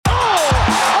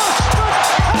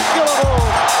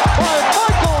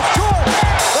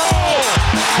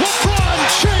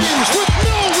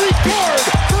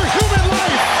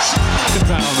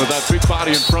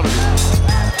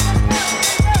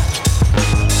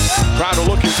Crowder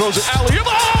looking, throws it alley-oop.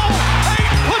 Oh! He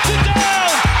puts it down!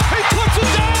 He puts it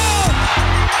down!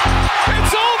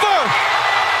 It's over!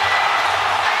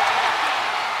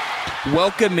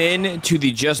 Welcome in to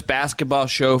the Just Basketball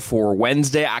Show for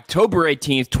Wednesday, October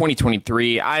 18th,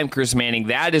 2023. I'm Chris Manning.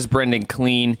 That is Brendan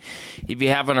Clean. If you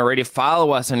haven't already,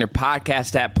 follow us on your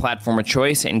podcast app platform of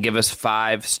choice and give us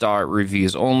 5-star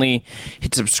reviews only.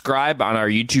 Hit subscribe on our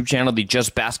YouTube channel, the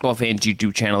Just Basketball Fans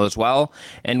YouTube channel as well.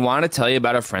 And want to tell you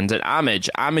about our friends at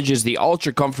Homage. Homage is the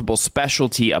ultra-comfortable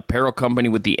specialty apparel company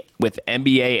with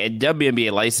NBA and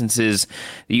WNBA licenses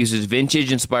that uses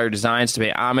vintage-inspired designs to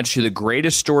pay homage to the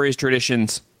greatest stories,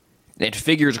 traditions, and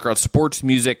figures across sports,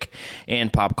 music,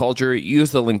 and pop culture.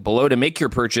 Use the link below to make your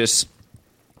purchase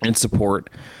and support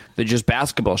the Just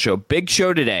Basketball Show. Big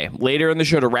show today. Later in the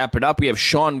show, to wrap it up, we have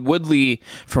Sean Woodley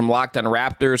from Locked On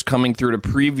Raptors coming through to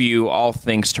preview all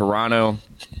things Toronto.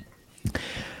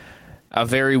 A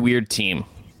very weird team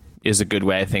is a good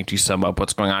way, I think, to sum up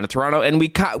what's going on in Toronto. And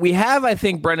we have, I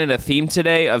think, Brendan, a theme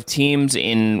today of teams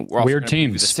in weird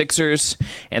teams. The Sixers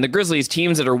and the Grizzlies,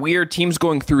 teams that are weird, teams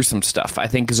going through some stuff, I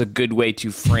think is a good way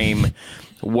to frame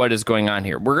what is going on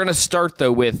here. We're going to start,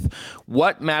 though, with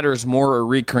what matters more, a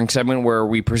recurring segment where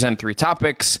we present 3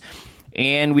 topics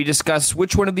and we discuss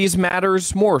which one of these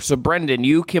matters more. So, Brendan,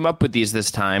 you came up with these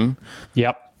this time.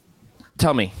 Yep.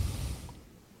 Tell me.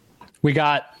 We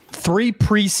got 3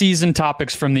 preseason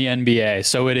topics from the NBA.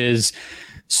 So it is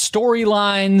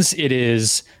storylines, it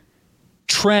is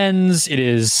trends, it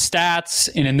is stats,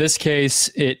 and in this case,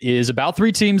 it is about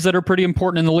 3 teams that are pretty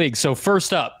important in the league. So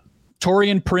first up,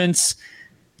 Taurean Prince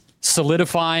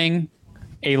solidifying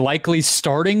a likely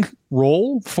starting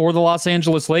role for the Los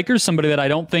Angeles Lakers. Somebody that I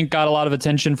don't think got a lot of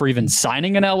attention for even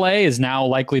signing in LA is now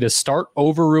likely to start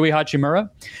over Rui Hachimura.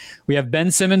 We have Ben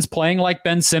Simmons playing like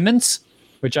Ben Simmons,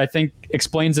 which I think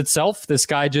explains itself. This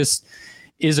guy just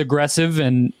is aggressive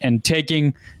and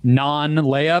taking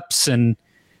non-layups and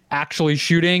actually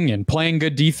shooting and playing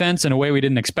good defense in a way we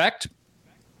didn't expect.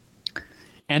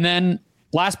 And then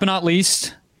last but not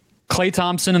least, Klay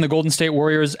Thompson and the Golden State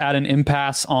Warriors at an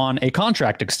impasse on a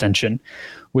contract extension,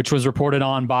 which was reported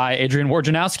on by Adrian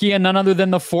Wojnarowski and none other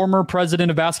than the former president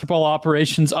of basketball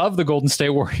operations of the Golden State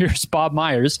Warriors, Bob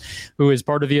Myers, who is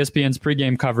part of ESPN's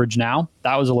pregame coverage now.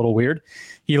 That was a little weird.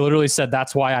 He literally said,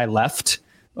 "That's why I left,"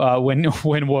 when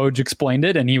Woj explained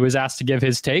it, and he was asked to give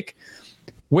his take.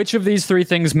 Which of these 3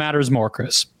 things matters more,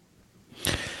 Chris?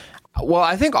 Well,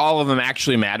 I think all of them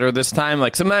actually matter this time.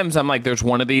 Like, sometimes I'm like, there's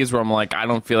one of these where I'm like, I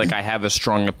don't feel like I have a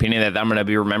strong opinion that I'm going to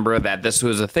be remember that this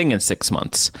was a thing in 6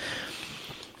 months.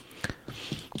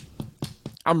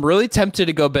 I'm really tempted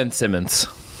to go Ben Simmons.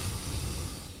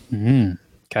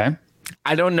 Okay.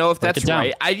 I don't know if that's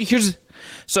right.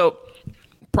 So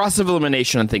process of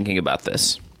elimination, I'm thinking about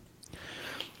this.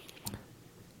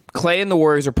 Klay and the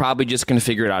Warriors are probably just going to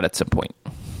figure it out at some point.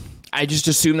 I just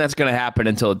assume that's going to happen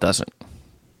until it doesn't.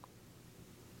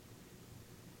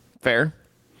 Fair?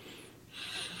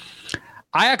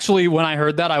 I actually, when I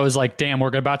heard that, I was like, damn, we're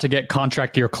about to get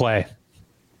contract year Klay.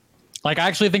 Like, I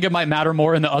actually think it might matter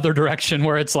more in the other direction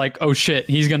where it's like, oh shit,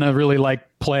 he's going to really like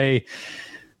play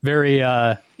very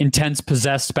intense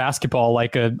possessed basketball,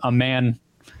 like a man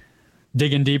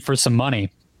digging deep for some money.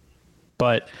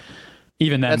 But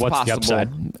even then, that's what's possible. the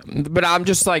upside? But I'm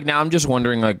just like, now I'm just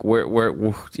wondering, like, where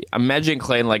imagine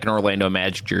Klay in like an Orlando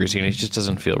Magic jersey, and it just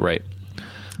doesn't feel right.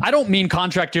 I don't mean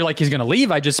contract year like he's going to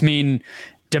leave. I just mean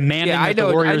demanding that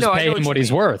the Warriors pay him what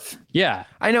he's worth. Yeah.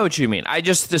 I know what you mean. I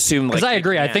just assume, like, because I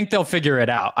agree. I think they'll figure it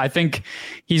out. I think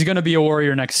he's going to be a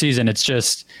Warrior next season. It's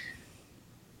just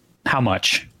how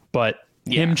much. But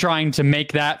him trying to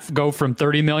make that go from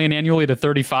 $30 million annually to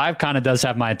 35 kind of does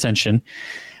have my attention.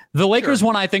 The Lakers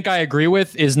one I think I agree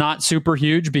with is not super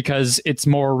huge because it's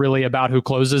more really about who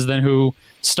closes than who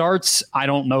starts. I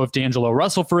don't know if D'Angelo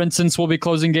Russell, for instance, will be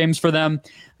closing games for them.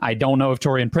 I don't know if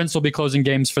Taurean Prince will be closing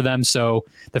games for them. So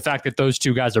the fact that those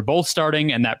 2 guys are both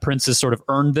starting and that Prince has sort of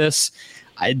earned this,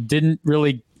 I didn't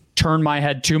really turn my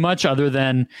head too much other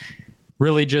than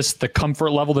really just the comfort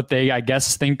level that they, I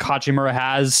guess, think Hachimura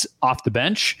has off the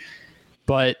bench.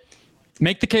 But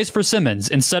make the case for Simmons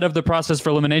instead of the process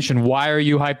for elimination. Why are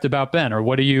you hyped about Ben, or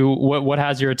what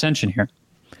has your attention here?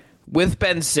 With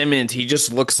Ben Simmons, he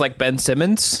just looks like Ben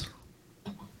Simmons.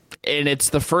 And it's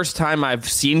the first time I've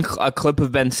seen a clip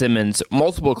of Ben Simmons,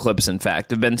 multiple clips, in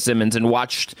fact, of Ben Simmons, and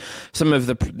watched some of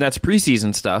the Nets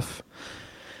preseason stuff.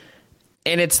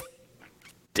 And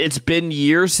it's been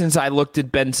years since I looked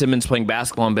at Ben Simmons playing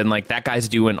basketball and been like, that guy's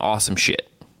doing awesome shit.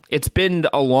 it's been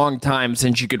a long time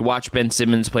since you could watch Ben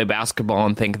Simmons play basketball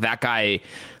and think that guy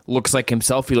looks like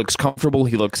himself. He looks comfortable.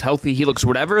 He looks healthy. He looks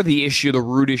whatever the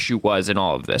root issue was in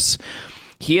all of this.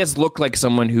 He has looked like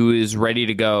someone who is ready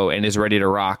to go and is ready to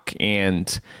rock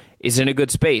and is in a good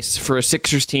space for a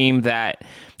Sixers team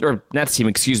or Nets team,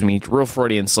 excuse me, real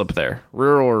Freudian slip there.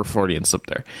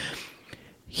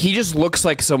 He just looks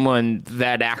like someone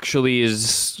that actually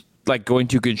is like going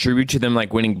to contribute to them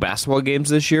like winning basketball games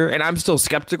this year. And I'm still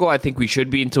skeptical. I think we should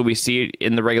be until we see it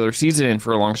in the regular season and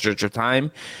for a long stretch of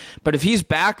time. But if he's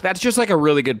back, that's just like a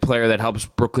really good player that helps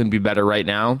Brooklyn be better right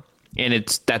now. And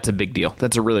that's a big deal.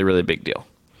 That's a really, really big deal.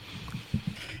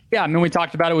 Yeah, I mean, we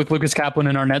talked about it with Lucas Kaplan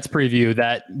in our Nets preview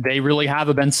that they really have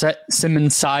a Ben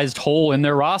Simmons-sized hole in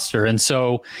their roster. And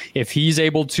so if he's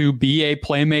able to be a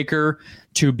playmaker,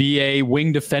 to be a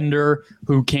wing defender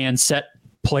who can set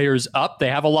players up, they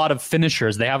have a lot of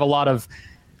finishers. They have a lot of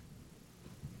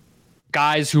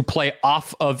guys who play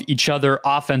off of each other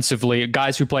offensively,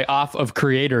 guys who play off of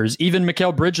creators. Even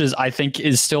Mikal Bridges, I think,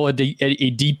 is still a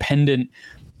dependent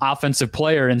offensive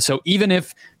player. And so even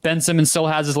if Ben Simmons still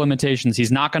has his limitations,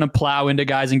 he's not going to plow into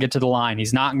guys and get to the line.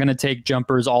 He's not going to take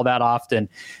jumpers all that often.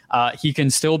 He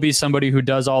can still be somebody who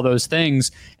does all those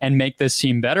things and make this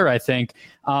team better, I think.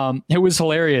 It was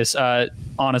hilarious,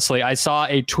 honestly. I saw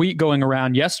a tweet going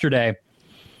around yesterday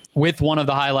with one of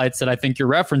the highlights that I think you're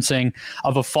referencing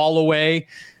of a fall away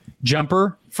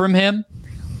jumper from him.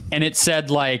 And it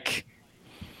said, like,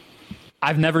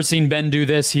 I've never seen Ben do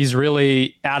this. He's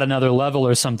really at another level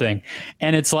or something.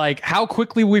 And it's like, how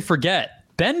quickly we forget.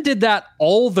 Ben did that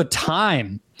all the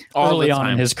time early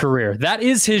on in his career. That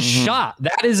is his shot.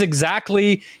 That is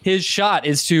exactly his shot,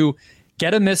 is to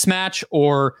get a mismatch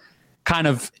or kind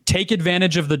of take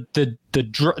advantage of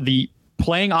the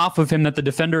playing off of him that the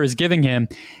defender is giving him,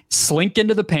 slink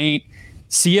into the paint,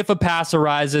 see if a pass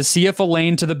arises, see if a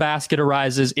lane to the basket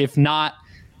arises. If not,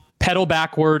 pedal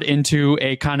backward into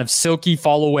a kind of silky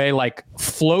fall away, like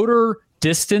floater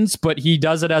distance, but he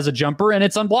does it as a jumper and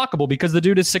it's unblockable because the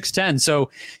dude is 6'10". So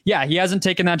yeah, he hasn't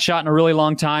taken that shot in a really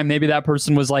long time. Maybe that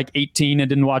person was like 18 and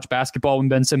didn't watch basketball when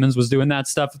Ben Simmons was doing that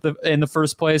stuff in the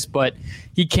first place, but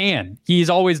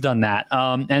he's always done that.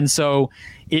 And so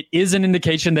it is an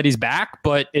indication that he's back,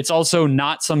 but it's also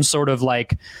not some sort of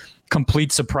like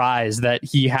complete surprise that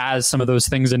he has some of those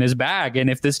things in his bag. And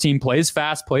if this team plays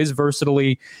fast, plays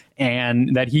versatilely,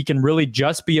 and that he can really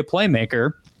just be a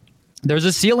playmaker, there's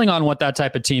a ceiling on what that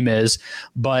type of team is,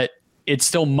 but it's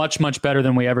still much, much better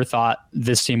than we ever thought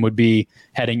this team would be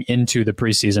heading into the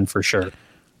preseason for sure.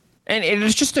 And it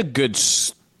is just a good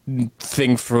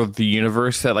thing for the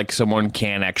universe that like someone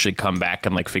can actually come back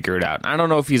and like figure it out. I don't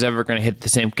know if he's ever going to hit the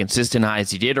same consistent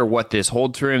highs he did or what this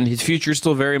holds for him. His future is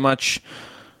still very much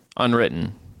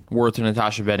unwritten, Worth and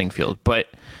Natasha Bedingfield. But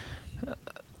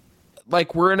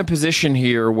like we're in a position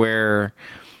here where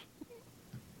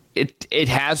it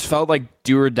has felt like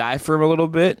do or die for him a little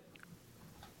bit,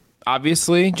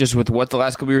 obviously, just with what the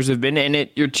last couple years have been. And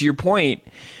to your point,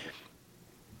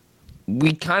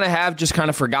 we kind of have just kind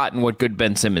of forgotten what good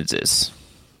Ben Simmons is.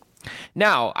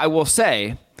 Now, I will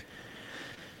say,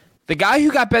 the guy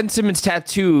who got Ben Simmons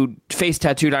face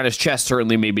tattooed on his chest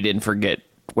certainly maybe didn't forget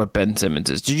what Ben Simmons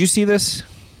is. Did you see this?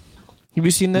 Have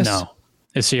you seen this? No.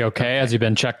 Is he okay? Has he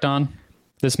been checked on?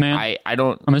 This man? I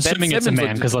don't. I'm assuming it's a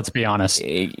man because let's be honest.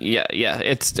 Yeah.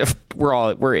 It's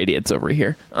we're idiots over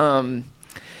here.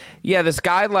 Yeah, this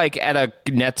guy like at a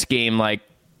Nets game like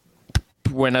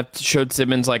went up, showed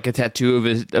Simmons like a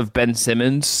tattoo of Ben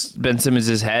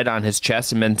Simmons' head on his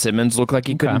chest, and Ben Simmons looked like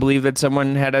he couldn't believe that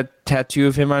someone had a tattoo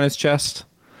of him on his chest.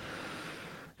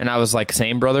 And I was like,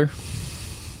 same, brother.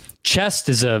 Chest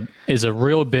is a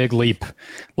real big leap.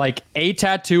 Like a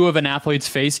tattoo of an athlete's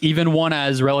face, even one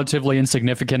as relatively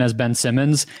insignificant as Ben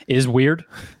Simmons, is weird.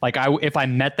 Like if I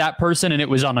met that person and it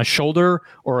was on a shoulder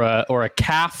or a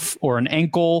calf or an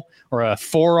ankle or a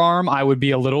forearm, I would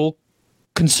be a little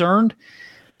concerned.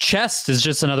 Chest is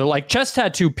just another, like chest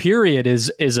tattoo period is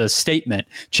a statement.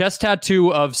 Chest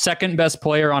tattoo of second best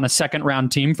player on a second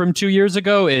round team from 2 years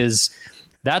ago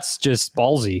that's just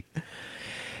ballsy.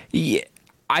 Yeah.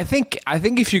 I think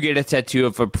if you get a tattoo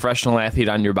of a professional athlete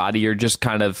on your body, you're just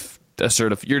kind of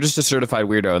you're just a certified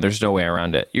weirdo. There's no way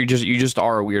around it. You just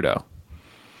are a weirdo.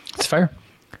 It's fair.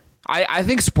 I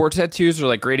think sports tattoos are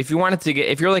like great. If you wanted to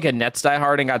if you're like a Nets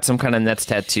diehard and got some kind of Nets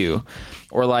tattoo,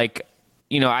 or like,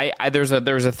 you know, there's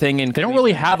a thing in. They don't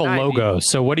really have a logo,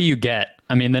 so what do you get?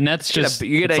 I mean, the Nets just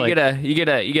you get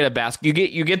a basket.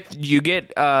 You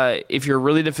get if you're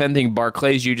really defending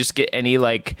Barclays, you just get any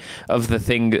like of the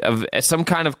thing of some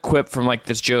kind of quip from like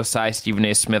this Joe Tsai, Stephen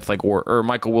A. Smith like or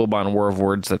Michael Wilbon war of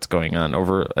words that's going on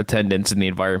over attendance and the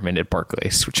environment at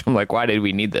Barclays, which I'm like, why did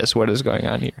we need this? What is going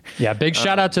on here? Yeah, big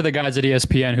shout out to the guys at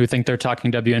ESPN who think they're talking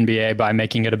WNBA by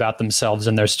making it about themselves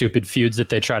and their stupid feuds that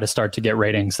they try to start to get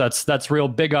ratings. That's real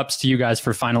big ups to you guys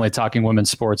for finally talking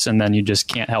women's sports, and then you just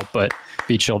can't help but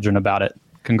be children about it.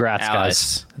 Congrats, allies.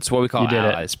 Guys. That's what we call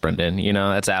allies, Brendan. You know,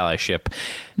 that's allyship.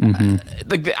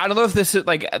 Like, I don't know if this is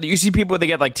like, you see people, they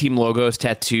get like team logos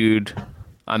tattooed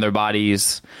on their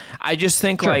bodies. I just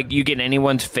think like you get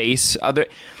anyone's face.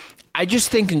 I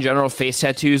just think in general, face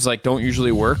tattoos like don't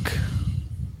usually work.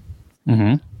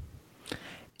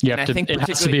 You have to, it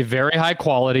has to be very high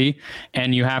quality,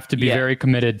 and you have to be very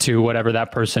committed to whatever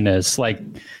that person is. Like,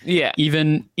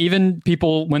 even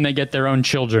people when they get their own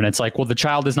children, it's like, well, the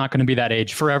child is not going to be that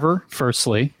age forever.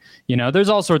 Firstly, you know, there's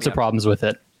all sorts of problems with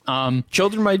it.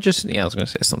 Children might just. Yeah, I was going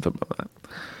to say something about that.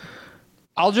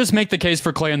 I'll just make the case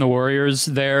for Clay and the Warriors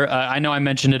there. I know I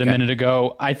mentioned it a minute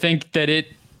ago. I think that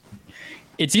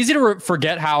it's easy to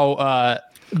forget how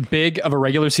big of a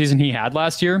regular season he had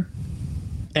last year.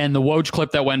 And the Woj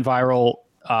clip that went viral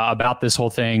about this whole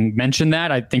thing mentioned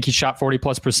that. I think he shot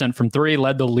 40+% from three,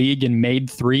 led the league in made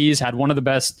threes, had one of the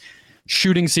best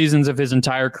shooting seasons of his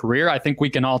entire career. I think we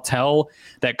can all tell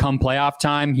that come playoff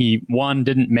time, he,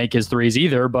 didn't make his threes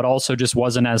either, but also just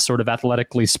wasn't as sort of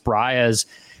athletically spry as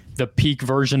the peak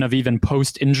version of even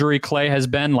post-injury Clay has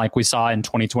been, like we saw in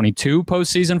 2022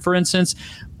 postseason, for instance.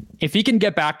 If he can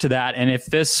get back to that, and if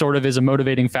this sort of is a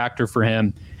motivating factor for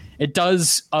him, it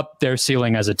does up their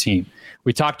ceiling as a team.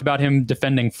 We talked about him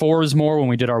defending fours more when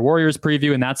we did our Warriors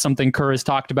preview, and that's something Kerr has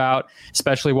talked about,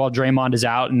 especially while Draymond is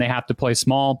out and they have to play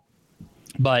small.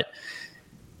 But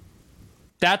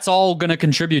that's all going to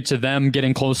contribute to them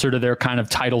getting closer to their kind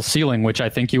of title ceiling, which I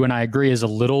think you and I agree is a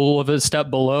little of a step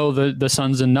below the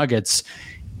Suns and Nuggets.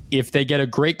 If they get a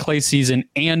great Clay season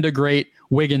and a great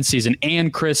Wiggins season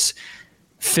and Chris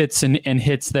fits and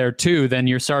hits there too, then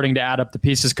you're starting to add up the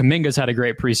pieces. Kuminga's had a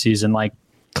great preseason. Like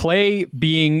Clay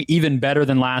being even better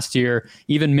than last year,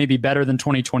 even maybe better than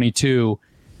 2022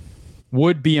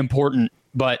 would be important,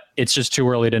 but it's just too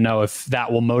early to know if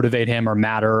that will motivate him or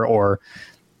matter or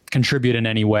contribute in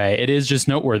any way. It is just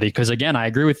noteworthy because, again, I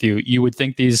agree with you. You would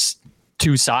think these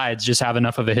two sides just have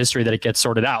enough of a history that it gets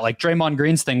sorted out. Like Draymond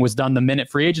Green's thing was done the minute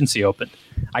free agency opened.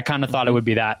 I kind of thought it would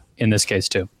be that in this case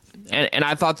too. And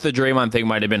I thought the Draymond thing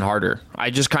might have been harder. I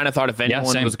just kind of thought if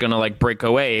anyone was going to like break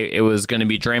away, it was going to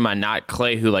be Draymond, not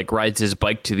Clay, who like rides his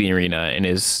bike to the arena and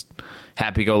is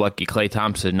happy-go-lucky Klay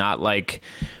Thompson, not like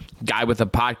guy with a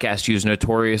podcast who's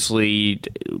notoriously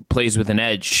plays with an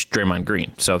edge, Draymond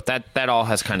Green. So that all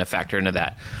has kind of factored into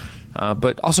that.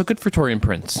 But also good for Taurean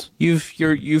Prince. You've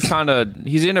found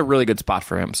he's in a really good spot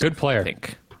for him. Good player, I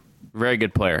think. Very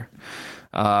good player.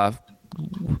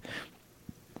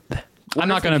 I'm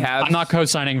not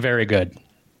co-signing very good.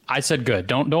 I said good.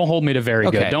 Don't hold me to very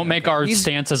good. Don't make our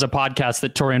stance as a podcast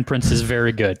that Taurean Prince is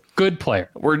very good. Good player.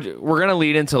 We're gonna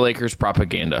lead into Lakers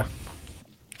propaganda.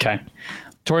 Okay.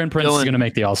 Taurean Prince is gonna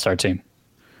make the All-Star team.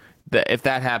 If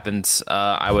that happens,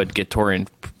 I would get Taurean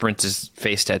Prince's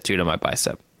face tattooed on my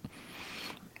bicep.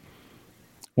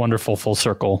 Wonderful full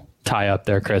circle tie up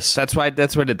there, Chris. That's why I did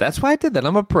that.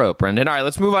 I'm a pro, Brendan. All right,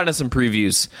 let's move on to some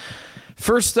previews.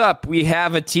 First up, we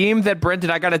have a team that, Brendan,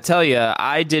 I got to tell you,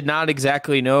 I did not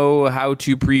exactly know how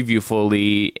to preview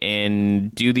fully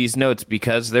and do these notes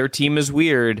because their team is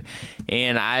weird,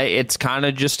 and it's kind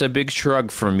of just a big shrug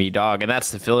from me, dog, and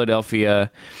that's the Philadelphia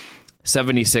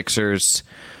 76ers.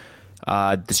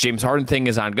 This James Harden thing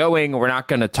is ongoing. We're not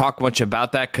going to talk much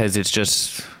about that because it's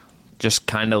just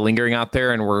kind of lingering out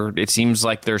there, and it seems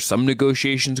like there's some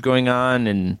negotiations going on,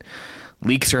 and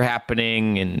leaks are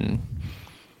happening, and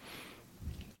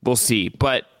we'll see.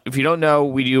 But if you don't know,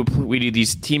 we do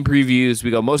these team previews. We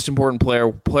go most important player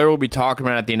we'll be talking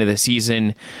about at the end of the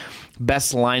season,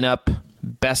 best lineup,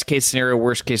 best case scenario,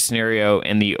 worst case scenario,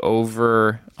 and the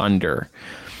over under.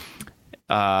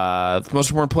 The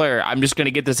most important player. I'm just going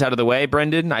to get this out of the way,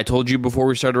 Brendan. I told you before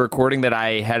we started recording that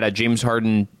I had a James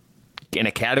Harden in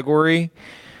a category,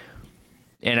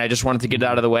 and I just wanted to get it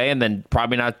out of the way and then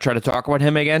probably not try to talk about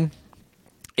him again.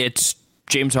 It's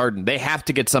James Harden. They have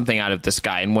to get something out of this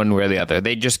guy in one way or the other.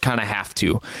 They just kind of have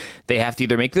to. They have to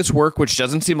either make this work, which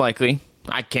doesn't seem likely.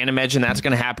 I can't imagine that's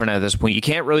going to happen at this point. You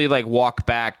can't really like walk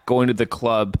back going to the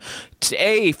club.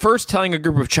 First telling a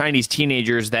group of Chinese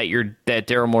teenagers that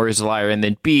Daryl Morey is a liar, and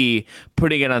then B,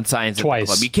 putting it on signs at the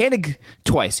club. You can't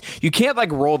twice. You can't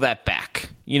like roll that back.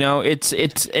 You know, it's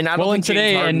and I don't think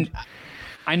today James Harden, and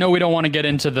I know we don't want to get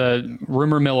into the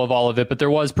rumor mill of all of it, but there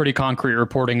was pretty concrete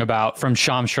reporting from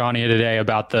Shams Charania today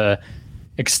about the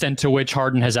extent to which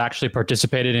Harden has actually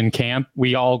participated in camp.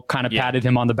 We all kind of patted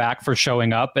him on the back for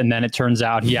showing up, and then it turns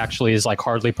out he actually is like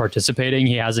hardly participating.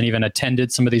 He hasn't even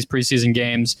attended some of these preseason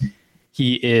games.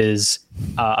 He is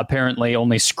apparently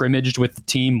only scrimmaged with the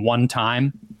team one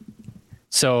time.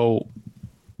 So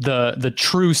the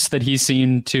truce that he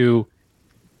seemed to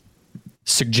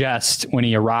suggest when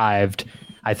he arrived,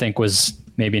 I think, was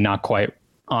maybe not quite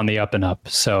on the up and up.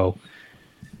 So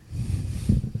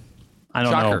I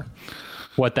don't know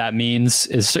what that means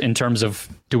is in terms of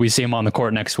do we see him on the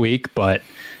court next week, but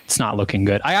it's not looking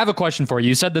good. I have a question for you.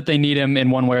 You said that they need him in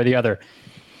one way or the other.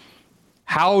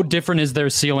 How different is their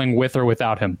ceiling with or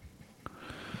without him?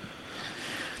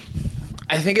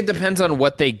 I think it depends on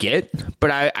what they get,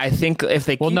 but I think if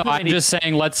they I'm just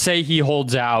saying, let's say he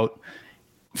holds out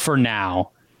for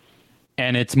now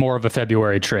and it's more of a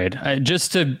February trade.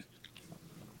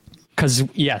 Because,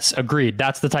 yes, agreed.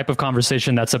 That's the type of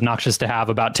conversation that's obnoxious to have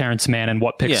about Terrence Mann and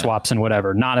what pick swaps and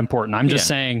whatever. Not important. I'm just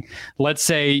saying, let's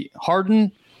say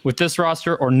Harden with this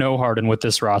roster or no Harden with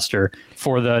this roster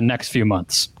for the next few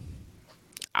months.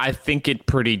 I think it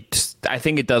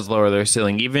does lower their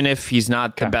ceiling, even if he's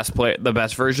not the best player, the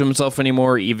best version of himself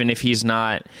anymore, even if he's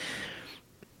not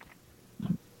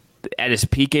at his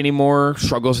peak anymore,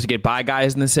 struggles to get by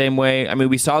guys in the same way. I mean,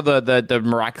 we saw the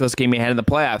miraculous game he had in the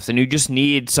playoffs, and you just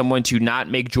need someone to not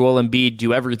make Joel Embiid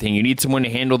do everything. You need someone to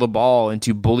handle the ball and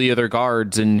to bully other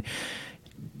guards and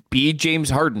be James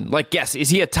Harden. Like, yes, is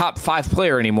he a top 5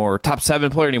 player anymore, top 7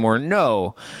 player anymore?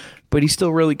 No, but he's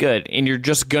still really good, and you're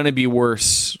just going to be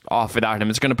worse off without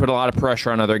him. It's going to put a lot of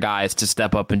pressure on other guys to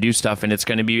step up and do stuff, and it's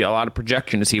going to be a lot of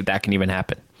projection to see if that can even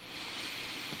happen.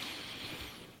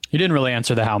 You didn't really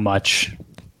answer the how much.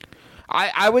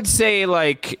 I would say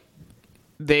like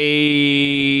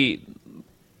they're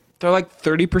like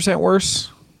 30% worse.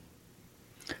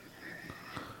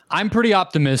 I'm pretty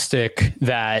optimistic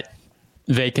that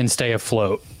they can stay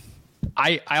afloat.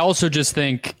 I also just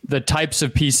think the types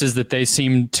of pieces that they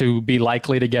seem to be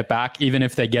likely to get back, even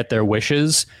if they get their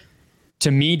wishes, to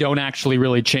me don't actually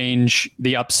really change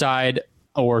the upside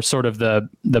or sort of the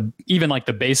even like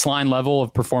the baseline level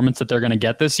of performance that they're going to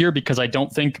get this year, because I don't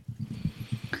think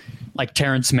like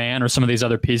Terrence Mann or some of these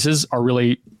other pieces are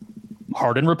really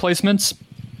Harden replacements.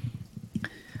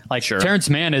 Like Terrence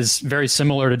Mann is very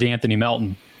similar to DeAnthony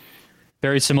Melton,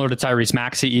 very similar to Tyrese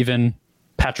Maxey, even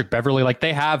Patrick Beverley. Like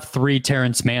they have 3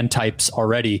 Terrence Mann types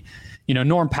already. You know,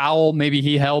 Norm Powell, maybe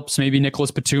he helps, maybe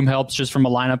Nicholas Batum helps just from a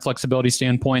lineup flexibility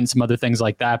standpoint and some other things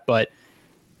like that. But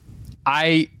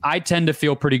I tend to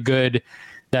feel pretty good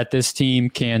that this team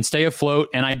can stay afloat,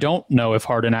 and I don't know if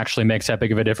Harden actually makes that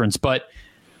big of a difference. But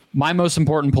my most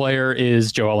important player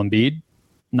is Joel Embiid.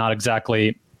 Not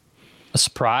exactly a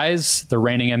surprise. The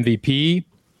reigning MVP.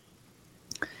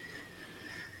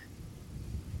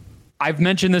 I've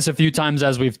mentioned this a few times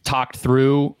as we've talked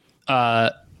through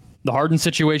the Harden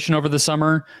situation over the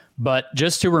summer, but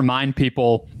just to remind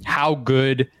people how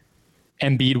good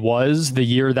Embiid was the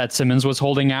year that Simmons was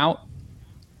holding out.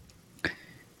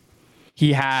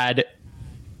 He had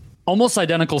almost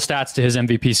identical stats to his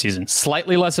MVP season,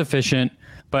 slightly less efficient,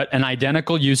 but an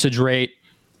identical usage rate,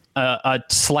 a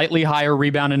slightly higher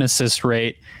rebound and assist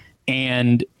rate,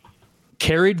 and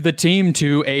carried the team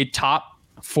to a top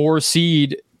 4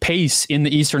 seed pace in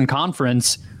the Eastern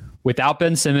Conference without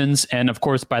Ben Simmons. And of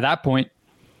course, by that point,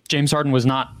 James Harden was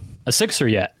not a Sixer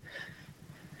yet.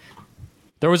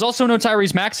 There was also no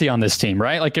Tyrese Maxey on this team,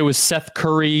 right? Like it was Seth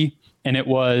Curry and it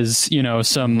was, you know,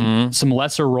 some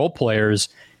lesser role players.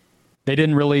 They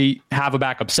didn't really have a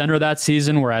backup center that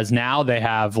season, whereas now they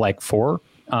have like 4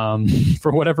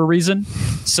 for whatever reason.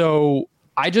 So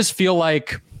I just feel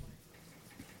like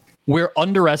we're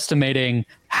underestimating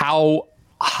how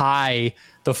high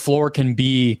the floor can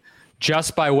be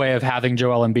just by way of having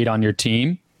Joel Embiid on your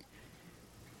team.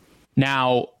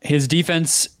 Now, his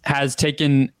defense has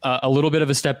taken a little bit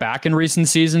of a step back in recent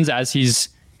seasons as he's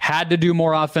had to do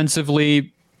more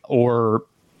offensively, or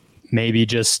maybe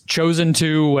just chosen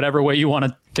to, whatever way you want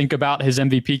to think about his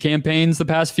MVP campaigns the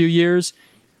past few years.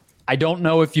 I don't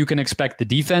know if you can expect the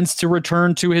defense to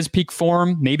return to his peak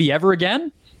form, maybe ever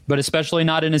again, but especially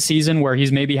not in a season where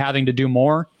he's maybe having to do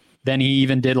more than he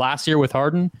even did last year with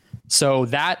Harden. So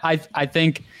that, I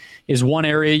think, is one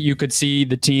area you could see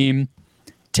the team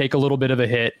take a little bit of a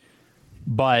hit.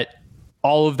 But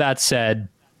all of that said,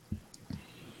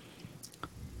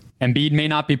 Embiid may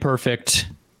not be perfect.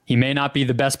 He may not be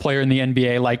the best player in the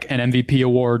NBA like an MVP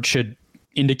award should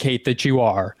indicate that you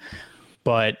are.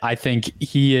 But I think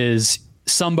he is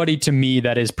somebody to me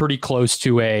that is pretty close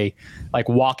to a like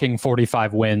walking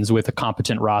 45 wins with a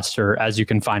competent roster as you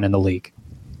can find in the league.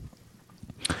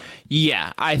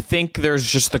 Yeah, I think there's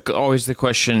just always the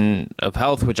question of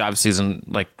health, which obviously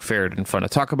isn't like fair and fun to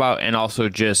talk about. And also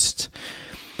just,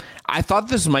 I thought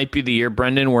this might be the year,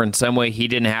 Brendan, where in some way he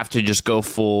didn't have to just go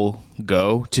full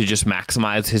go to just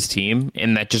maximize his team.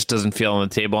 And that just doesn't feel on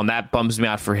the table. And that bums me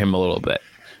out for him a little bit.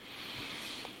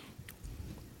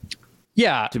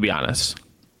 Yeah. To be honest.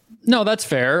 No, that's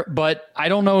fair. But I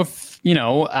don't know if,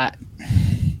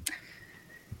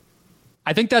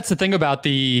 I think that's the thing about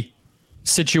the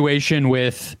situation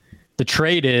with the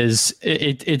trade is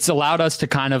it's allowed us to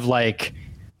kind of like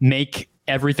make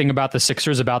everything about the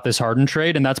Sixers about this Harden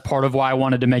trade. And that's part of why I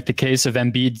wanted to make the case of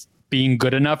Embiid being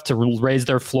good enough to raise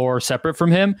their floor separate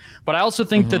from him. But I also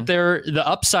think that the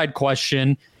upside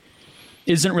question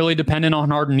isn't really dependent on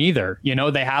Harden either.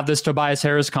 They have this Tobias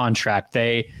Harris contract.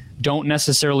 They don't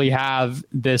necessarily have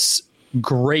this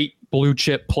great blue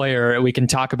chip player. We can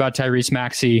talk about Tyrese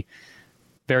Maxey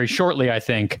very shortly, I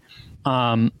think.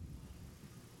 But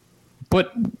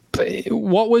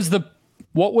what was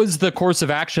the course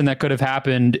of action that could have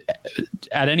happened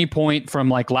at any point from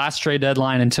like last trade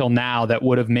deadline until now that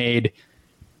would have made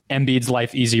Embiid's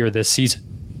life easier this season?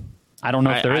 I don't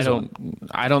know if there is one.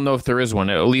 I don't know if there is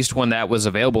one, at least one that was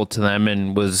available to them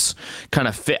and was kind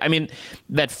of fit. I mean,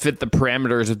 that fit the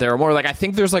parameters of Daryl Morey. Like, I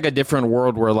think there's like a different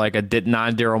world where like a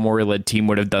non-Daryl Morey led team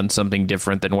would have done something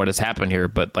different than what has happened here.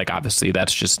 But like, obviously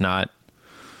that's just not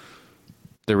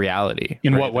the reality.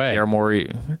 In what way? Daryl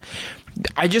Morey.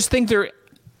 I just think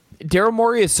Daryl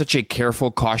Morey is such a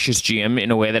careful, cautious GM in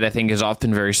a way that I think is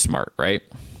often very smart, right?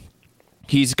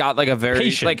 He's got like a very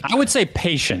patient. I would say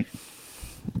patient.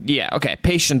 Yeah, okay.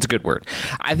 Patient's a good word.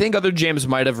 I think other GMs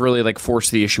might have really like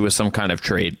forced the issue with some kind of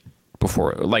trade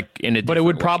before, like in a. But it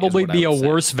would probably be a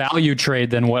worse value trade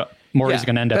than what Morey's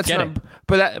going to end up getting.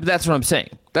 But that's what I'm saying.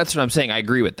 That's what I'm saying. I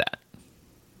agree with that.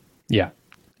 Yeah.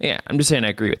 Yeah, I'm just saying I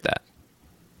agree with that.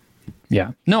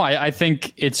 Yeah. No, I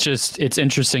think it's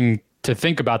interesting to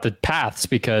think about the paths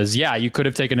because, yeah, you could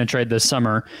have taken a trade this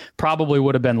summer, probably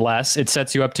would have been less. It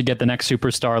sets you up to get the next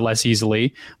superstar less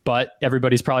easily, but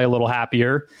everybody's probably a little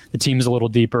happier. The team's a little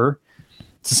deeper.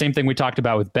 It's the same thing we talked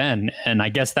about with Ben, and I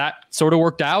guess that sort of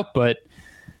worked out, but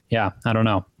yeah, I don't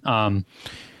know.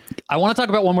 I want to talk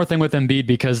about one more thing with Embiid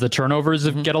because the turnovers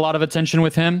get a lot of attention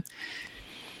with him.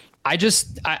 I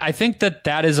think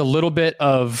that is a little bit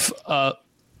of,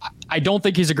 I don't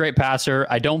think he's a great passer.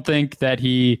 I don't think that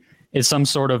he is some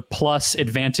sort of plus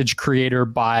advantage creator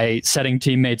by setting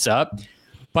teammates up.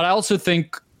 But I also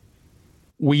think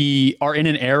we are in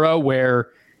an era where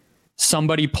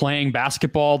somebody playing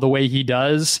basketball the way he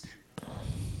does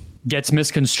gets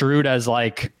misconstrued as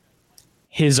like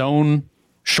his own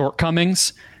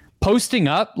shortcomings. Posting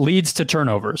up leads to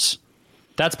turnovers.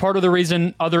 That's part of the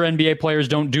reason other NBA players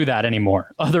don't do that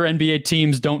anymore. Other NBA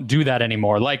teams don't do that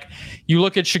anymore. Like you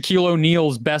look at Shaquille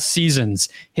O'Neal's best seasons,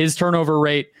 his turnover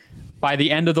rate by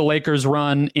the end of the Lakers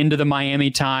run into the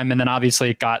Miami time, and then obviously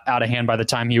it got out of hand by the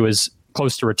time he was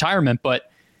close to retirement,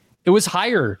 but it was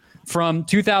higher from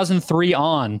 2003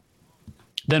 on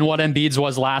than what Embiid's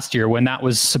was last year when that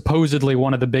was supposedly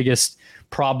one of the biggest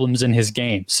problems in his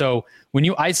game. So when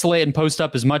you isolate and post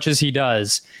up as much as he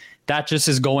does, that just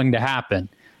is going to happen.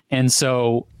 And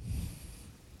so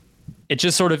it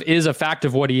just sort of is a fact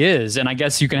of what he is. And I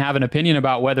guess you can have an opinion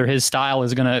about whether his style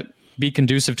is going to be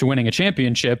conducive to winning a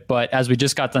championship. But as we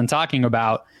just got done talking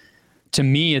about, to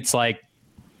me, it's like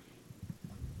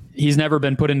he's never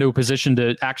been put into a position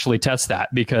to actually test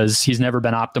that because he's never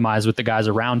been optimized with the guys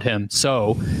around him.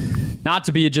 So not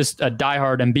to be just a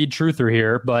diehard Embiid truther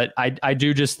here, but I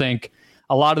do just think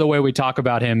a lot of the way we talk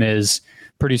about him is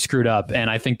pretty screwed up. And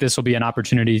I think this will be an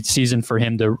opportunity season for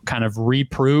him to kind of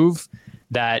reprove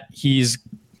that he's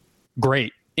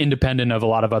great, independent of a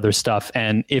lot of other stuff.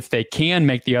 And if they can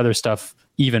make the other stuff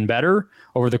even better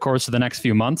over the course of the next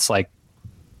few months, like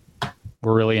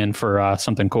we're really in for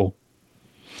something cool.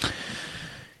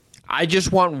 I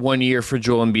just want 1 year for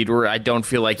Joel Embiid where I don't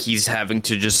feel like he's having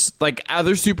to just like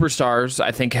other superstars.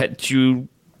 I think to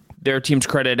their team's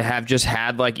credit have just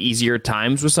had like easier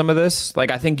times with some of this.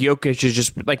 Like I think Jokic is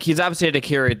just like he's obviously had to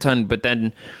carry a ton, but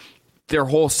then their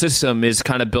whole system is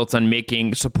kind of built on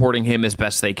supporting him as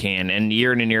best they can, and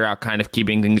year in and year out, kind of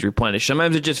keeping things replenished.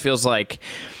 Sometimes it just feels like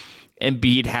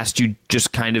Embiid has to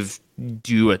just kind of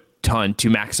do a ton to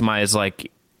maximize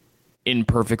like in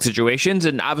perfect situations.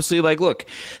 And obviously, like, look,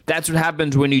 that's what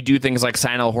happens when you do things like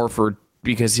sign Al Horford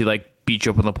because he like beat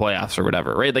you up in the playoffs or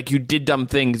whatever, right? Like, you did dumb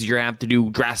things. You're going to have to do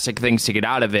drastic things to get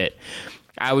out of it.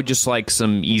 I would just like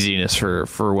some easiness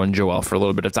for one Joel for a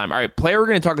little bit of time. All right, player we're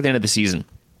going to talk at the end of the season.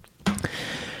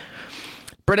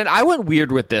 Brendan, I went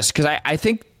weird with this because I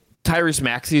think Tyrese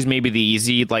Maxey is maybe the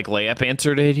easy like layup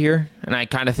answer to hit here, and I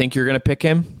kind of think you're going to pick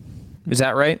him. Is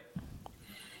that right?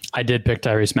 I did pick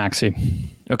Tyrese Maxey.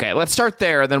 Okay, let's start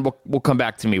there, then we'll come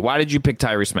back to me. Why did you pick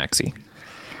Tyrese Maxey?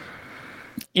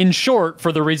 In short,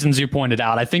 for the reasons you pointed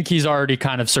out, I think he's already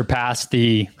kind of surpassed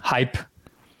the hype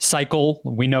cycle.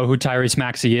 We know who Tyrese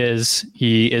Maxey is.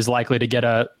 He is likely to get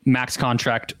a max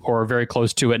contract or very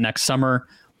close to it next summer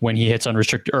when he hits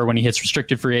unrestricted or when he hits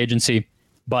restricted free agency.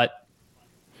 But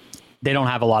they don't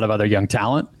have a lot of other young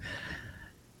talent.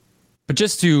 But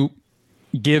just to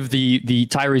give the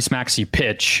Tyrese Maxey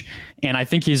pitch, and I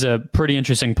think he's a pretty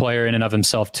interesting player in and of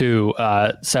himself too,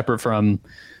 separate from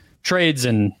trades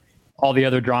and all the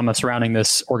other drama surrounding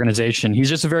this organization. He's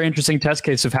just a very interesting test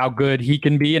case of how good he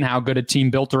can be and how good a team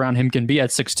built around him can be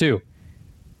at 6'2".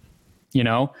 You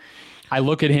know, I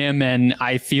look at him and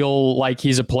I feel like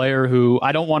he's a player who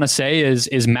I don't want to say is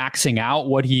maxing out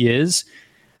what he is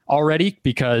already,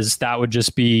 because that would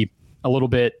just be a little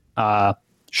bit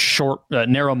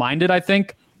narrow-minded, I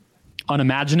think,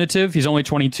 unimaginative. He's only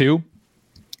 22,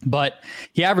 but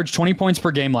he averaged 20 points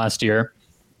per game last year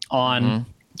on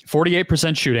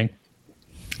 48% shooting,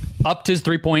 upped his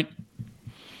three-point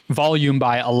volume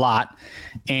by a lot,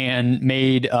 and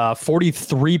made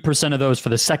 43% of those for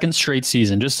the second straight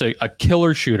season. Just a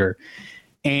killer shooter,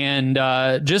 and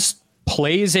just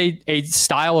plays a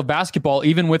style of basketball,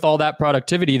 even with all that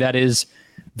productivity, that is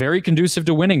very conducive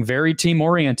to winning, very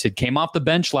team-oriented. Came off the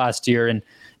bench last year and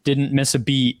didn't miss a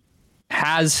beat.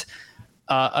 Has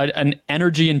an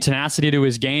energy and tenacity to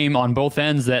his game on both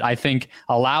ends that I think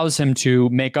allows him to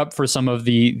make up for some of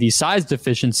the size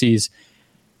deficiencies.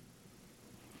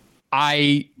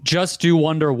 I just do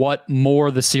wonder what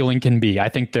more the ceiling can be. I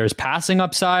think there's passing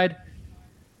upside,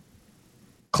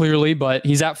 clearly, but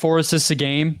he's at 4 assists a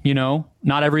game. You know,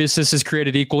 not every assist is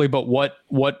created equally, but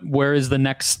where is the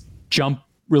next jump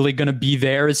really going to be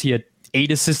there? Is he a 8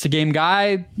 assist a game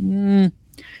guy? Don't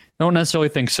necessarily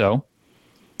think so.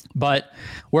 But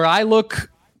where I look,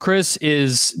 Chris,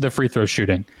 is the free throw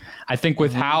shooting. I think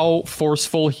with how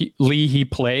forcefully he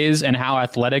plays and how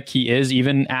athletic he is,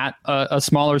 even at a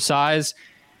smaller size,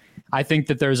 I think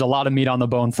that there's a lot of meat on the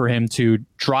bone for him to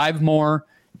drive more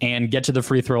and get to the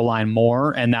free throw line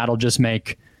more, and that'll just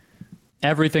make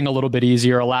everything a little bit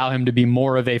easier, allow him to be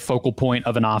more of a focal point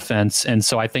of an offense. And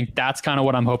so I think that's kind of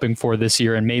what I'm hoping for this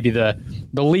year, and maybe the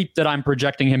leap that I'm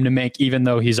projecting him to make, even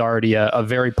though he's already a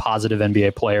very positive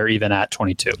NBA player, even at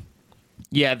 22.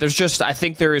 Yeah, I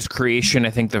think there is creation.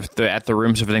 I think at the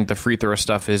rims, I think the free throw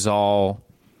stuff is all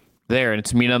there, and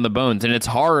it's meat on the bones, and it's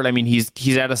hard. I mean,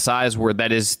 he's at a size where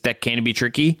that can be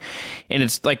tricky, and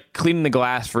it's like cleaning the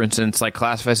glass, for instance, like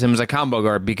classifies him as a combo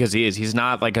guard because he's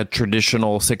not like a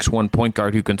traditional 6'1" point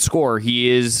guard who can score. He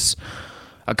is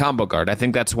a combo guard. I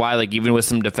think that's why, like, even with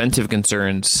some defensive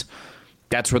concerns,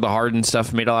 that's where the Harden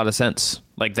stuff made a lot of sense.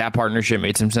 Like, that partnership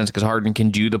made some sense because Harden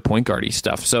can do the point guardy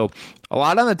stuff. So a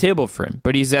lot on the table for him,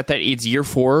 but it's year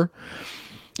 4.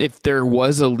 If there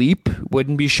was a leap,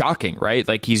 wouldn't be shocking, right?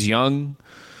 Like, he's young.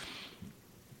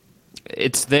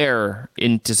 It's there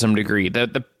to some degree.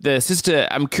 The assist,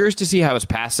 I'm curious to see how his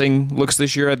passing looks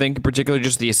this year. I think particularly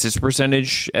just the assist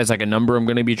percentage as like a number I'm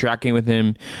going to be tracking with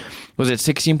him. Was it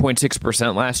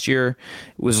 16.6% last year?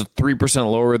 It was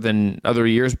 3% lower than other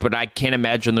years, but I can't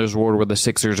imagine there's a world where the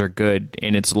Sixers are good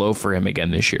and it's low for him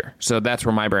again this year. So that's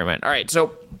where my brain went. All right,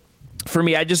 so for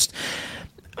me, I just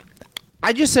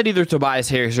said either Tobias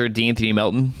Harris or D'Anthony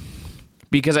Melton,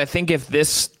 because I think if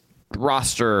this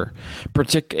roster,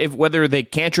 whether they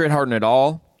can't trade Harden at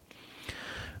all,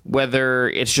 whether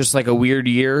it's just like a weird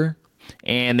year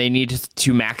and they need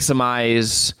to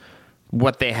maximize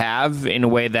what they have in a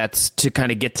way that's to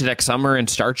kind of get to next summer and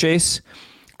start chase,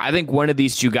 I think one of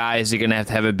these two guys are going to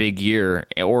have a big year,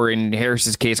 or in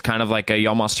Harris's case, kind of like a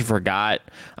y'all must have forgot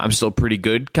I'm still pretty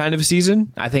good kind of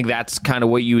season. I think that's kind of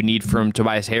what you would need from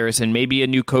Tobias Harris, and maybe a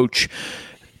new coach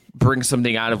brings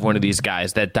something out of one of these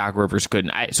guys that Doc Rivers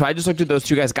couldn't. So I just looked at those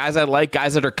two guys I like,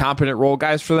 guys that are competent role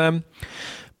guys for them,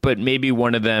 but maybe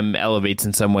one of them elevates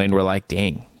in some way and we're like,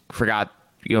 dang, forgot,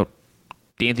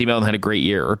 D'Anthony Melton had a great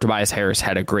year, or Tobias Harris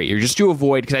had a great year, just to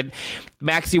avoid, because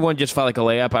Maxey one just felt like a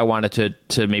layup. I wanted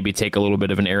to maybe take a little bit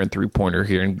of an errant 3-pointer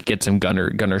here and get some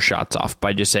gunner shots off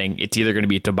by just saying it's either going to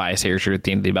be Tobias Harris or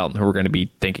D'Anthony Melton who we're going to be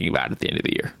thinking about at the end of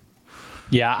the year.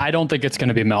 Yeah, I don't think it's going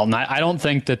to be Melton. I don't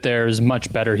think that there's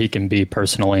much better he can be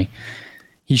personally.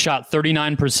 He shot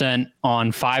 39%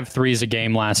 on 5 threes a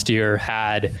game last year,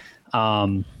 had,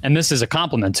 and this is a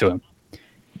compliment to him,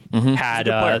 had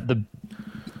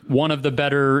one of the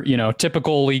better,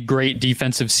 typically great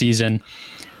defensive season.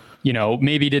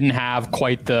 Maybe didn't have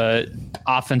quite the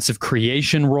offensive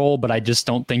creation role, but I just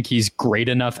don't think he's great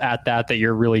enough at that you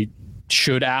really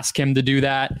should ask him to do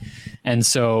that. And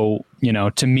so,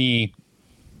 to me,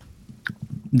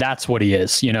 that's what he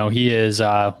is. He is,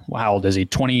 how old is he?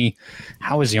 20.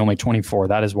 How is he only 24?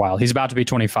 That is wild. He's about to be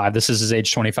 25. This is his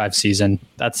age 25 season.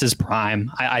 That's his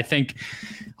prime. I think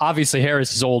obviously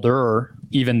Harris is older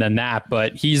even than that,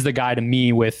 but he's the guy to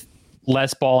me with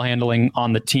less ball handling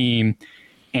on the team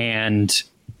and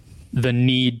the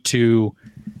need to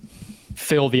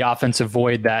fill the offensive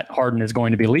void that Harden is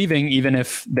going to be leaving, even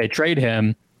if they trade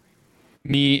him.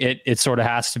 It sort of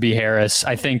has to be Harris.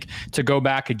 I think to go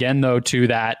back again, though, to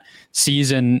that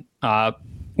season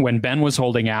when Ben was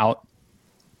holding out,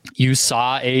 you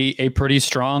saw a pretty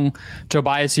strong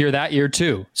Tobias year that year,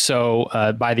 too. So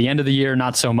by the end of the year,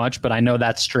 not so much, but I know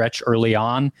that stretch early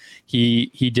on,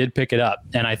 he did pick it up.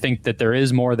 And I think that there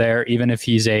is more there, even if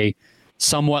he's a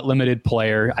somewhat limited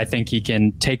player. I think he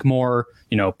can take more,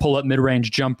 pull up mid-range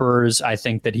jumpers. I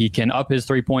think that he can up his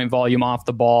 3-point volume off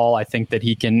the ball. I think that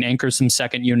he can anchor some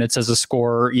second units as a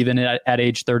scorer, even at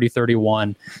age 30,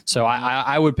 31. So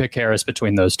I would pick Harris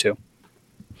between those two.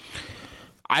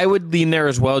 I would lean there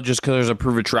as well, just because there's a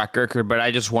proven track record, but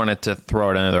I just wanted to throw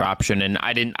out another option. And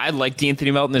I like D'Anthony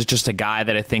Melton as just a guy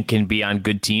that I think can be on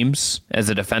good teams as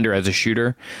a defender, as a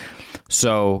shooter.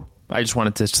 So I just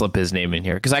wanted to slip his name in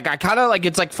here because I kind of like,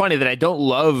 it's like funny that I don't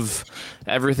love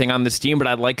everything on this team, but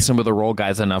I like some of the role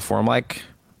guys enough where I'm like,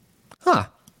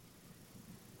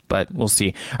 but we'll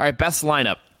see. All right, best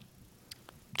lineup.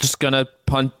 Just gonna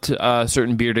punt a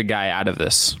certain bearded guy out of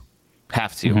this.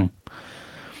 Have to.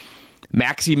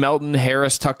 Maxey, Melton,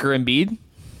 Harris, Tucker, Embiid.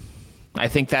 I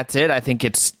think that's it. I think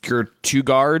it's your two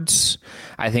guards.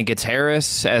 I think it's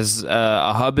Harris as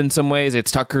a hub in some ways.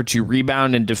 It's Tucker to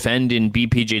rebound and defend in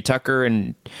BPJ Tucker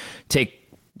and take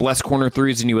less corner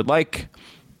threes than you would like.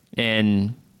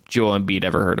 And Joel Embiid,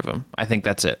 ever heard of him? I think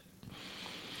that's it.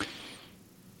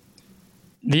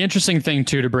 The interesting thing,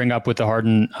 too, to bring up with the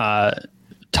Harden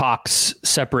talks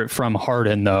separate from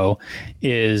Harden, though,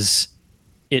 is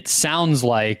it sounds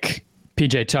like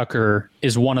PJ Tucker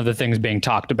is one of the things being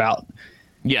talked about.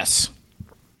 Yes.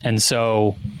 And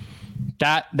so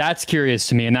that's curious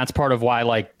to me. And that's part of why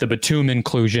like the Batum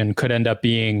inclusion could end up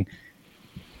being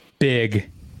big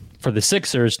for the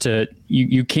Sixers.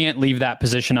 You can't leave that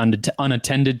position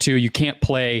unattended to. You can't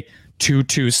play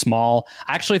too small.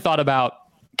 I actually thought about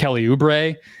Kelly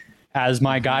Oubre as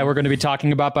my guy we're going to be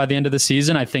talking about by the end of the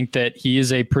season. I think that he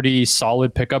is a pretty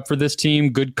solid pickup for this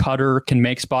team. Good cutter, can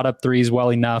make spot up threes well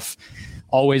enough,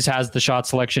 always has the shot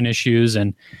selection issues,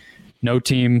 and no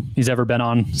team he's ever been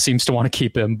on seems to want to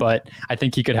keep him, but I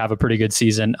think he could have a pretty good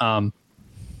season,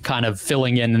 kind of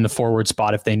filling in the forward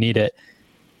spot if they need it.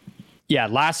 Yeah,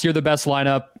 last year the best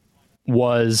lineup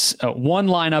was one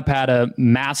lineup had a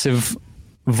massive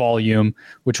volume,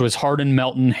 which was Harden,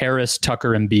 Melton, Harris, Tucker,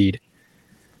 Embiid.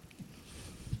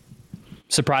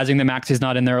 Surprising that Maxey's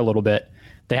not in there a little bit.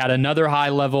 They had another high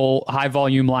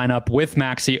volume lineup with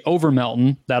Maxey over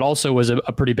Melton. That also was a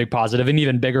pretty big positive, an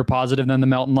even bigger positive than the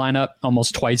Melton lineup,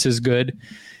 almost twice as good.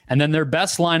 And then their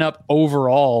best lineup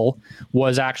overall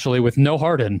was actually with no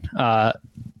Harden,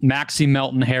 Maxey,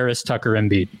 Melton, Harris, Tucker,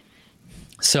 Embiid.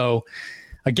 So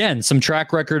again, some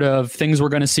track record of things we're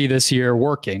going to see this year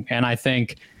working. And I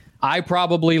think I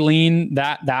probably lean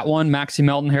that one, Maxey,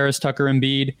 Melton, Harris, Tucker,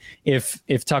 Embiid.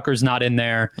 If Tucker's not in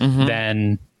there,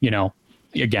 then,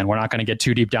 again, we're not going to get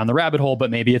too deep down the rabbit hole,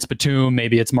 but maybe it's Batum,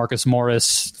 maybe it's Marcus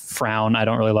Morris. Frown. I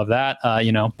don't really love that,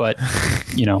 but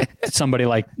somebody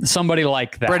like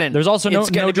that. Brennan, there's also no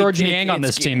George Niang on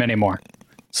this team anymore.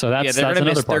 So that's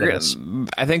another part of this.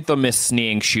 I think they'll miss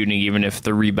Niang shooting, even if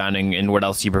the rebounding and what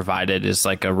else he provided is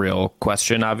like a real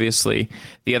question, obviously.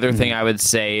 The other thing I would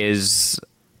say is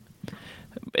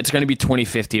it's going to be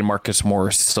 2050 and Marcus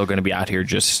Morris is still going to be out here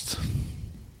just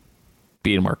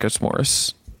being Marcus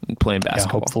Morris and playing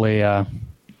basketball. Yeah,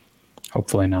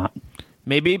 hopefully not.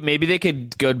 Maybe they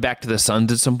could go back to the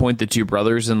Suns at some point, the two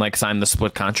brothers, and like sign the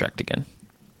split contract again.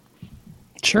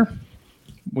 Sure.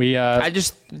 We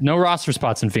no roster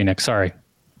spots in Phoenix. Sorry.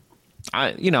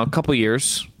 A couple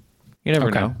years. You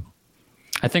never know.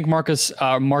 I think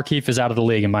Markieff is out of the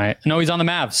league. No, he's on the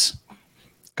Mavs.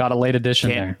 Got a late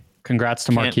addition there. Congrats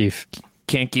to Markieff.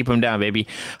 Can't keep him down, baby.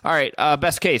 All right,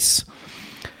 best case.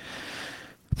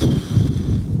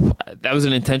 That was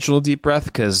an intentional deep breath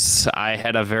because I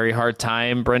had a very hard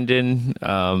time, Brendan,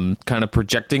 kind of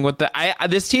projecting what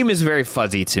this team is very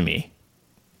fuzzy to me.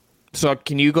 So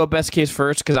can you go best case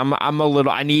first? Because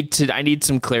I need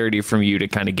some clarity from you to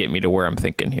kind of get me to where I'm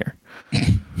thinking here.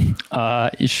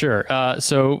 Sure.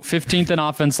 So 15th in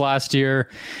offense last year,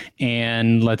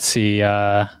 and let's see,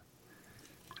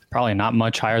 probably not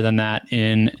much higher than that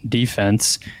in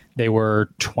defense. They were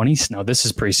 20. No, this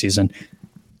is preseason.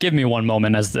 Give me one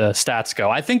moment as the stats go.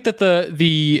 I think that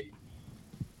the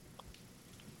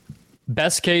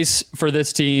best case for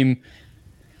this team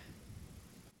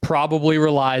probably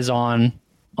relies on,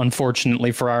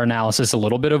 unfortunately for our analysis, a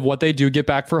little bit of what they do get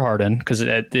back for Harden, because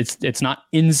it's not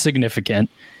insignificant.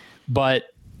 But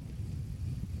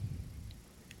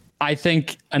I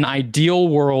think an ideal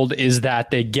world is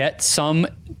that they get some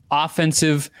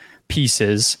offensive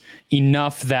pieces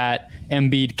enough that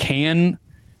Embiid can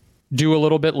do a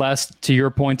little bit less, to your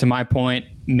point, to my point,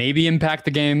 maybe impact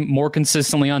the game more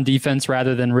consistently on defense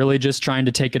rather than really just trying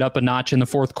to take it up a notch in the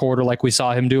fourth quarter like we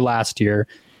saw him do last year.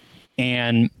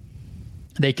 And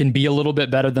they can be a little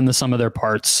bit better than the sum of their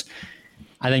parts.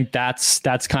 I think that's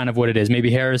kind of what it is.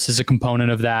 Maybe Harris is a component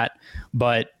of that,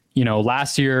 but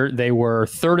last year they were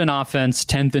 3rd in offense,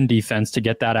 10th in defense, to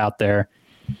get that out there.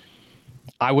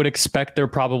 I would expect they're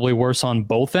probably worse on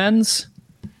both ends.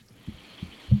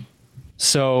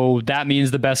 So that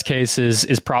means the best case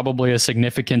is probably a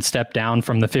significant step down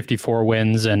from the 54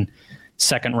 wins and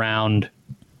second round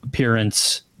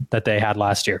appearance that they had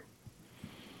last year.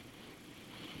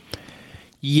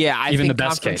 Yeah, I even think the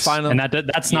best case, final, and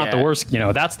that's not the worst.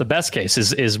 That's the best case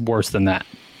is worse than that.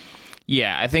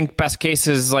 Yeah, I think best case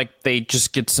is like they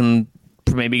just get some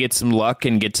luck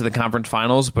and get to the conference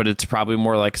finals, but it's probably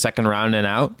more like second round and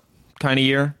out kind of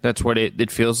year. That's what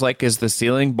it feels like is the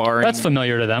ceiling. Barring that's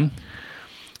familiar to them.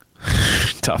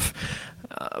 Tough.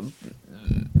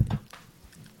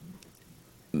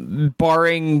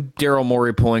 Barring Daryl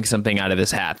Morey pulling something out of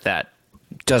his hat that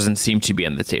doesn't seem to be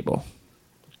on the table.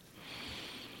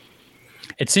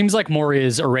 It seems like Morey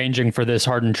is arranging for this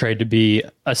Harden trade to be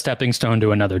a stepping stone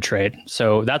to another trade.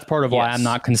 So that's part of why I'm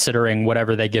not considering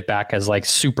whatever they get back as like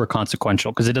super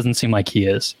consequential, because it doesn't seem like he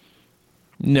is.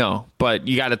 No, but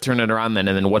you got to turn it around then.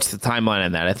 And then what's the timeline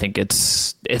on that? I think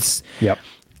it's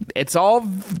all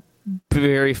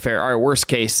very fair. All right, worst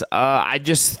case. I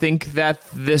just think that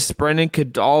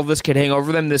all of this could hang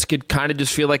over them. This could kind of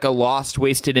just feel like a lost,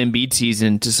 wasted Embiid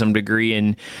season to some degree,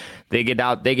 and they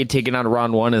get taken out of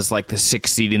round one as like the 6th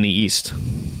seed in the East.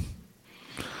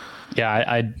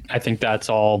 Yeah, I think that's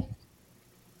all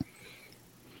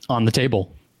on the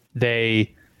table.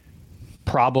 They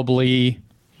probably,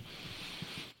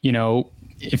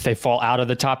 if they fall out of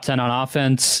the top 10 on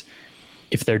offense,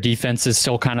 if their defense is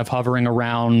still kind of hovering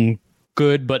around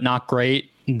good but not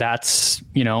great, that's,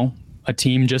 a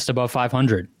team just above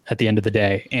 500 at the end of the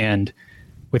day. And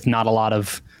with not a lot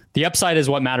of the upside is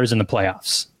what matters in the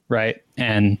playoffs, right?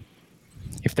 And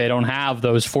if they don't have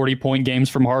those 40-point games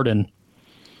from Harden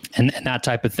and that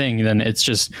type of thing, then it's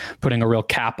just putting a real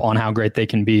cap on how great they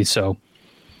can be. So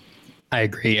I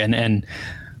agree. And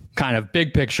kind of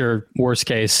big picture, worst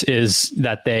case is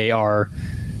that they are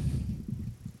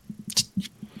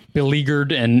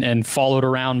beleaguered and followed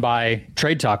around by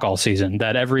trade talk all season,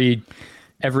 that every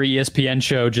ESPN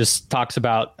show just talks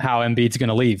about how Embiid's going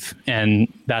to leave, and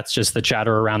that's just the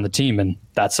chatter around the team, and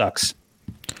that sucks.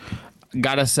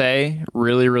 Gotta say,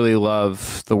 really, really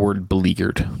love the word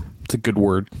beleaguered. It's a good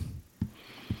word.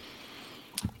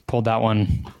 Pulled that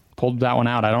one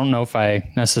out. I don't know if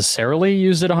I necessarily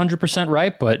used it 100%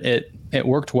 right, but it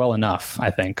worked well enough.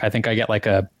 I think I get like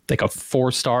a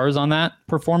 4 stars on that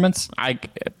performance.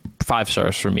 5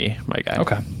 stars for me, my guy.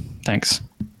 Okay, thanks.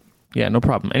 Yeah, no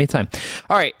problem. Anytime.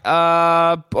 All right.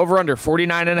 Over under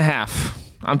 49.5.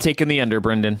 I'm taking the under,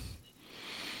 Brendan.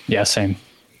 Yeah, same.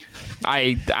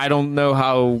 I don't know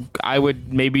how I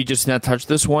would maybe just not touch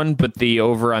this one, but the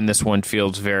over on this one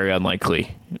feels very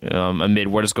unlikely amid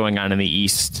what is going on in the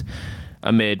East,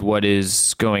 amid what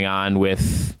is going on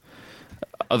with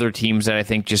other teams that I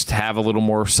think just have a little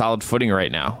more solid footing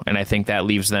right now. And I think that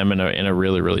leaves them in a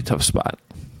really, really tough spot.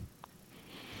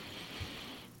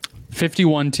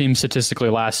 51 teams statistically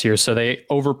last year, so they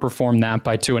overperformed that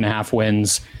by 2.5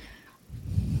 wins.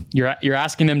 You're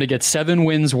asking them to get 7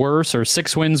 wins worse or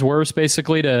 6 wins worse,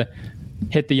 basically, to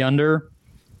hit the under.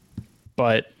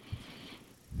 But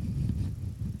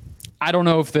I don't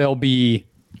know if they'll be.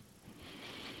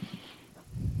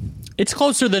 It's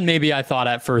closer than maybe I thought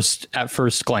at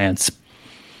first glance.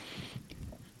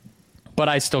 But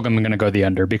I still am going to go the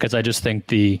under because I just think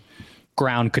the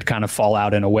ground could kind of fall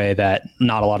out in a way that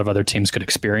not a lot of other teams could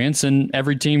experience. And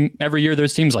every year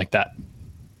there's teams like that.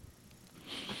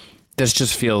 This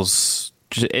just feels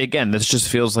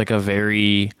like a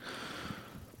very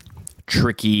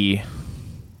tricky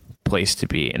place to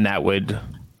be. And that would,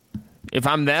 if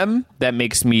I'm them, that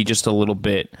makes me just a little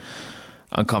bit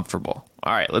uncomfortable.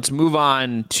 All right, let's move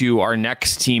on to our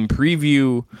next team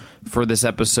preview for this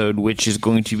episode, which is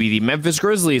going to be the Memphis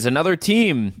Grizzlies, another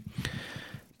team,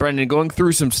 Brendan, going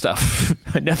through some stuff,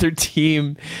 another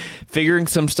team figuring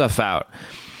some stuff out.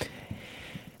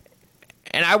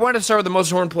 And I want to start with the most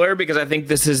important player because I think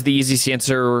this is the easiest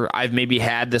answer I've maybe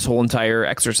had this whole entire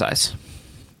exercise.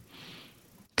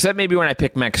 Except maybe when I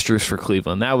picked Max Strus for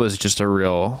Cleveland. That was just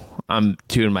I'm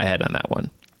two in my head on that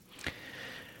one.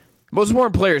 Most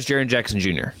important player is Jaren Jackson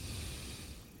Jr.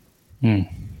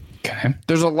 Okay.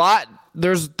 There's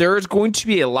going to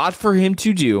be a lot for him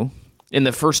to do in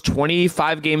the first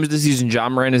 25 games of the season. Ja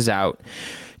Morant is out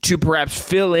to perhaps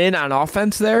fill in on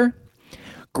offense there,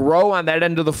 grow on that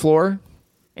end of the floor,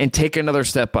 and take another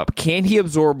step up. Can he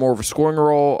absorb more of a scoring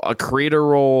role, a creator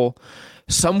role,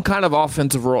 some kind of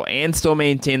offensive role, and still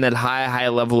maintain that high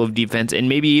level of defense, and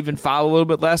maybe even foul a little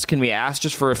bit less? Can we ask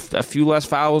just for a few less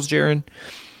fouls, Jaren?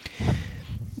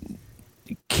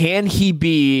 Can he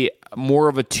be more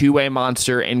of a two-way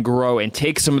monster and grow and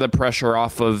take some of the pressure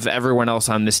off of everyone else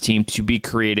on this team to be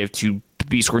creative, to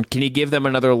be scoring? Can he give them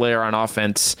another layer on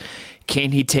offense?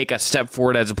 Can he take a step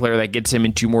forward as a player that gets him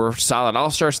into more solid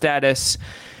all-star status?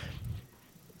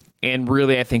 And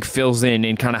really, I think, fills in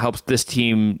and kind of helps this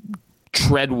team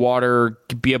tread water,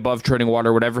 be above treading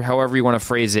water, however you want to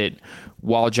phrase it,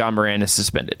 while Ja Morant is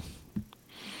suspended.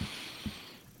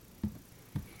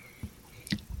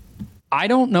 I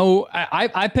don't know.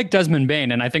 I picked Desmond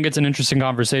Bane, and I think it's an interesting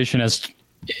conversation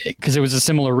because it was a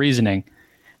similar reasoning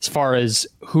as far as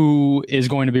who is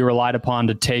going to be relied upon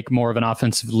to take more of an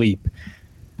offensive leap.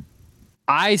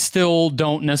 I still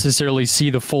don't necessarily see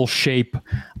the full shape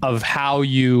of how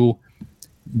you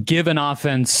give an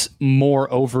offense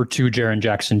more over to Jaren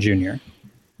Jackson Jr.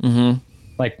 Mm-hmm.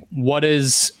 Like, what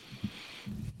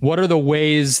are the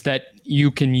ways that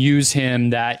you can use him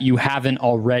that you haven't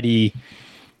already,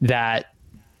 that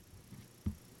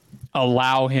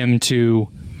allow him to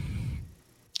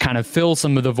kind of fill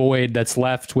some of the void that's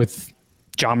left with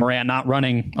Ja Morant not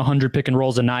running 100 pick and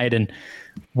rolls a night and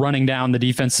running down the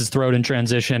defense's throat in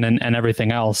transition and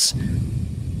everything else.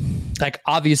 Like,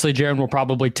 obviously Jaren will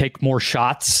probably take more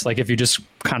shots. Like, if you just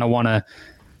kind of want to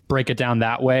break it down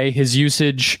that way, his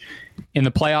usage in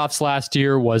the playoffs last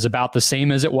year was about the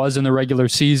same as it was in the regular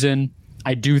season.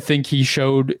 I do think he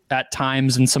showed at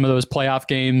times in some of those playoff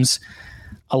games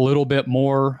a little bit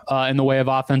more in the way of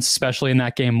offense, especially in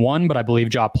that game one, but I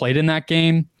believe Ja played in that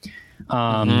game.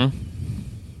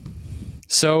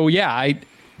 So yeah,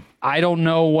 I don't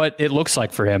know what it looks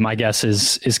like for him, I guess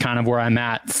is kind of where I'm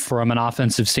at from an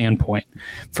offensive standpoint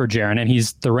for Jaren, and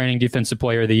he's the reigning defensive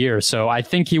player of the year. So I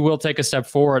think he will take a step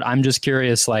forward. I'm just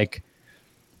curious, like,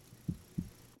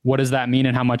 what does that mean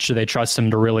and how much do they trust him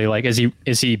to really, like, is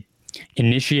he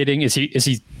initiating? Is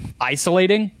he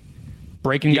isolating,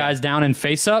 breaking guys down and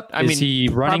face up? Is he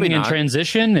running in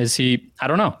transition? I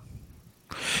don't know.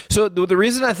 So the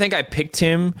reason I think I picked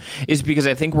him is because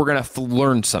I think we're going to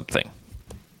learn something.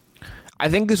 I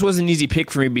think this was an easy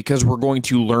pick for me because we're going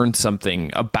to learn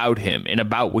something about him and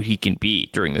about what he can be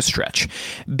during the stretch.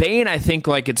 Bane, I think,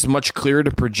 like, it's much clearer to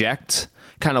project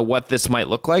kind of what this might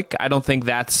look like. I don't think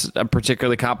that's a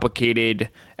particularly complicated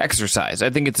exercise. I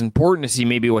think it's important to see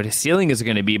maybe what his ceiling is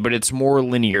going to be, but it's more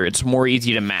linear. It's more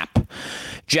easy to map.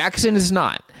 Jackson is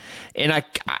not. And I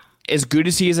as good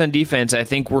as he is on defense, I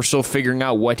think we're still figuring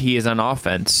out what he is on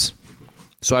offense.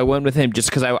 So I went with him just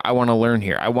because I want to learn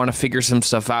here. I want to figure some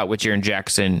stuff out with Jaren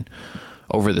Jackson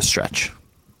over the stretch.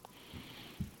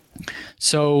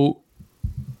 So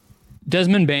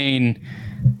Desmond Bane,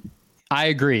 I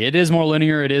agree. It is more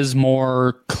linear. It is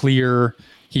more clear.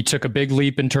 He took a big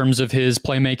leap in terms of his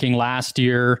playmaking last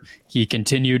year. He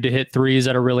continued to hit threes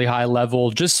at a really high level,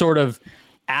 just sort of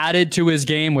added to his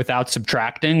game without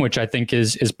subtracting, which I think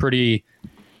is pretty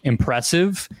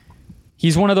impressive.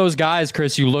 He's one of those guys,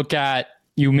 Chris,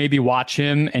 you maybe watch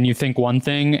him and you think one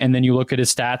thing, and then you look at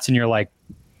his stats and you're like,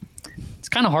 it's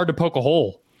kind of hard to poke a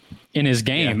hole in his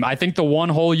game. Yeah. I think the one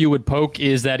hole you would poke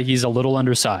is that he's a little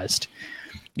undersized.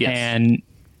 Yes. And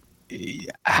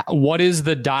what is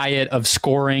the diet of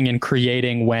scoring and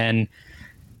creating when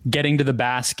getting to the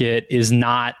basket is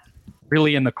not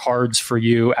really in the cards for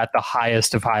you at the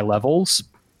highest of high levels?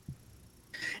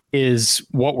 Is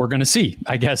what we're going to see,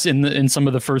 I guess, in some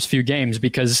of the first few games,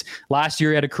 because last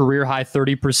year he had a career high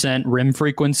 30% rim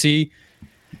frequency.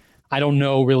 I don't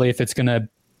know really if it's going to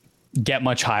get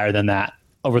much higher than that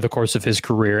over the course of his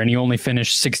career. And he only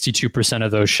finished 62%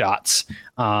 of those shots.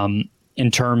 In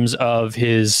terms of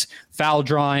his foul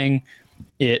drawing,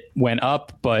 it went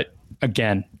up, but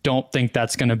again, don't think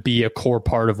that's going to be a core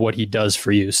part of what he does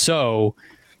for you. So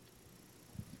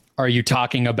are you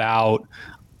talking about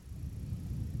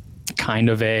kind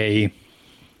of a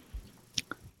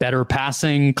better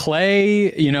passing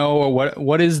Clay, or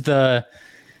what is a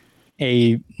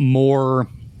more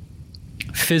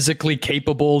physically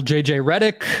capable JJ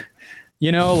Redick?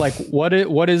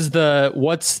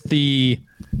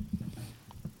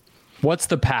 What's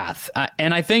the path?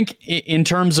 And I think in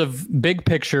terms of big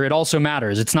picture, it also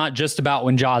matters. It's not just about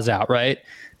when Ja's out, right?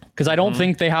 Because I don't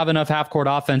think they have enough half court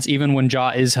offense even when Ja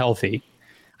is healthy.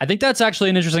 I think that's actually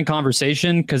an interesting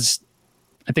conversation because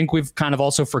I think we've kind of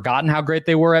also forgotten how great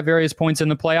they were at various points in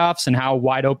the playoffs and how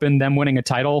wide open them winning a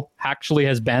title actually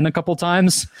has been a couple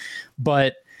times.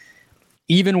 But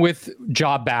even with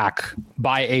Ja back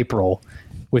by April,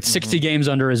 with 60 games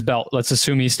under his belt, let's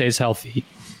assume he stays healthy.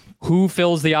 Who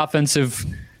fills the offensive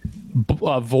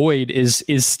void is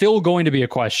still going to be a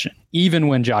question, even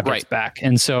when Ja gets back.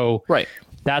 And so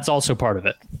that's also part of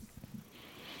it.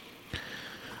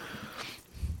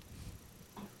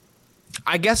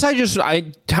 I guess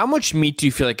how much meat do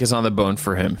you feel like is on the bone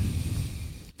for him?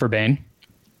 For Bane?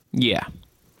 Yeah.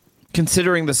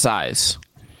 Considering the size.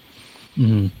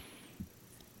 Mm-hmm.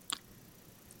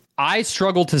 I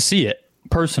struggle to see it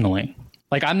personally.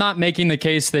 Like, I'm not making the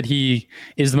case that he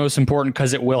is the most important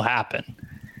because it will happen.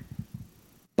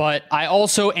 But I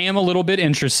also am a little bit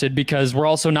interested because we're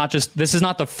also this is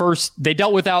not the first, they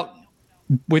dealt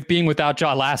with being without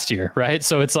Ja last year, right?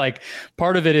 So it's like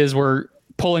part of it is we're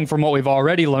pulling from what we've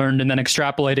already learned and then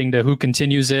extrapolating to who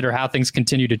continues it or how things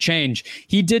continue to change.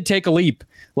 He did take a leap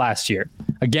last year,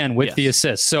 again, with the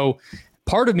assists. So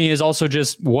part of me is also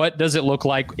just what does it look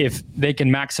like if they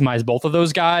can maximize both of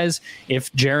those guys?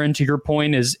 If Jaren, to your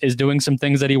point, is doing some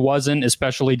things that he wasn't,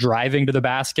 especially driving to the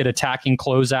basket, attacking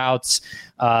closeouts,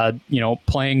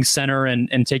 playing center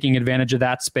and taking advantage of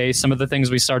that space, some of the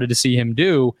things we started to see him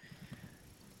do,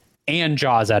 and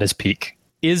Ja's at his peak.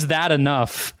 Is that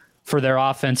enough for their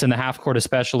offense in the half court,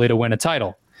 especially to win a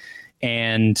title?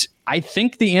 And I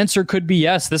think the answer could be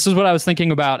yes. This is what I was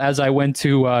thinking about as I went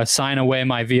to sign away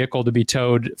my vehicle to be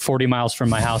towed 40 miles from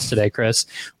my house today, Chris,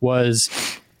 was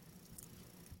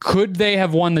could they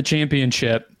have won the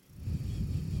championship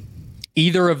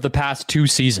either of the past two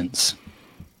seasons?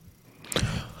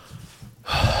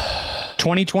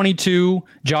 2022,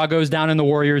 Ja goes down in the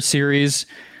Warriors series.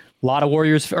 A lot of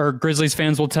Warriors or Grizzlies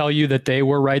fans will tell you that they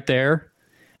were right there.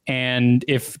 And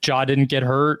if Ja didn't get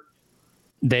hurt,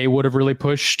 they would have really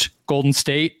pushed Golden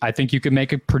State. I think you could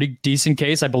make a pretty decent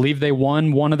case. I believe they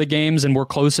won one of the games and were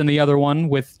close in the other one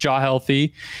with Ja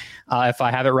healthy. If I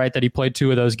have it right, that he played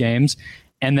two of those games.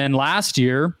 And then last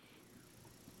year,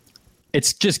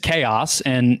 it's just chaos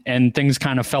and things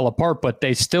kind of fell apart, but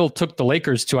they still took the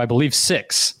Lakers to, I believe,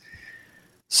 6.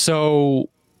 So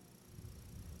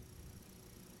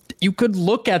you could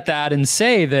look at that and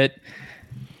say that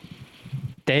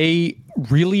they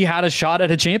really had a shot at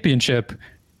a championship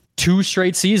 2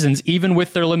 straight seasons, even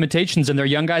with their limitations, and their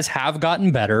young guys have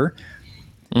gotten better.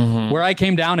 Mm-hmm. Where I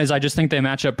came down is I just think they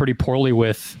match up pretty poorly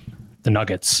with the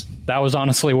Nuggets. That was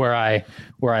honestly where I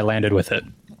landed with it.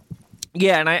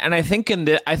 Yeah, and I think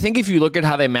I think if you look at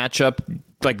how they match up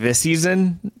like this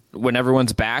season when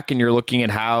everyone's back and you're looking at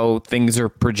how things are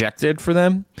projected for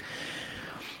them,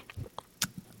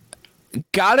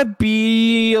 gotta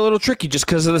be a little tricky just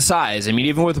because of the size. I mean,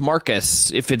 even with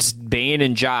Marcus, if it's Bane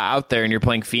and Ja out there and you're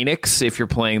playing Phoenix, if you're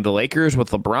playing the Lakers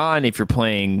with LeBron, if you're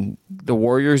playing the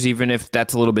Warriors, even if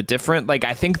that's a little bit different, like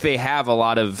I think they have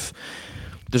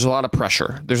there's a lot of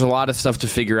pressure. There's a lot of stuff to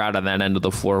figure out on that end of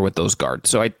the floor with those guards.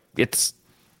 So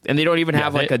and they don't even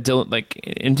have like a Dylan,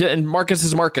 and Marcus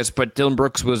is Marcus, but Dylan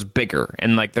Brooks was bigger,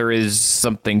 and like there is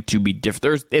something to be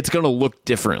different. It's going to look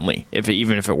differently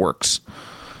even if it works.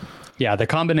 Yeah, the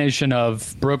combination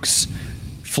of Brooks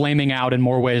flaming out in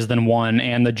more ways than one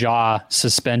and the Ja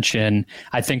suspension,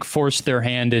 I think, forced their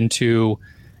hand into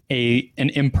an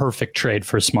imperfect trade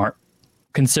for Smart.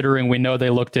 Considering we know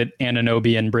they looked at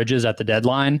Anunoby and Bridges at the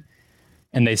deadline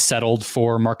and they settled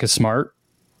for Marcus Smart,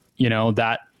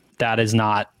 that is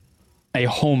not a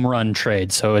home run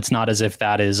trade. So it's not as if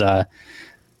that is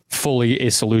fully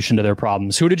a solution to their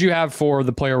problems. Who did you have for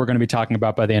the player we're going to be talking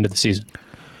about by the end of the season?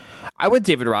 I went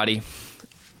David Roddy.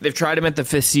 They've tried him at the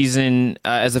 5th season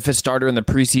as a 5th starter in the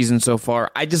preseason so far.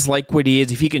 I just like what he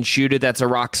is. If he can shoot it, that's a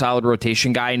rock solid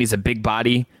rotation guy, and he's a big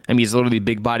body. I mean, he's literally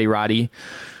big body Roddy.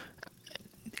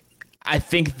 I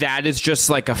think that is just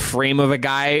like a frame of a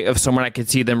guy, of someone I could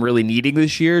see them really needing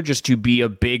this year, just to be a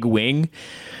big wing,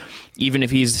 even if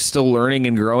he's still learning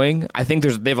and growing. I think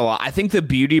they have a lot. I think the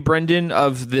beauty, Brendan,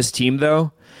 of this team,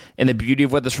 though, and the beauty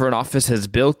of what this front office has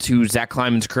built, to Zach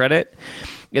Kleiman's credit,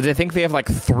 is I think they have like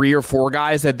 3 or 4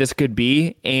 guys that this could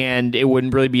be, and it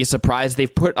wouldn't really be a surprise.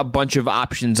 They've put a bunch of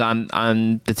options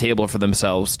on the table for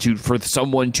themselves for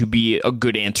someone to be a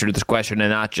good answer to this question, and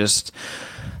not just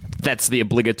that's the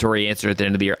obligatory answer at the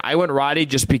end of the year. I went Roddy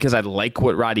just because I like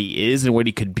what Roddy is and what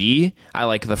he could be. I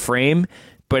like the frame,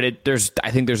 but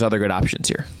I think there's other good options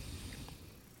here.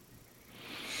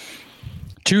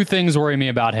 2 things worry me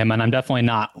about him, and I'm definitely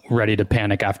not ready to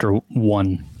panic after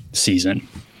one season.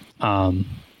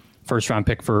 First round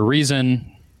pick for a reason.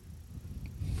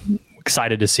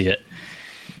 Excited to see it.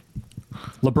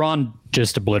 LeBron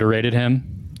just obliterated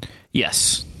him.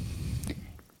 Yes.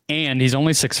 And he's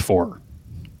only 6'4".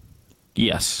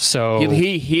 Yes. So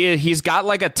he's got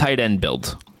like a tight end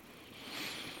build.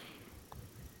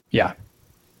 Yeah.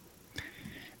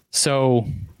 So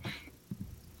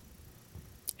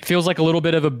it feels like a little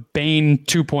bit of a Bane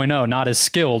 2.0, not as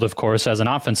skilled, of course, as an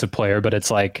offensive player, but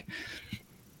it's like,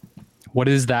 what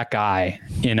is that guy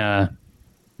in a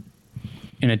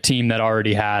team that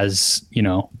already has,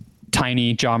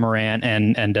 tiny Ja Morant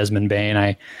and Desmond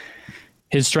Bane?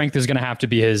 His strength is going to have to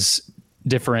be his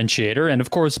differentiator. And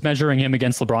of course, measuring him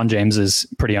against LeBron James is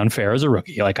pretty unfair as a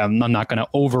rookie. Like, I'm not going to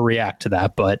overreact to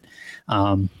that, but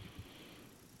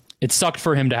it sucked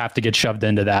for him to have to get shoved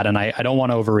into that. And I don't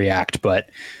want to overreact, but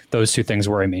those 2 things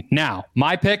worry me. Now,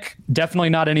 my pick, definitely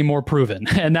not any more proven.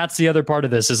 And that's the other part of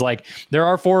this, is like, there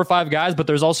are 4 or 5 guys, but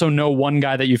there's also no one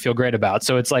guy that you feel great about.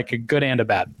 So it's like a good and a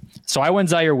bad. So I went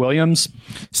Zaire Williams.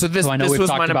 So this I know we've was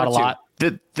talked my about number a lot.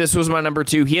 2. This was my number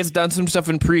 2. He has done some stuff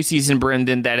in preseason,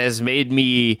 Brendan, that has made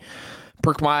me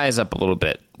perk my eyes up a little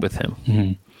bit with him.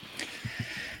 Mm-hmm.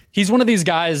 He's one of these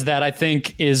guys that I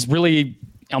think is really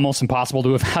almost impossible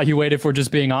to evaluate, if we're just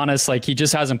being honest. Like, he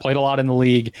just hasn't played a lot in the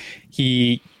league.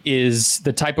 He is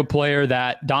the type of player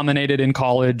that dominated in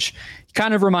college. He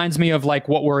kind of reminds me of like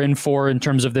what we're in for in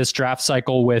terms of this draft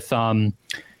cycle with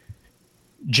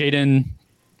Jaden,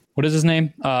 what is his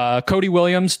name? Cody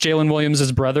Williams, Jalen Williams'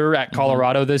 brother at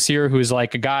Colorado this year, who's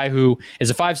like a guy who is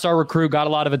a 5-star recruit, got a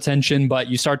lot of attention, but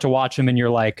you start to watch him and you're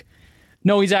like,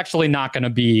 no, he's actually not going to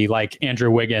be like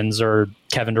Andrew Wiggins or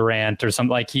Kevin Durant or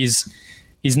something. Like, he's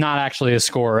not actually a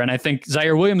scorer. And I think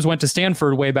Zaire Williams went to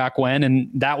Stanford way back when, and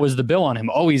that was the bill on him.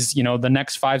 Oh, he's, the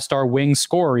next 5-star wing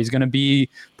scorer. He's going to be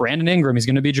Brandon Ingram. He's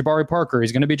going to be Jabari Parker.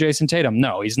 He's going to be Jason Tatum.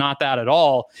 No, he's not that at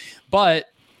all. But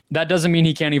that doesn't mean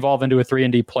he can't evolve into a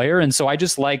 3-and-D player. And so I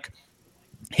just like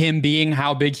him being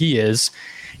how big he is,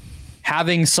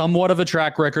 having somewhat of a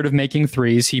track record of making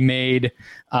threes. He made,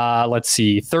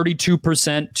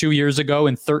 32% 2 years ago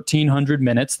in 1,300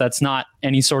 minutes. That's not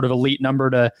any sort of elite number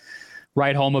to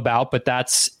write home about, but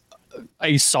that's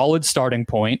a solid starting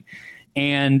point.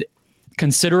 And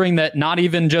considering that not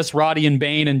even just Roddy and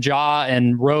Bane and Ja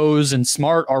and Rose and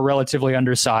Smart are relatively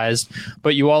undersized,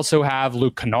 but you also have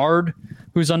Luke Kennard,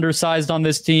 who's undersized on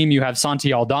this team. You have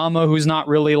Santi Aldama, who's not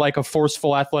really like a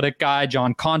forceful athletic guy.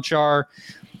 John Conchar.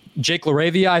 Jake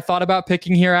LaRavia, I thought about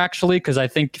picking here, actually, because I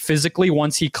think physically,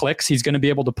 once he clicks, he's going to be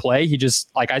able to play. He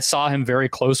just, like, I saw him very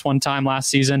close one time last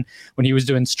season when he was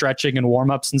doing stretching and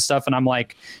warm-ups and stuff, and I'm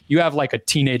like, you have like a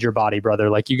teenager body, brother.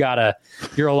 Like,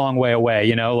 you're a long way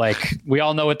away, like, we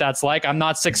all know what that's like. I'm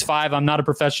not 6'5", I'm not a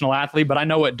professional athlete, but I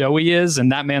know what doughy is,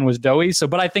 and that man was doughy. So,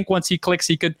 but I think once he clicks,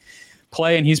 he could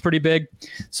play, and he's pretty big.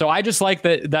 So I just like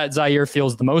that Zaire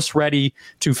feels the most ready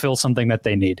to fill something that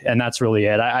they need, and that's really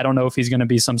it. I don't know if he's going to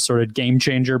be some sort of game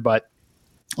changer, but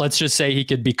let's just say he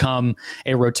could become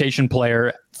a rotation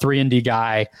player, 3-and-D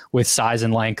guy with size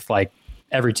and length. Like,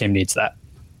 every team needs that.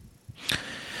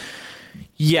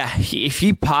 Yeah, if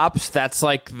he pops, that's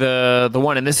like the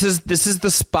one, and this is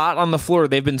the spot on the floor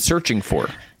they've been searching for.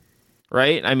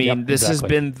 Right? I mean, yep, this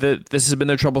exactly. has been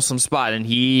their troublesome spot, and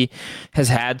he has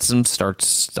had some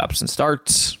stops and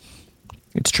starts.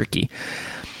 It's tricky.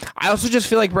 I also just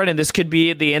feel like, Brendan, this could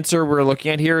be the answer we're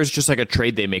looking at here is just like a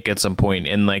trade they make at some point,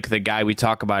 and like the guy we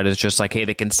talk about is just like, hey,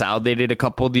 they consolidated a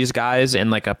couple of these guys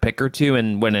and like a pick or two,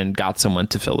 and went and got someone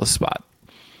to fill the spot.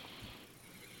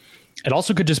 It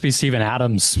also could just be Steven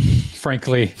Adams,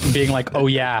 frankly, being like, oh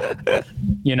yeah,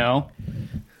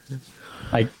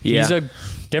 like he's a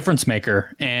difference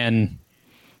maker, and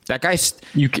that guy's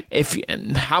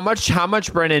how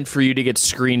much Brennan for you to get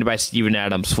screened by Steven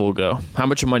Adams full go? How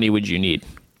much money would you need?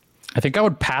 I think I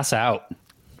would pass out.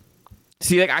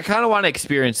 See, like, I kind of want to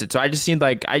experience it, so I just need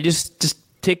like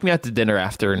take me out to dinner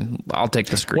after, and I'll take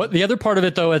the screen. What the other part of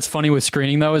it though that's funny with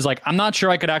screening though is like I'm not sure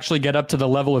I could actually get up to the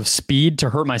level of speed to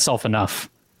hurt myself enough.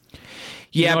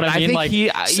 You Yeah, know what but I mean? think Like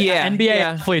NBA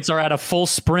athletes are at a full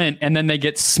sprint and then they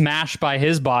get smashed by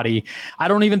his body. I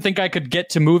don't even think I could get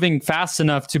to moving fast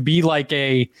enough to be like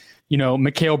a,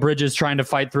 Mikal Bridges trying to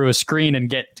fight through a screen and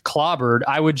get clobbered.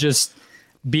 I would just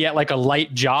be at like a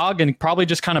light jog and probably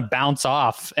just kind of bounce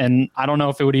off. And I don't know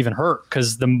if it would even hurt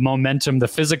because the momentum, the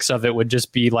physics of it would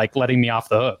just be like letting me off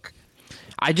the hook.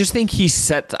 I just think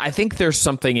I think there's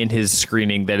something in his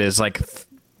screening that is like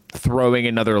throwing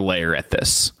another layer at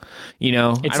this.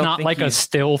 It's not like a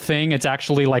still thing. It's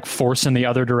actually like force in the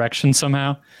other direction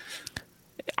somehow.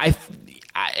 It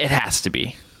has to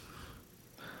be.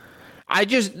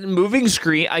 Moving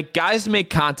screen, like guys make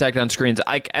contact on screens.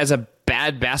 Like as a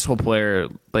bad basketball player,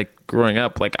 like growing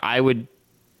up, like I would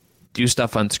do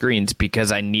stuff on screens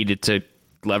because I needed to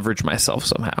leverage myself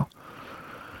somehow.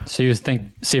 So you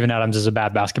think Steven Adams is a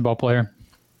bad basketball player?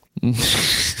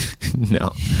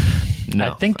 No.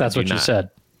 I think that's what you said.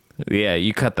 Yeah,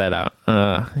 you cut that out.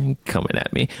 Coming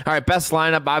at me. All right, best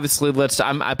lineup. Obviously,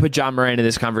 I put John Moran in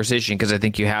this conversation because I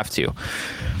think you have to.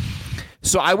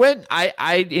 So I went.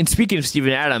 In speaking of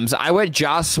Steven Adams, I went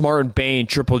Josh, Smart, Bane,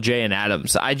 Triple J, and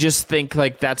Adams. I just think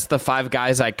like that's the 5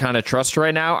 guys I kind of trust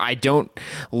right now. I don't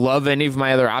love any of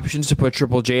my other options to put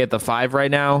Triple J at the 5 right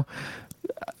now.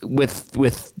 With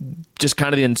just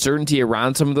kind of the uncertainty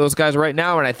around some of those guys right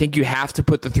now, and I think you have to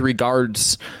put the 3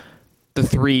 guards, those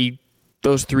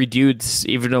 3 dudes,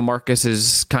 even though Marcus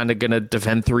is kind of going to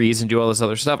defend threes and do all this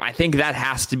other stuff. I think that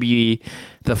has to be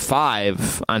the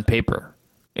 5 on paper.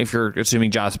 If you're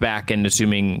assuming Josh back and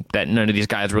assuming that none of these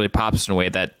guys really pops in a way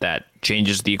that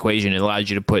changes the equation and allows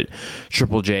you to put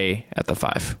Triple J at the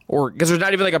 5. Or because there's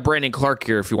not even like a Brandon Clark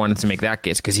here if you wanted to make that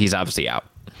case because he's obviously out.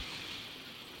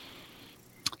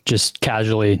 Just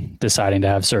casually deciding to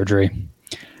have surgery.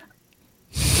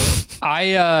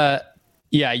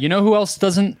 You know who else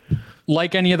doesn't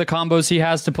like any of the combos he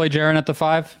has to play Jaren at the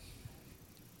 5?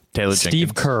 Taylor Steve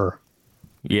Jenkins. Kerr.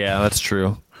 Yeah, that's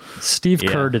true. Steve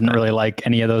Kerr didn't really like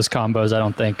any of those combos, I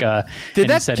don't think.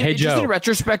 He said, "Hey Joe, in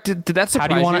retrospect, did that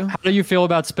surprise you? How do you feel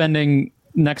about spending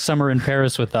next summer in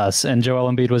Paris with us?" And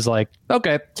Joel Embiid was like,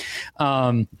 "Okay."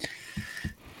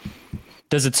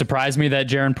 Does it surprise me that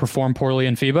Jaren performed poorly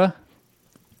in FIBA?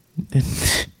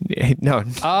 No.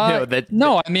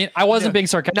 I mean, I wasn't being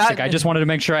sarcastic. I just wanted to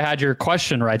make sure I had your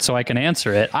question right so I can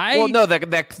answer it.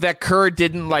 That Kerr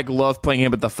didn't like love playing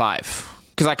him at the 5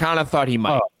 because I kind of thought he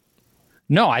might.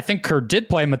 No, I think Kerr did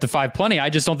play him at the 5 plenty. I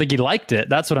just don't think he liked it.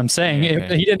 That's what I'm saying.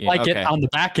 Okay. He didn't like it on the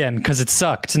back end because it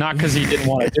sucked, not because he didn't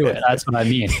want to do it. That's what I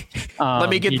mean. Let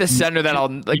me get the center that I'll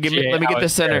let me get the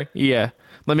center. Yeah,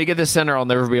 let me get the center I'll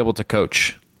never be able to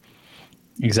coach.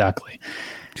 Exactly.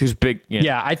 Who's big?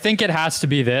 Yeah, I think it has to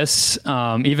be this.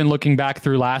 Even looking back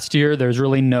through last year, there's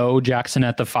really no Jackson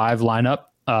at the 5 lineup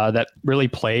that really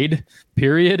played.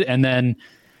 Period, and then.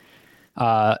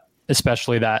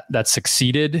 Especially that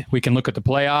succeeded. We can look at the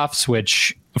playoffs,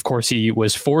 which of course he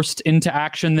was forced into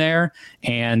action there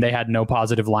and they had no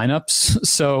positive lineups.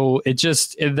 So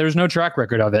there's no track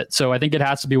record of it. So I think it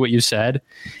has to be what you said.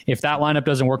 If that lineup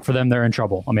doesn't work for them, they're in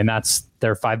trouble. I mean, that's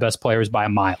their 5 best players by a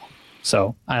mile.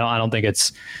 So I don't think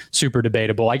it's super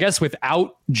debatable. I guess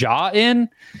without Ja in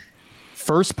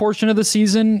first portion of the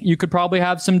season, you could probably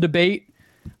have some debate.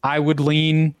 I would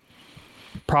lean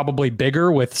probably bigger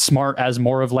with Smart as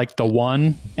more of like the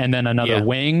 1 and then another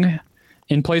wing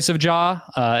in place of Ja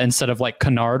instead of like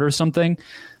Kennard or something.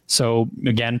 So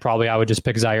again, probably I would just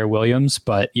pick Zaire Williams.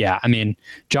 But yeah, I mean,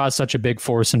 Ja is such a big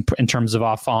force in terms of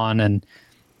off on and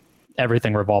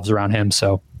everything revolves around him.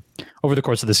 So over the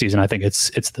course of the season, I think it's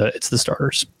the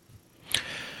starters.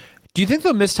 Do you think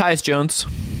they'll miss Tyus Jones?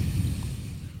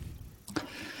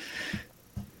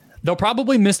 They'll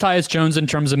probably miss Tyus Jones in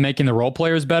terms of making the role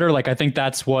players better. Like, I think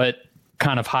that's what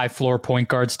kind of high floor point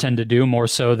guards tend to do more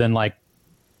so than like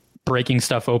breaking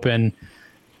stuff open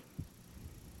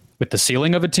with the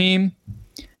ceiling of a team.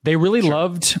 They really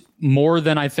loved more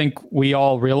than I think we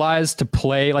all realized to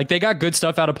play. Like, they got good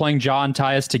stuff out of playing Ja and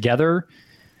Tyus together.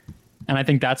 And I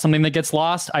think that's something that gets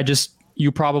lost.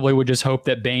 You probably would just hope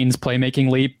that Bane's playmaking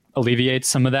leap alleviates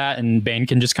some of that, and Bane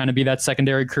can just kind of be that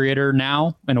secondary creator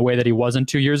now in a way that he wasn't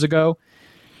 2 years ago.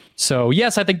 So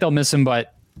yes, I think they'll miss him,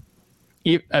 but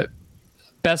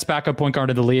best backup point guard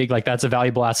in the league, like that's a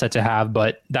valuable asset to have,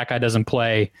 but that guy doesn't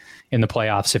play in the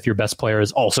playoffs if your best player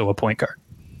is also a point guard.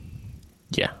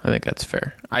 Yeah, I think that's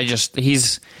fair.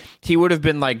 He would have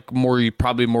been like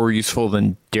probably more useful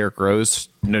than Derrick Rose.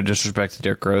 No disrespect to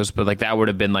Derrick Rose, but like that would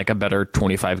have been like a better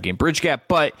 25 game bridge gap.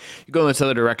 But you go in this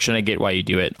other direction, I get why you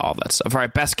do it, all that stuff. All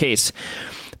right, best case.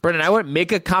 Brendan, I would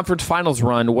make a conference finals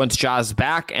run once Ja's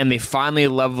back and they finally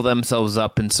level themselves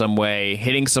up in some way,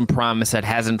 hitting some promise that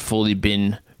hasn't fully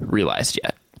been realized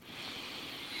yet.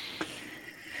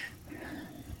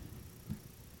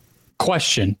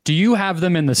 Question. Do you have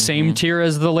them in the same tier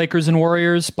as the Lakers and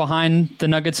Warriors behind the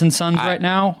Nuggets and Suns right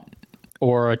now?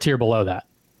 Or a tier below that?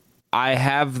 I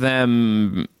have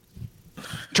them... In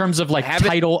terms of like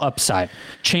title upside,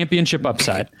 championship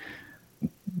upside.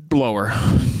 Lower.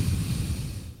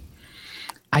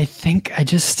 I think I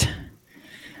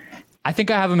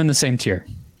have them in the same tier.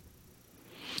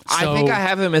 I think I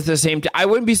have them at the same tier. I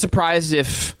wouldn't be surprised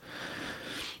if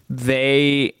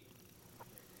they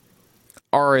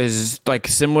are as like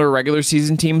similar regular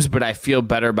season teams, but I feel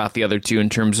better about the other two in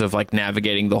terms of like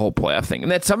navigating the whole playoff thing.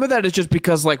 And that some of that is just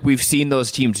because like we've seen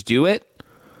those teams do it.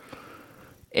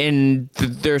 And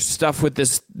there's stuff with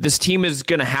this team is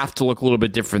going to have to look a little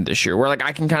bit different this year, where like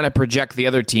I can kind of project the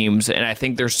other teams, and I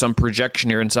think there's some projection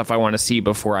here and stuff I want to see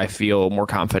before I feel more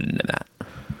confident in that.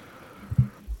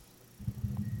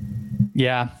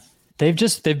 Yeah, they've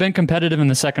been competitive in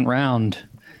the second round,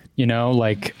 you know,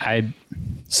 like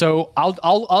so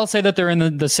I'll say that they're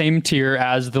in the same tier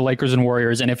as the Lakers and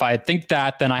Warriors, and if I think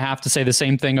that, then I have to say the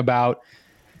same thing about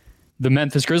the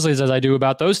Memphis Grizzlies as I do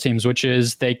about those teams, which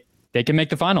is they can make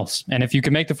the finals. And if you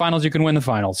can make the finals, you can win the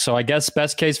finals. So I guess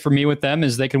best case for me with them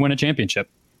is they can win a championship.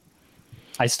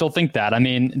 I still think that. I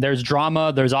mean, there's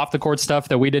drama, there's off the court stuff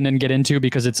that we didn't get into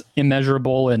because it's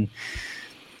immeasurable and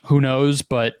who knows.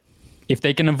 But if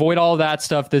they can avoid all of that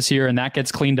stuff this year and that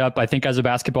gets cleaned up, I think as a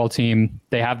basketball team,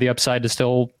 they have the upside to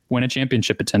still win a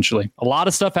championship potentially. A lot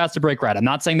of stuff has to break right. I'm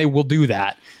not saying they will do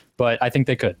that, but I think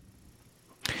they could.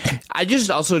 I just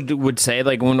also would say,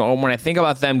 like, when I think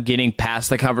about them getting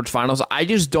past the conference finals, I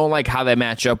just don't like how they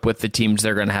match up with the teams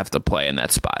they're going to have to play in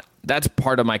that spot. That's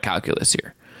part of my calculus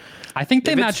here. I think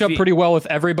they match up pretty well with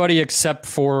everybody except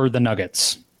for the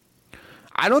Nuggets.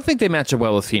 I don't think they match up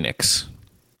well with Phoenix.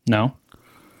 No.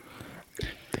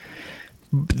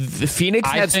 The Phoenix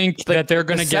I think that they're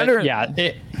going to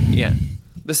get... Yeah.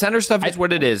 The center stuff is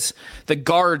what it is. The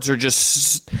guards are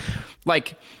just...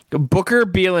 like... Booker,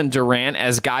 Beal, and Durant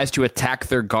as guys to attack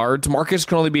their guards. Marcus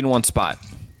can only be in one spot.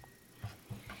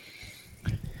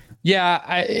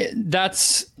 Yeah,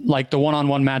 that's like the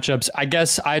one-on-one matchups. I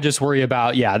guess I just worry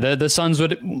about, the Suns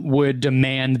would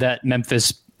demand that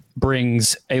Memphis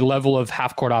brings a level of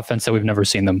half-court offense that we've never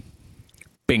seen them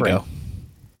Bingo. bring.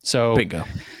 So Bingo.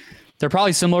 They're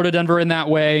probably similar to Denver in that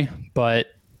way, but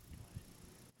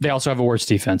they also have a worse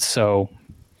defense. So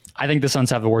I think the Suns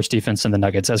have the worst defense than the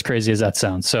Nuggets, as crazy as that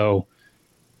sounds. So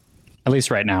at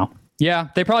least right now. Yeah,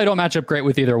 they probably don't match up great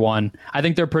with either one. I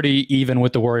think they're pretty even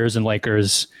with the Warriors and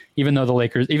Lakers, even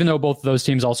though both of those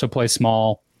teams also play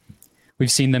small.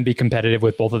 We've seen them be competitive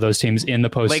with both of those teams in the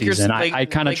postseason. I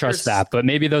kind of trust that, but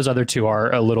maybe those other two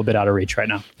are a little bit out of reach right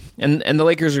now. And the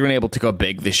Lakers are going to be able to go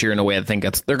big this year in a way I think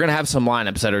they're going to have some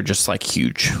lineups that are just like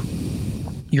huge.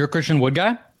 You're a Christian Wood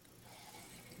guy?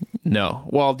 No.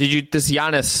 Well, this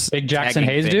Giannis Big Jackson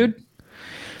Hayes thing, dude?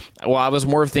 Well, I was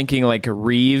more thinking like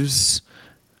Reeves.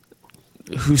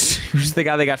 Who's the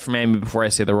guy they got from Miami before I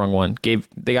say the wrong one?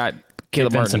 They got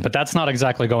Caleb Martin. But that's not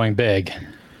exactly going big.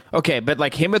 Okay, but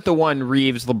like him at the one,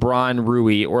 Reeves, LeBron,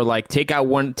 Rui, or like take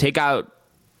out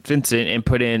Vincent and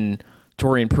put in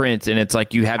Taurean Prince, and it's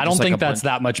like you have. I don't think that's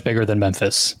that much bigger than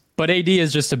Memphis. But AD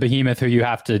is just a behemoth who you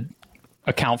have to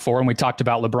account for, and we talked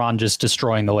about LeBron just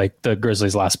destroying the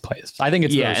Grizzlies last place. I think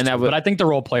it's but I think the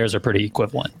role players are pretty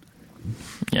equivalent.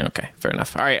 Yeah, okay, fair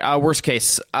enough. All right, worst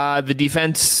case, the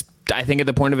defense, I think at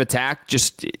the point of attack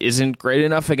just isn't great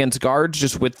enough against guards,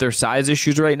 just with their size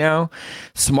issues right now.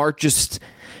 Smart just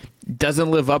doesn't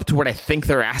live up to what I think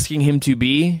they're asking him to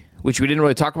be, which we didn't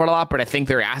really talk about a lot, but I think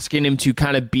they're asking him to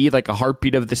kind of be like a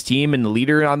heartbeat of this team and the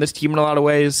leader on this team in a lot of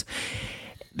ways.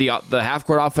 The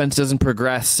half-court offense doesn't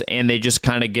progress, and they just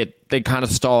kind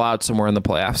of stall out somewhere in the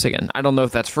playoffs again. I don't know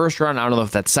if that's first round. I don't know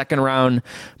if that's second round.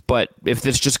 But if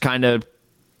this just kind of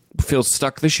feels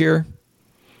stuck this year,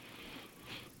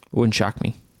 it wouldn't shock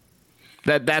me.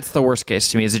 That's the worst case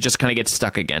to me, is it just kind of gets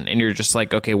stuck again, and you're just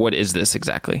like, okay, what is this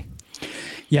exactly?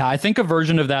 Yeah, I think a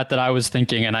version of that I was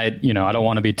thinking, and I don't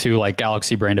want to be too like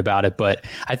galaxy brained about it, but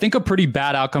I think a pretty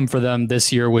bad outcome for them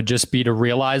this year would just be to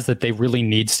realize that they really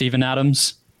need Steven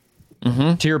Adams.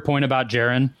 Mm-hmm. To your point about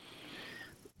Jaren,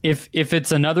 if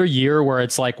it's another year where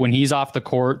it's like when he's off the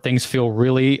court, things feel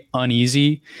really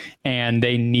uneasy and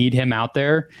they need him out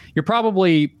there, you're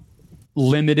probably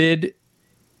limited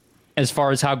as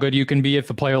far as how good you can be if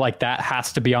a player like that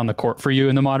has to be on the court for you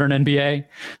in the modern NBA.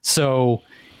 So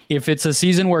if it's a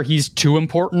season where he's too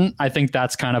important, I think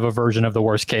that's kind of a version of the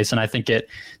worst case. And I think it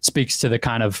speaks to the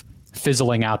kind of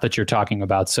fizzling out that you're talking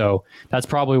about. So that's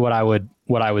probably what I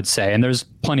would say. And there's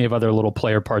plenty of other little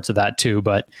player parts of that too.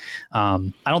 But I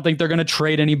don't think they're going to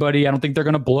trade anybody. I don't think they're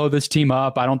going to blow this team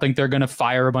up. I don't think they're going to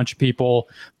fire a bunch of people.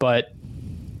 But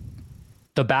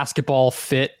the basketball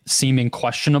fit seeming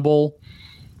questionable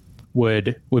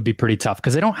would be pretty tough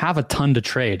because they don't have a ton to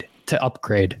trade to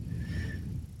upgrade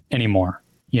anymore.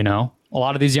 You know, a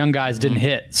lot of these young guys didn't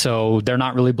hit, so they're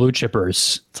not really blue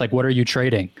chippers. It's like, what are you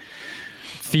trading?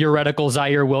 Theoretical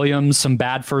Zaire Williams, some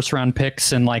bad first round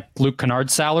picks, and like Luke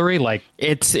Kennard's salary. Like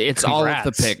it's congrats. all of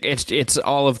the pick. It's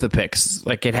all of the picks.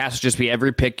 Like it has to just be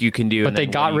every pick you can do. But they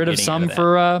got rid of some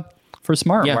for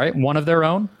Smart, yeah. Right? One of their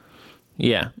own.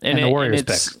 Yeah, and the Warriors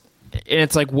pick. And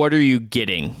it's like, what are you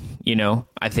getting? You know,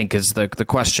 I think is the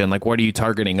question. Like, what are you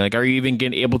targeting? Like, are you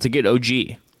even able to get OG?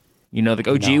 You know, like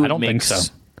OG. No, I don't think so.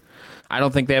 I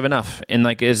don't think they have enough. And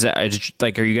like, is that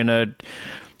like, are you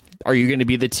gonna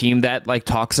be the team that like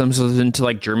talks themselves into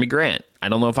like Jeremy Grant? I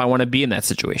don't know if I want to be in that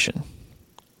situation.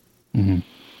 Mm-hmm.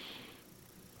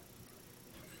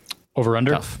 Over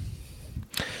under. Tough.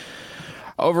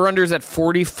 Over under's at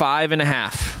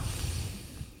 45.5.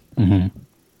 Mm-hmm.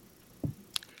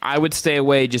 I would stay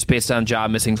away just based on Ja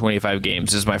missing 25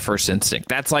 games is my first instinct.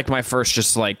 That's like my first,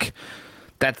 just like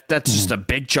that's just a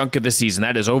big chunk of the season.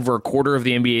 That is over a quarter of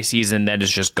the NBA season. That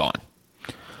is just gone.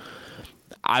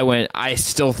 I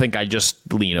still think I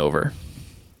just lean over.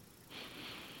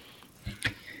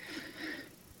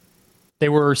 They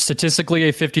were statistically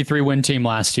a 53-win team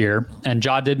last year, and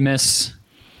Ja did miss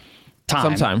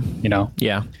sometime. You know?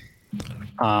 Yeah.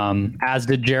 As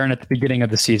did Jaren at the beginning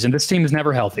of the season. This team is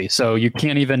never healthy, so you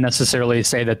can't even necessarily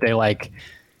say that they like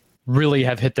really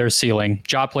have hit their ceiling.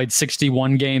 Ja played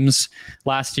 61 games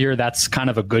last year. That's kind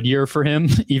of a good year for him,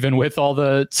 even with all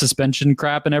the suspension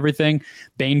crap and everything.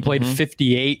 Bane played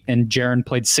 58 and Jaren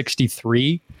played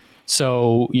 63.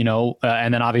 So, you know,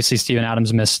 and then obviously Steven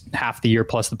Adams missed half the year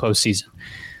plus the postseason.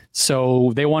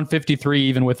 So they won 53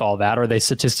 even with all that, or they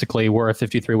statistically were a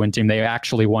 53-win team. They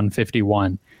actually won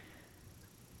 51.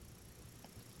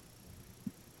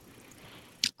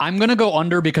 I'm going to go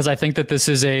under because I think that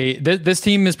this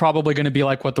team is probably going to be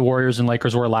like what the Warriors and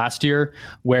Lakers were last year,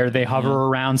 where they hover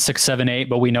around 6, 7, 8,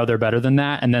 but we know they're better than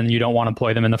that. And then you don't want to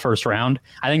play them in the first round.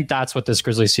 I think that's what this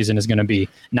Grizzlies season is going to be.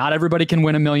 Not everybody can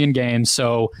win a million games.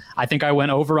 So I think I went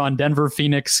over on Denver,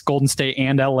 Phoenix, Golden State,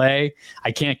 and LA.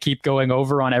 I can't keep going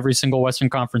over on every single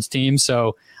Western Conference team.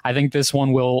 So I think this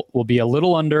one will be a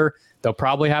little under. They'll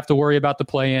probably have to worry about the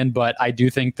play-in, but I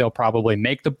do think they'll probably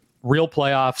make the real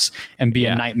playoffs and be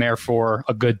a nightmare for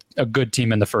a good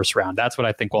team in the first round. That's what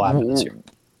I think will happen this year.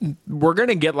 We're going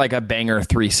to get like a banger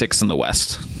 3-6 in the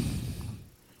West.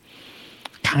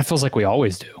 Kind of feels like we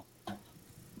always do.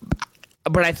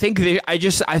 But I think I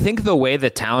think the way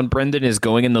the talent, Brendan, is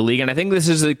going in the league, and I think this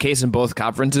is the case in both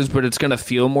conferences, but it's going to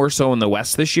feel more so in the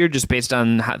West this year, just based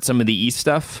on some of the East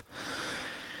stuff.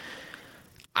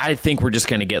 I think we're just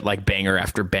going to get like banger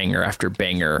after banger after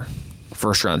banger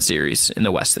first round series in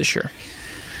the West this year.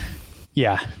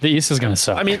 Yeah, the East is going to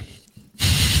suck. I mean,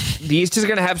 the East is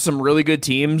going to have some really good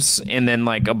teams and then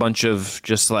like a bunch of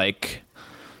just like,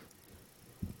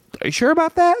 are you sure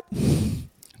about that?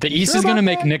 The East is going to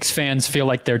make Knicks fans feel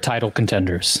like they're title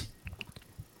contenders.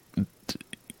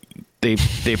 They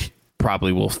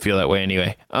probably will feel that way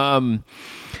anyway.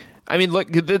 I mean, look,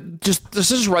 let's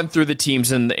just run through the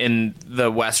teams in the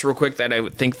West real quick that I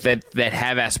would think that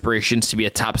have aspirations to be a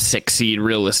top 6 seed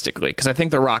realistically. Because I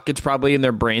think the Rockets probably in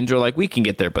their brains are like, we can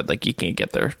get there, but like you can't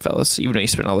get there, fellas, even though you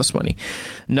spent all this money.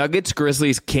 Nuggets,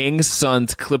 Grizzlies, Kings,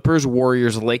 Suns, Clippers,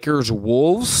 Warriors, Lakers,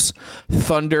 Wolves,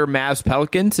 Thunder, Mavs,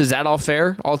 Pelicans. Is that all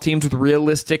fair? All teams with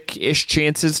realistic-ish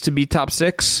chances to be top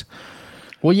 6?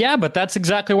 Well, yeah, but that's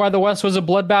exactly why the West was a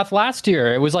bloodbath last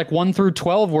year. It was like 1 through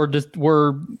 12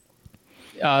 were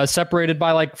separated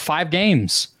by like 5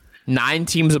 games. 9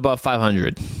 teams above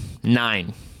 500.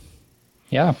 9.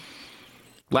 Yeah.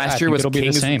 Last year was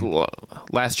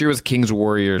Kings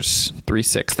Warriors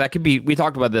 3-6. That could be. We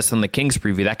talked about this in the Kings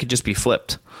preview. That could just be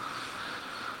flipped,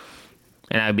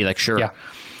 and I'd be like, sure.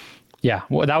 Yeah.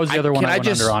 Well, that was the other one I went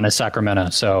under on is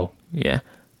Sacramento. So yeah,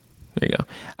 there you go.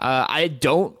 I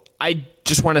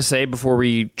just want to say before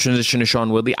we transition to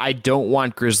Sean Woodley, I don't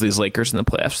want Grizzlies Lakers in the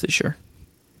playoffs this year.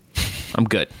 I'm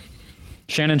good.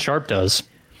 Shannon Sharp does.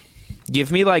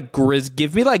 Give me like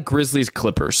Grizzlies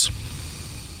Clippers.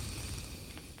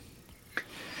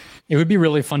 It would be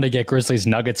really fun to get Grizzlies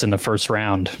Nuggets in the first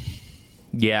round.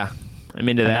 Yeah, I'm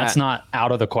into that. That's not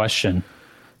out of the question.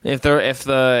 If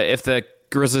the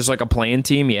Grizzlies like a playing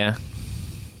team, yeah.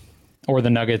 Or the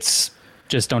Nuggets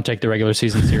just don't take the regular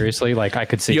season seriously. Like I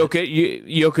could see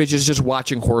Jokic is just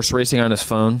watching horse racing on his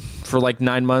phone for like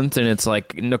 9 months, and it's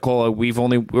like, Nicola, we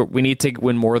need to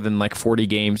win more than like 40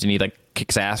 games, and he like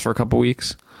kicks ass for a couple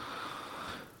weeks.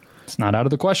 It's not out of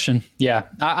the question. Yeah.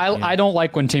 I don't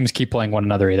like when teams keep playing one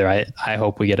another either. I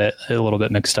hope we get it a little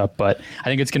bit mixed up, but I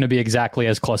think it's going to be exactly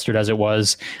as clustered as it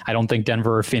was. I don't think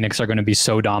Denver or Phoenix are going to be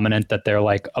so dominant that they're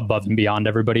like above and beyond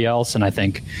everybody else. And I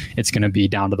think it's going to be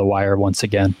down to the wire once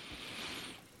again.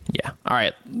 Yeah. All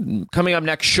right. Coming up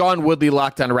next, Sean Woodley,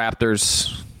 Locked On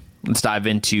Raptors. Let's dive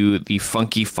into the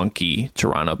funky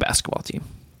Toronto basketball team.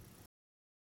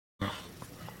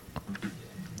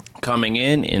 Coming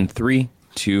in 3,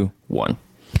 2, 1.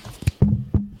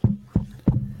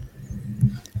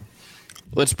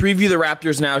 Let's preview the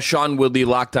Raptors now. Sean Woodley,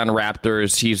 Locked On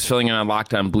Raptors. He's filling in on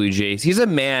Locked On Blue Jays. He's a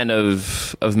man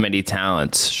of many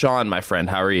talents. Sean, my friend,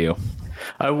 how are you?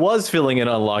 I was filling in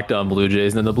on Locked On Blue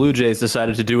Jays, and then the Blue Jays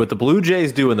decided to do what the Blue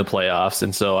Jays do in the playoffs,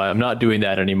 and so I'm not doing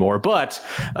that anymore. But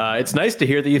it's nice to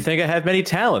hear that you think I have many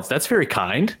talents. That's very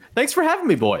kind. Thanks for having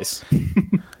me, boys.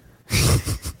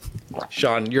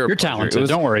 Sean, you're talented.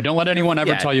 Don't worry. Don't let anyone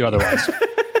ever tell you otherwise.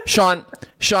 Sean,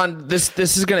 this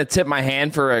is going to tip my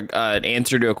hand for an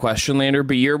answer to a question later,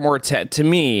 but you're more to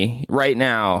me right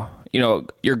now. You know,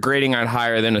 you're grading on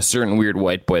higher than a certain weird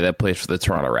white boy that plays for the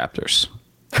Toronto Raptors.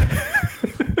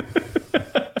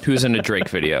 Who's in a Drake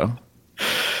video?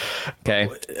 Okay.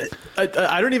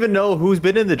 I don't even know who's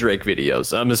been in the Drake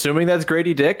videos. I'm assuming that's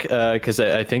Grady Dick, because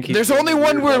I think he's there's only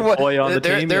one weird boy on the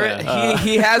team.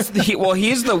 He has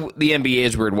he's the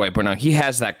NBA's weird white boy now. He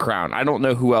has that crown. I don't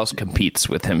know who else competes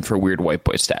with him for weird white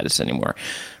boy status anymore.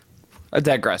 I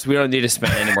digress. We don't need to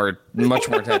spend much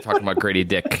more time talking about Grady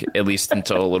Dick, at least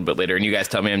until a little bit later. And you guys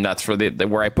tell me I'm nuts for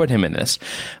where I put him in this.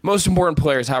 Most important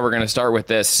player is how we're going to start with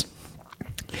this.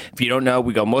 If you don't know,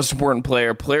 we go most important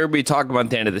player we talk about at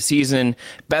the end of the season,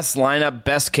 best lineup,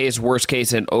 best case, worst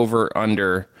case, and over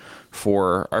under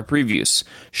for our previews.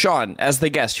 Sean, as the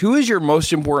guest, who is your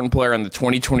most important player on the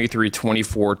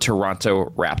 2023-24 Toronto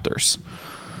Raptors?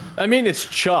 I mean, it's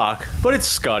chalk, but it's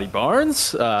Scotty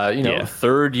Barnes.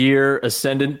 Third year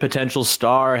ascendant potential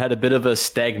star, had a bit of a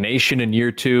stagnation in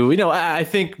year two. I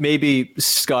think maybe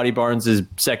Scotty Barnes'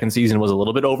 second season was a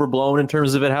little bit overblown in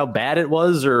terms of how bad it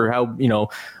was or how,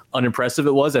 unimpressive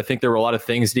it was. I think there were a lot of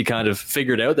things that he kind of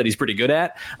figured out that he's pretty good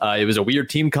at. It was a weird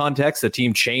team context. The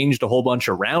team changed a whole bunch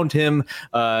around him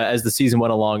as the season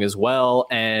went along as well.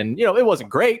 And, it wasn't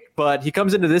great, but he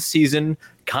comes into this season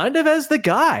kind of as the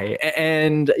guy.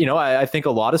 And, I think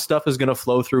a lot of stuff is going to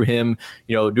flow through him.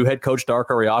 New head coach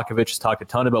Darko Rajakovic has talked a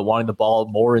ton about wanting the ball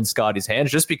more in Scotty's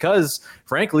hands just because,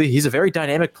 frankly, he's a very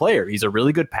dynamic player. He's a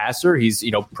really good passer. He's,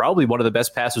 probably one of the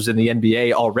best passers in the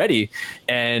NBA already.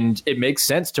 And it makes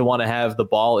sense to want to have the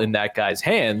ball in that guy's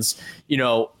hands.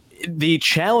 The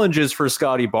challenges for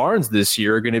Scotty Barnes this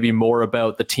year are going to be more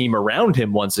about the team around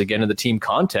him once again in the team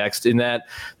context, in that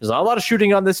there's not a lot of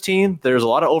shooting on this team. There's a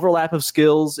lot of overlap of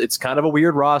skills. It's kind of a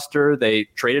weird roster. They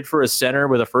traded for a center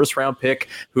with a first round pick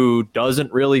who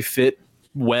doesn't really fit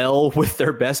well with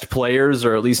their best players,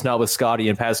 or at least not with Scotty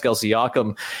and Pascal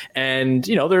Siakam. And,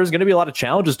 there's going to be a lot of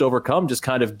challenges to overcome just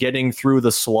kind of getting through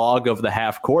the slog of the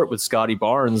half court with Scotty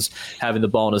Barnes having the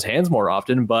ball in his hands more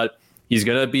often. But he's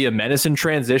going to be a menace in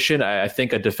transition. I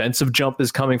think a defensive jump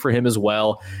is coming for him as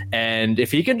well. And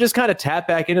if he can just kind of tap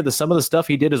back into some of the stuff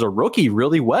he did as a rookie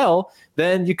really well,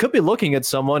 then you could be looking at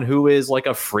someone who is like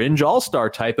a fringe all-star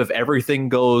type of everything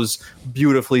goes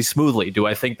beautifully smoothly. Do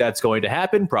I think that's going to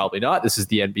happen? Probably not. This is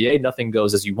the NBA. Nothing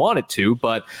goes as you want it to.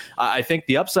 But I think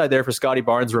the upside there for Scotty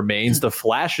Barnes remains. The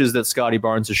flashes that Scotty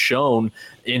Barnes has shown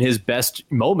in his best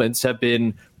moments have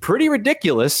been pretty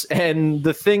ridiculous. And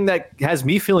the thing that has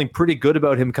me feeling pretty good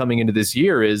about him coming into this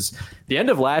year is the end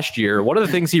of last year. One of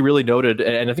the things he really noted,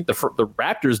 and I think the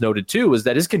Raptors noted too, was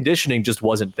that his conditioning just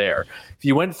wasn't there. If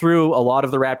you went through a lot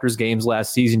of the Raptors games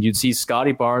last season, you'd see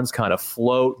Scotty Barnes kind of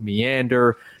float,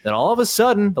 meander. Then all of a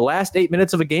sudden, the last 8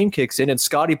 minutes of a game kicks in and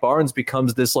Scotty Barnes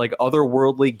becomes this like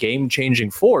otherworldly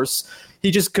game-changing force.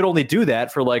 he just could only do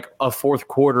that for like a fourth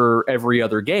quarter every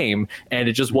other game, and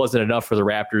it just wasn't enough for the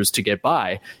Raptors to get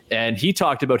by. And he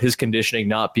talked about his conditioning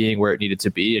not being where it needed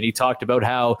to be, and he talked about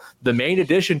how the main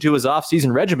addition to his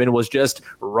offseason regimen was just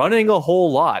running a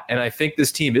whole lot. And I think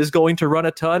this team is going to run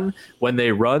a ton. When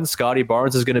they run, Scotty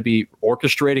Barnes is going to be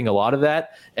orchestrating a lot of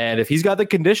that. And if he's got the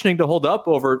conditioning to hold up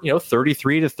over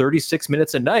 33 to 36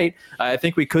 minutes a night, I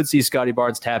think we could see Scotty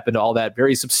Barnes tap into all that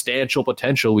very substantial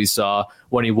potential we saw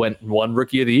when he won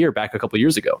Rookie of the Year back a couple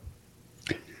years ago.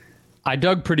 I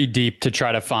dug pretty deep to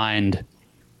try to find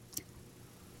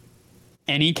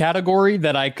any category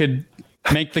that I could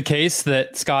make the case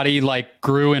that Scotty like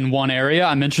grew in one area.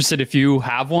 I'm interested if you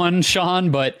have one,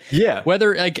 Sean, but yeah,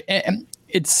 whether like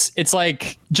it's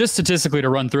like just statistically to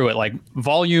run through it, like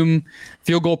volume,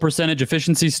 field goal percentage,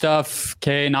 efficiency stuff.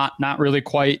 Okay. Not really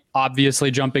quite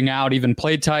obviously jumping out, even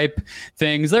play type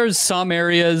things. There's some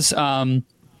areas,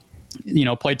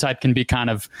 play type can be kind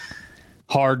of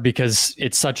hard because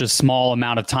it's such a small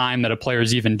amount of time that a player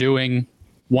is even doing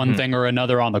one thing or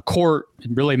another on the court.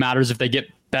 It really matters if they get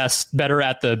better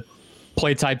at the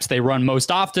play types they run most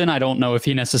often. I don't know if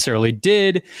he necessarily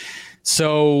did.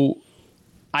 So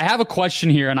I have a question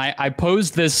here, and I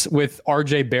posed this with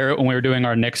RJ Barrett when we were doing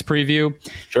our Knicks preview,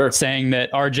 saying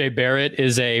that RJ Barrett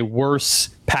is a worse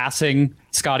passing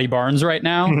Scotty Barnes right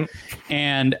now.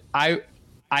 And I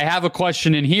have a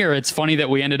question in here. It's funny that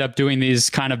we ended up doing these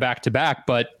kind of back to back,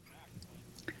 but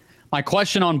my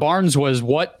question on Barnes was,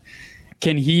 what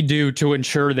can he do to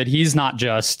ensure that he's not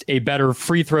just a better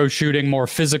free throw shooting, more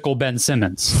physical Ben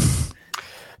Simmons?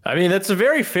 I mean, that's a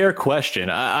very fair question.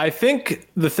 I think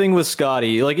the thing with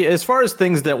Scotty, like as far as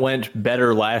things that went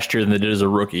better last year than they did as a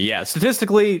rookie, yeah,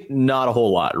 statistically, not a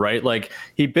whole lot, right? Like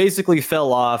he basically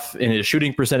fell off in his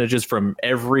shooting percentages from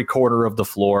every corner of the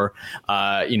floor.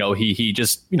 He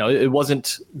just, it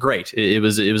wasn't great. It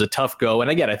was a tough go.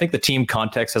 And again, I think the team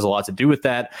context has a lot to do with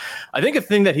that. I think a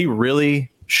thing that he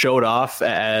really showed off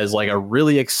as like a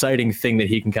really exciting thing that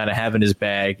he can kind of have in his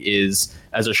bag is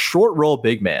as a short roll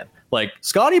big man. Like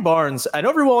Scotty Barnes, I know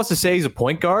everyone wants to say he's a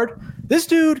point guard. This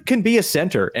dude can be a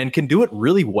center and can do it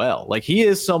really well. Like he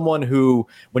is someone who,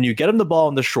 when you get him the ball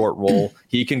in the short roll,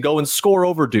 he can go and score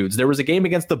over dudes. There was a game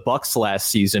against the Bucks last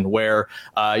season where,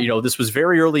 this was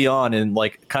very early on in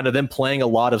like kind of them playing a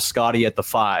lot of Scotty at the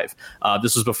 5.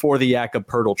 This was before the Jakob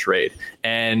Poeltl trade.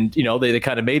 And, they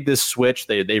kind of made this switch.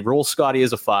 They roll Scotty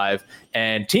as a 5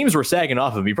 and teams were sagging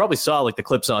off of him. You probably saw like the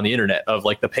clips on the internet of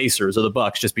like the Pacers or the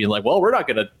Bucks just being like, well, we're not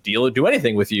going to do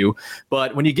anything with you.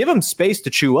 But when you give him space to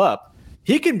chew up,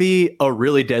 he can be a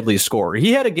really deadly scorer.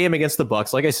 He had a game against the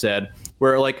Bucks, like I said,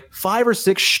 where like 5 or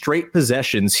 6 straight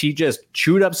possessions, he just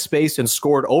chewed up space and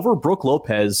scored over Brook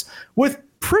Lopez with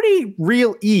pretty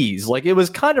real ease. Like it was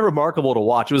kind of remarkable to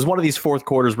watch. It was one of these fourth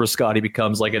quarters where Scotty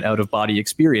becomes like an out of body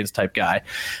experience type guy.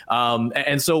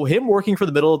 And so him working for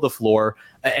the middle of the floor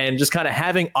and just kind of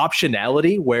having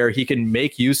optionality where he can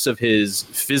make use of his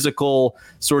physical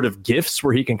sort of gifts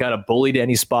where he can kind of bully to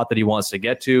any spot that he wants to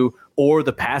get to, or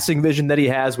the passing vision that he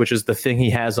has, which is the thing he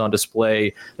has on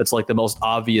display. That's like the most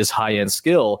obvious high end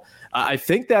skill. I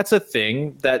think that's a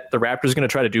thing that the Raptors are going to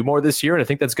try to do more this year, and I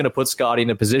think that's going to put Scotty in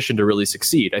a position to really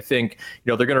succeed. I think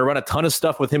they're going to run a ton of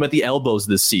stuff with him at the elbows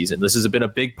this season. This has been a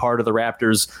big part of the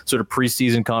Raptors' sort of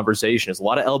preseason conversation. It's a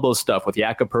lot of elbow stuff with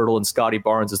Jakob Poeltl and Scotty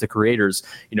Barnes as the creators.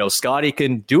 Scotty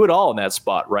can do it all in that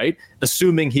spot, right?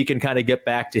 Assuming he can kind of get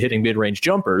back to hitting mid-range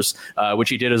jumpers, which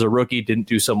he did as a rookie, didn't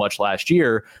do so much last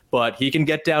year, but he can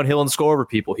get downhill and score over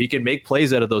people. He can make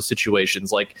plays out of those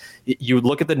situations. Like you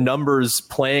look at the numbers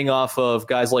playing off of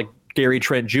guys like Gary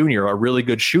Trent Jr., a really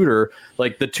good shooter.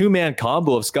 Like the two-man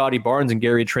combo of Scotty Barnes and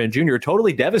Gary Trent Jr. are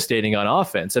totally devastating on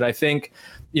offense. And I think,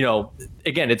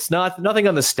 again, it's nothing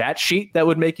on the stat sheet that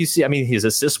would make you see. I mean, his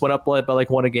assists went up by like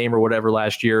 1 a game or whatever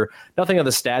last year. Nothing on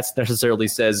the stats necessarily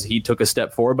says he took a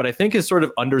step forward, but I think his sort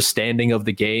of understanding of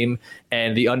the game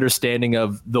and the understanding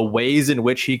of the ways in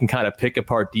which he can kind of pick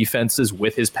apart defenses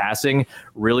with his passing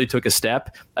really took a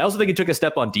step. I also think he took a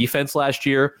step on defense last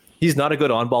year. He's not a good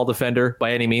on-ball defender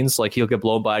by any means. Like he'll get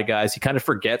blown by guys. He kind of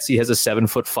forgets he has a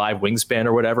 7'5" wingspan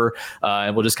or whatever,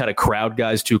 and will just kind of crowd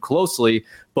guys too closely.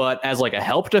 But as like a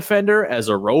help defender, as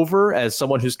a rover, as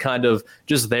someone who's kind of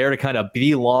just there to kind of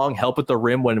be long, help at the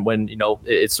rim when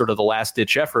it's sort of the last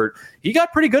ditch effort, he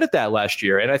got pretty good at that last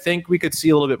year. And I think we could see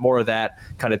a little bit more of that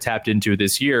kind of tapped into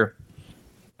this year.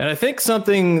 And I think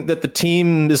something that the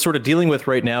team is sort of dealing with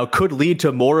right now could lead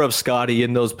to more of Scotty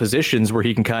in those positions where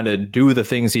he can kind of do the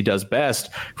things he does best.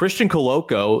 Christian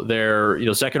Koloko, their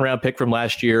second round pick from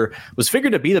last year, was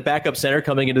figured to be the backup center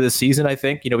coming into this season. I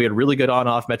think we had really good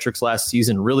on-off metrics last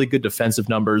season, really good defensive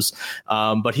numbers,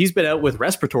 but he's been out with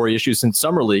respiratory issues since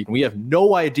summer league. We have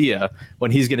no idea when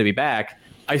he's going to be back.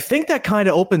 I think that kind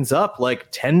of opens up like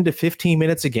 10 to 15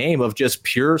 minutes a game of just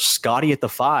pure Scotty at the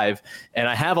 5. And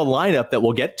I have a lineup that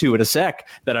we'll get to in a sec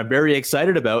that I'm very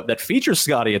excited about that features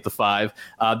Scotty at the 5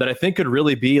 that I think could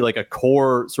really be like a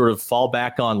core sort of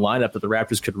fallback on lineup that the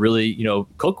Raptors could really,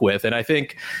 cook with. And I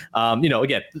think,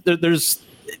 again, there's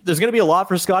going to be a lot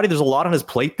for Scotty. There's a lot on his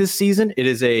plate this season. It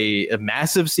is a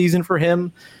massive season for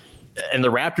him. And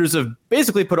the Raptors have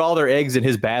basically put all their eggs in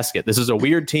his basket. This is a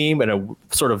weird team and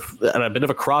a bit of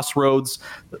a crossroads.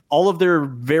 All of their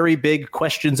very big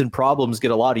questions and problems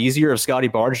get a lot easier if Scotty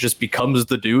Barnes just becomes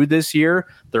the dude this year.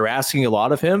 They're asking a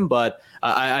lot of him, but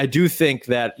I do think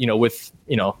that, with,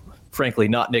 frankly,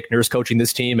 not Nick Nurse coaching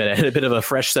this team and a bit of a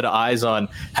fresh set of eyes on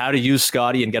how to use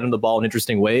Scotty and get him the ball in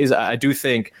interesting ways, I do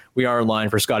think we are in line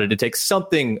for Scotty to take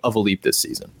something of a leap this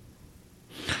season.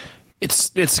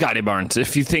 It's Scotty Barnes.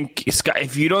 If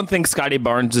you don't think Scotty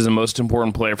Barnes is the most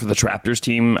important player for the Raptors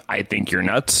team, I think you're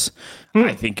nuts.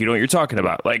 I think you know what you're talking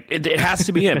about. Like it has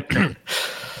to be him.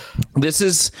 This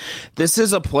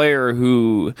is a player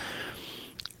who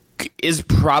is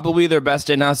probably their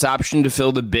best in-house option to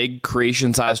fill the big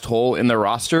creation-sized hole in the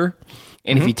roster.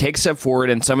 And if he takes a step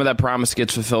forward and some of that promise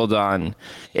gets fulfilled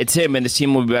it's him, and his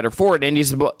team will be better for it. And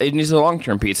he's a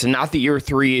long-term piece. And not that year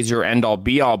 3 is your end-all,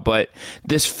 be-all, but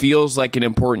this feels like an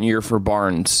important year for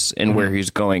Barnes and where he's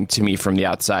going to me from the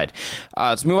outside.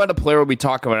 Let's move on to player we'll be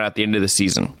talking about at the end of the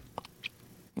season.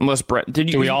 Unless Brett,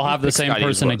 do we all have the same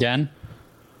person again?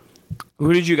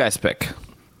 Who did you guys pick?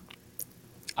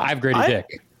 I have Grady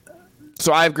Dick.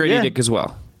 So I have Grady Dick as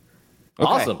well. Okay.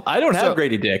 Awesome. I don't have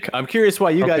Grady Dick. I'm curious why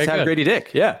you guys have Grady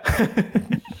Dick. Yeah.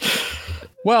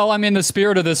 Well, I mean, the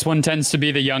spirit of this one tends to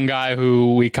be the young guy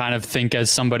who we kind of think of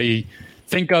as somebody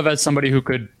who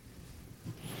could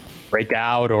break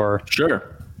out or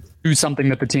do something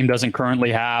that the team doesn't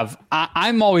currently have.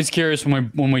 I'm always curious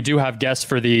when we do have guests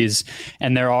for these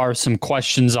and there are some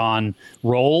questions on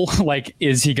role, like,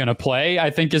 is he going to play? I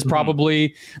think is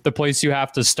probably the place you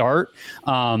have to start.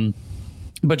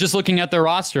 But just looking at their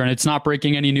roster, and it's not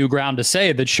breaking any new ground to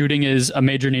say that shooting is a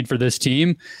major need for this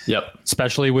team. Yep.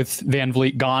 Especially with Van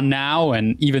Vliet gone now.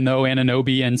 And even though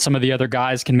Anunoby and some of the other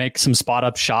guys can make some spot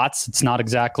up shots, it's not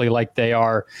exactly like they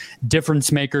are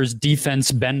difference makers,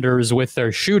 defense benders with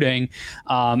their shooting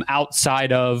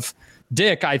outside of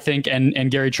Dick, I think,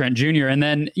 and Gary Trent Jr. And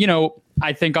then,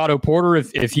 I think Otto Porter,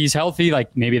 if he's healthy,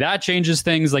 like maybe that changes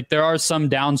things. Like there are some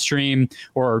downstream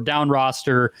or down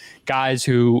roster guys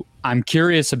who I'm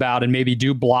curious about and maybe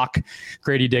do block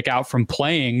Grady Dick out from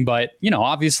playing. But,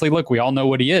 obviously, look, we all know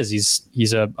what he is.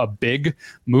 He's a big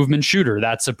movement shooter.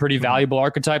 That's a pretty valuable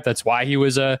archetype. That's why he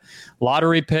was a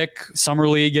lottery pick. Summer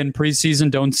League and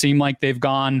preseason don't seem like they've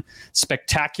gone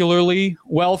spectacularly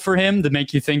well for him to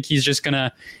make you think he's just going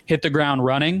to hit the ground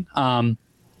running.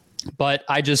 But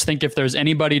I just think if there's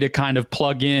anybody to kind of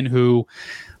plug in who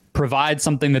provides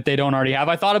something that they don't already have.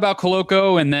 I thought about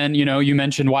Koloko, and then, you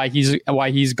mentioned why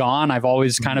he's gone. I've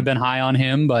always kind of been high on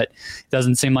him, but it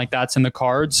doesn't seem like that's in the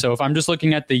cards. So if I'm just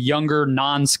looking at the younger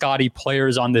non-Scotty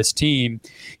players on this team,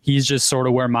 he's just sort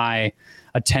of where my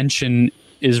attention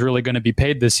is really going to be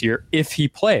paid this year if he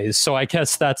plays. So I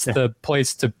guess that's the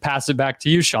place to pass it back to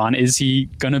you, Sean. Is he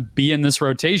going to be in this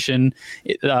rotation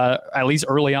at least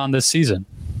early on this season?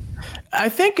 I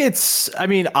think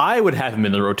I would have him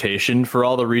in the rotation for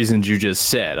all the reasons you just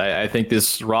said. I think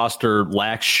this roster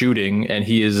lacks shooting, and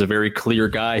he is a very clear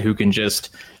guy who can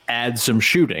just add some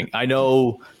shooting. I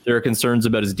know there are concerns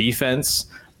about his defense.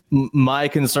 My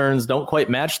concerns don't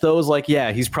quite match those. Like,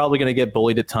 yeah, he's probably going to get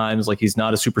bullied at times. Like, he's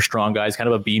not a super strong guy. He's kind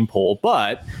of a beanpole,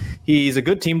 but he's a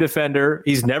good team defender.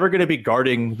 He's never going to be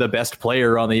guarding the best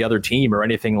player on the other team or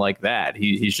anything like that.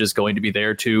 He's just going to be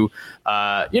there to,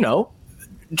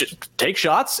 just take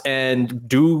shots and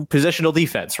do positional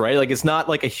defense, right? Like, it's not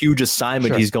like a huge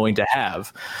assignment he's going to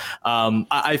have.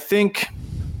 I think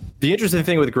the interesting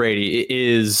thing with Grady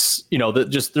is,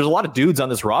 there's a lot of dudes on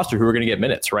this roster who are going to get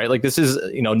minutes, right? Like, this is,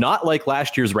 not like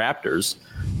last year's Raptors.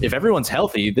 If everyone's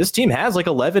healthy, this team has like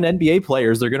 11 NBA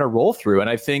players they're going to roll through. And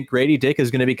I think Grady Dick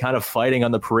is going to be kind of fighting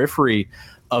on the periphery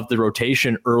of the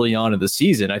rotation early on in the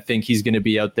season. I think he's going to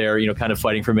be out there, kind of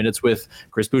fighting for minutes with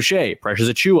Chris Boucher, Precious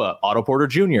Achiuwa, Otto Porter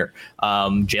Jr.,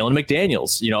 Jalen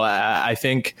McDaniels. I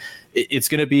think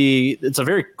it's a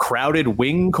very crowded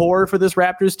wing core for this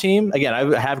Raptors team. Again,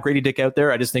 I have Grady Dick out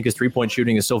there. I just think his 3-point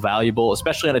shooting is so valuable,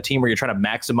 especially on a team where you're trying to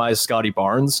maximize Scotty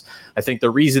Barnes. I think the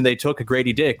reason they took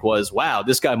Grady Dick was, wow,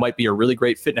 this guy might be a really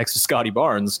great fit next to Scotty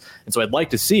Barnes. And so I'd like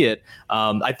to see it.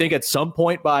 I think at some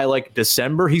point by like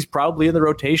December, he's probably in the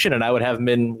rotation, and I would have him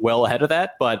in well ahead of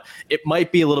that. But it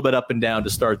might be a little bit up and down to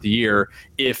start the year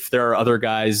if there are other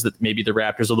guys that maybe the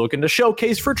Raptors are looking to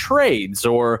showcase for trades,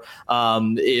 or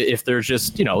if there's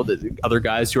just, the other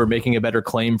guys who are making a better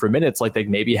claim for minutes like they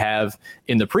maybe have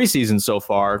in the preseason so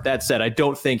far. That said, I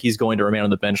don't think he's going to remain on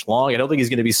the bench long. I don't think he's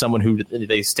going to be someone who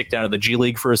they stick down to the G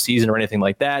League for a season or anything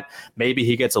like that. Maybe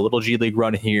he gets a little G League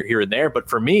run here and there. But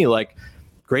for me, like,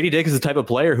 Grady Dick is the type of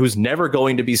player who's never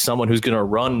going to be someone who's going to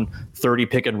run 30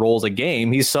 pick and rolls a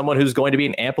game. He's someone who's going to be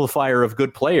an amplifier of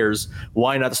good players.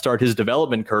 Why not start his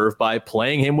development curve by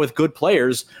playing him with good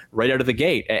players right out of the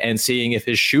gate and seeing if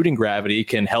his shooting gravity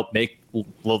can help make the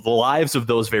lives of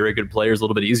those very good players a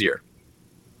little bit easier?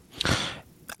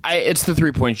 It's the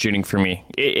 3-point shooting for me.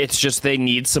 It's just they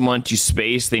need someone to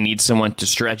space. They need someone to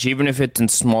stretch, even if it's in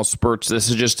small spurts.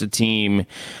 This is just a team,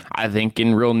 I think,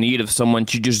 in real need of someone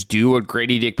to just do what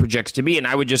Grady Dick projects to be. And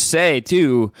I would just say,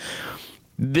 too,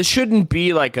 this shouldn't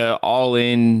be like a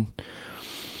all-in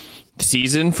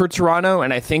season for Toronto.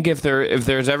 And I think if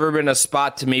there's ever been a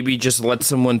spot to maybe just let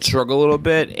someone struggle a little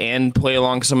bit and play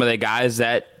along some of the guys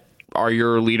that are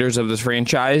your leaders of this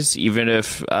franchise, even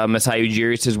if Masai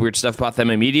Ujiri says weird stuff about them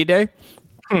in media day.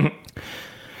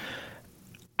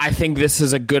 I think this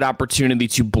is a good opportunity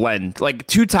to blend. Like,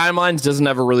 2 timelines doesn't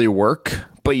ever really work,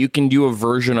 but you can do a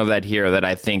version of that here that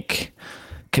I think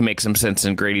can make some sense,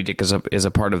 and Grady Dick is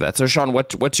a part of that. So, Sean,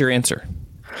 what's your answer?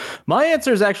 My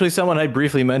answer is actually someone I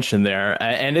briefly mentioned there,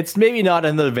 and it's maybe not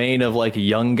in the vein of like a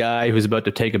young guy who's about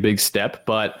to take a big step,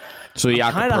 but kind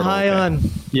of high on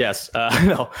Jalen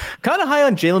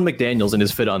McDaniels and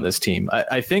his fit on this team.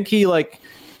 I think he's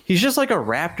just like a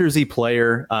Raptors-y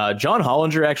player. John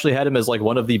Hollinger actually had him as like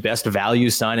one of the best value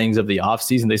signings of the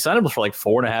offseason. They signed him for like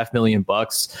 $4.5 million.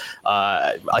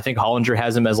 I think Hollinger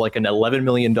has him as like an $11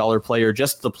 million player,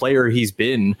 just the player he's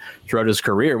been throughout his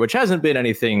career, which hasn't been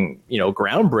anything,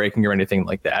 groundbreaking or anything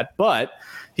like that. But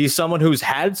he's someone who's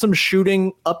had some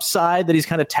shooting upside that he's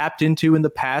kind of tapped into in the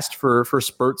past for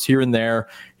spurts here and there.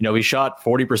 He shot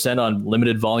 40% on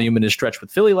limited volume in his stretch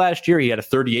with Philly last year. He had a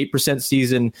 38%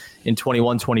 season in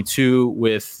 21-22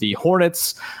 with the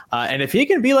Hornets. And if he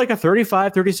can be like a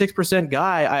 35, 36%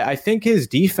 guy, I think his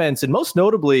defense and most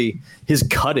notably his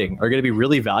cutting are going to be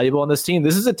really valuable on this team.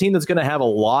 This is a team that's going to have a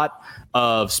lot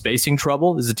of spacing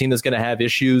trouble. This is a team that's going to have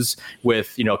issues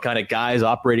with, kind of guys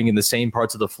operating in the same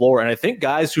parts of the floor. And I think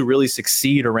guys who really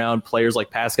succeed around players like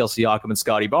Pascal Siakam and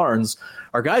Scotty Barnes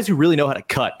are guys who really know how to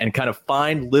cut and kind of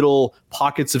find little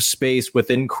pockets of space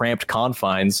within cramped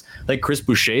confines. Like Chris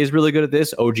Boucher is really good at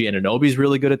this. OG Anunoby is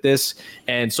really good at this.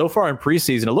 And so far in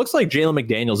preseason, it looks like Jalen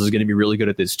McDaniels is going to be really good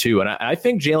at this too. And I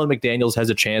think Jalen McDaniels has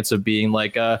a chance of being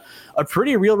like a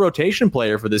pretty real rotation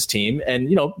player for this team.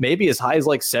 And, maybe as high as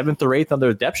like 7th or 8th on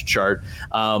their depth chart.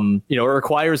 It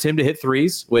requires him to hit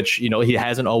threes, which, he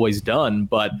hasn't always done.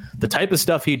 But the type of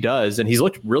stuff he does, and he's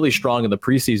looked really strong in the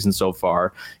preseason so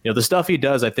far, the stuff he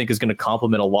does, I think, is going to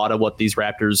complement a lot of what these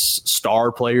Raptors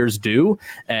star players do.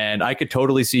 And I could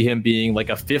totally see him being like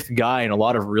a 5th guy in a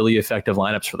lot of really effective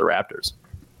lineups for the Raptors.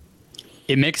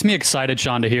 It makes me excited,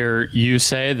 Sean, to hear you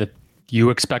say that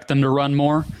you expect them to run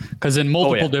more, because in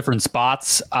multiple different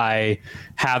spots I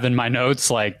have in my notes,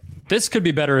 like, this could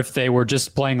be better if they were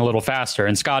just playing a little faster.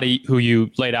 And Scotty, who you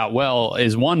laid out well,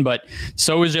 is one, but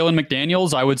so is Jalen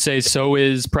McDaniels. I would say so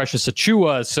is Precious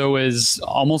Achiuwa. So is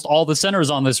almost all the centers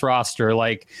on this roster.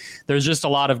 Like, there's just a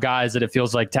lot of guys that it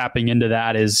feels like tapping into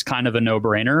that is kind of a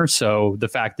no-brainer. So the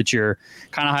fact that you're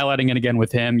kind of highlighting it again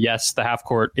with him, yes, the half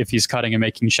court, if he's cutting and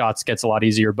making shots, gets a lot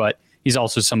easier, but he's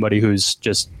also somebody who's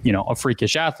just, a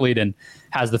freakish athlete and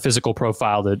has the physical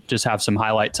profile to just have some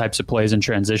highlight types of plays in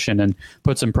transition and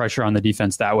put some pressure on the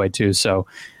defense that way too. So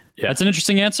that's an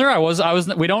interesting answer.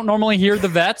 We don't normally hear the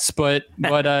vets, but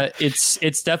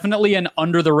it's definitely an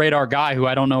under the radar guy who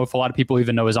I don't know if a lot of people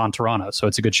even know is on Toronto. So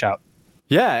it's a good shout.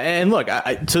 Yeah, and look,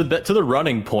 to the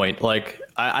running point, like,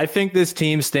 I think this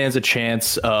team stands a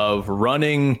chance of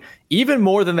running even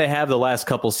more than they have the last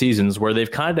couple seasons, where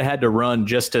they've kind of had to run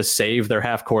just to save their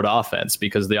half-court offense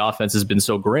because the offense has been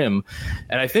so grim.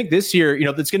 And I think this year,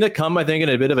 it's going to come, I think, in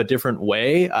a bit of a different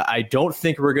way. I don't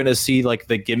think we're going to see like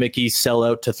the gimmicky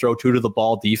sellout to throw 2 to the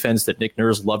ball defense that Nick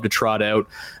Nurse loved to trot out.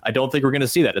 I don't think we're going to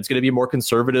see that. It's going to be a more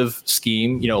conservative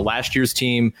scheme. Last year's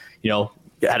team,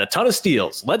 had a ton of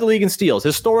steals, led the league in steals,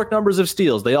 historic numbers of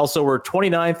steals. They also were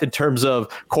 29th in terms of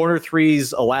corner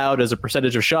threes allowed as a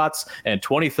percentage of shots and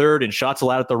 23rd in shots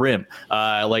allowed at the rim.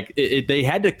 They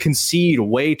had to concede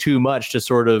way too much to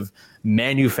sort of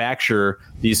manufacture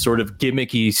these sort of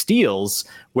gimmicky steals.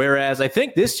 Whereas I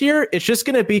think this year it's just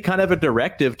going to be kind of a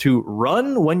directive to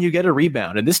run when you get a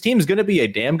rebound. And this team is going to be a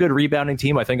damn good rebounding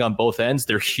team, I think, on both ends.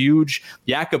 They're huge.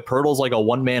 Jakob Poeltl's like a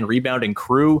one-man rebounding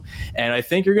crew. And I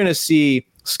think you're going to see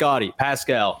Scotty,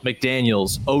 Pascal,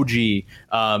 McDaniels,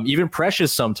 OG, even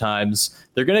Precious sometimes.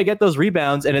 They're going to get those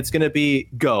rebounds, and it's going to be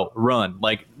go, run.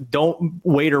 Like, don't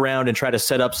wait around and try to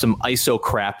set up some ISO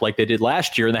crap like they did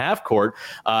last year in the half court.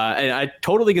 And I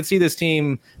totally can see this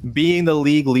team being the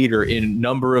league leader in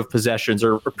number of possessions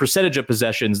or percentage of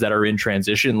possessions that are in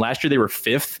transition. Last year, they were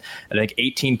 5th, I think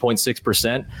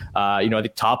 18.6%. I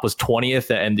think top was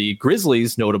 20th, and the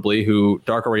Grizzlies, notably, who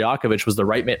Darko Rajakovic was the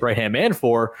right-hand man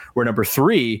for, were number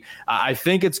 3. I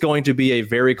think it's going to be a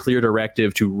very clear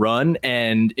directive to run,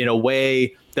 and in a way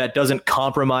that doesn't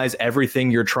compromise everything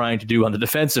you're trying to do on the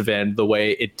defensive end the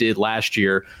way it did last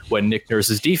year when Nick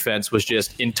Nurse's defense was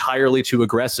just entirely too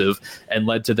aggressive and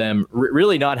led to them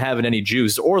really not having any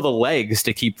juice or the legs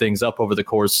to keep things up over the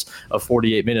course of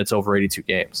 48 minutes over 82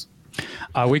 games.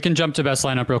 We can jump to best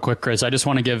lineup real quick, Chris. I just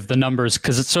want to give the numbers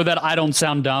because it's so that I don't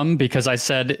sound dumb because I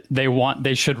said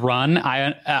they should run.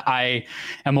 I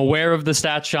am aware of the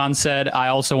stats Sean said. I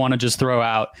also want to just throw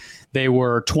out they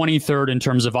were 23rd in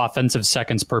terms of offensive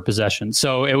seconds per possession.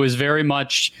 So it was very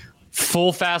much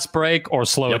full fast break or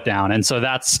slow it down. And so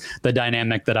that's the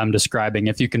dynamic that I'm describing.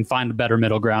 If you can find a better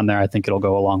middle ground there, I think it'll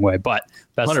go a long way. But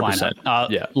best 100%.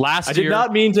 Lineup. I did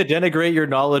not mean to denigrate your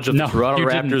knowledge of the Toronto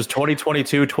Raptors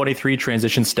 2022-23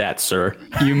 transition stats, sir.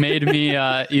 You made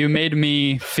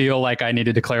me feel like I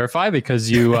needed to clarify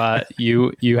because you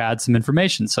had some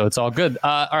information, so it's all good.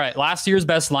 All right, last year's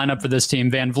best lineup for this team: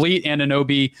 Van Vliet,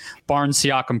 Anunoby, Barnes,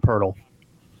 Siakam, Poeltl.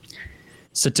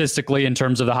 Statistically, in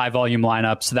terms of the high volume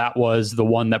lineups, that was the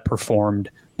one that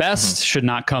performed best. Should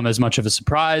not come as much of a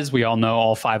surprise. We all know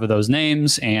all 5 of those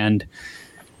names, and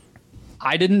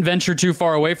I didn't venture too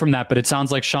far away from that, but it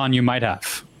sounds like, Sean, you might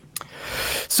have.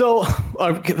 So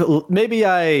maybe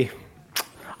I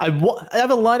have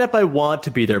a lineup I want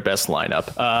to be their best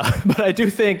lineup, but I do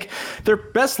think their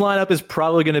best lineup is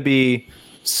probably going to be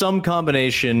some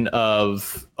combination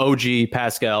of OG,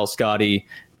 Pascal, Scotty,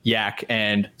 Yak,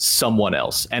 and someone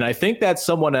else. And I think that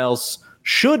someone else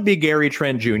should be Gary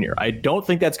Trent Jr. I don't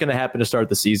think that's going to happen to start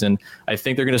the season. I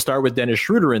think they're going to start with Dennis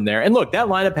Schroeder in there. And look, that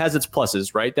lineup has its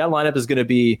pluses, right? That lineup is going to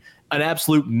be an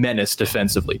absolute menace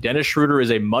defensively. Dennis Schroeder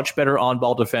is a much better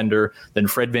on-ball defender than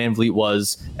Fred VanVleet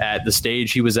was at the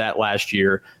stage he was at last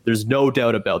year. There's no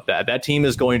doubt about that. That team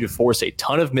is going to force a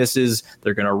ton of misses.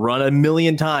 They're going to run a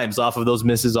million times off of those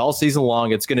misses all season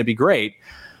long. It's going to be great.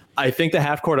 I think the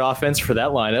half-court offense for that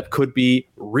lineup could be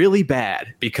really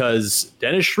bad because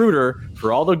Dennis Schroeder,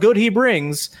 for all the good he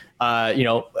brings,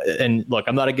 and look,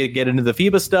 I'm not going to get into the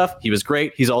FIBA stuff. He was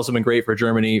great. He's also been great for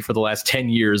Germany for the last 10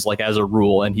 years, like as a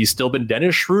rule, and he's still been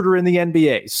Dennis Schroeder in the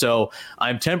NBA. So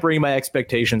I'm tempering my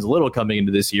expectations a little coming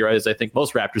into this year, as I think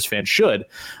most Raptors fans should.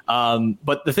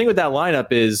 But the thing with that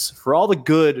lineup is, for all the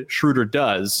good Schroeder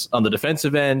does on the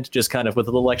defensive end, just kind of with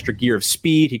a little extra gear of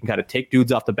speed, he can kind of take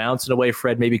dudes off the bounce in a way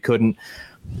Fred maybe couldn't.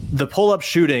 The pull-up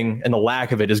shooting and the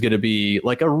lack of it is going to be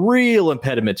like a real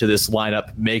impediment to this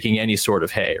lineup making any sort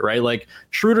of hay, right? Like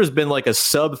Schroeder's been like a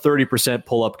sub 30%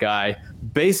 pull-up guy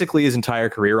basically his entire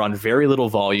career on very little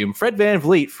volume. Fred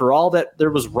VanVleet, for all that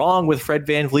there was wrong with Fred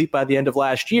VanVleet by the end of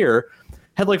last year,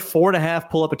 had like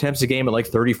 4.5 pull-up attempts a game at like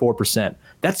 34%.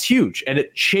 That's huge, and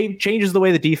it changes the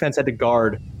way the defense had to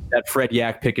guard that Fred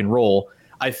Yak pick and roll.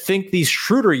 I think the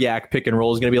Schroeder Yak pick and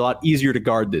roll is going to be a lot easier to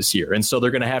guard this year. And so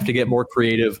they're going to have to get more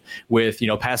creative with,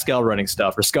 Pascal running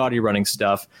stuff or Scotty running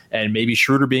stuff, and maybe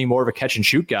Schroeder being more of a catch and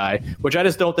shoot guy, which I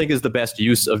just don't think is the best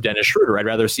use of Dennis Schroeder. I'd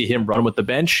rather see him run with the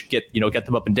bench, get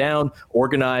them up and down,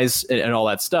 organize and all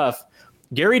that stuff.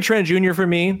 Gary Trent Jr. for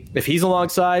me, if he's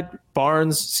alongside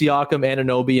Barnes, Siakam,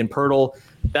 Anunoby, and Poeltl,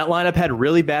 that lineup had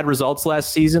really bad results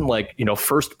last season, like,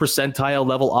 first percentile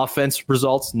level offense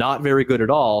results, not very good at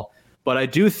all. But I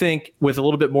do think with a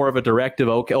little bit more of a directive,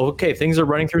 okay, things are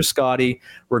running through Scotty.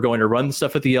 We're going to run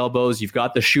stuff at the elbows. You've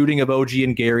got the shooting of OG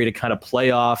and Gary to kind of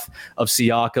play off of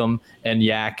Siakam and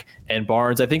Yak and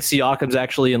Barnes. I think Siakam's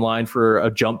actually in line for a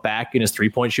jump back in his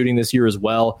three-point shooting this year as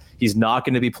well. He's not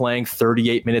going to be playing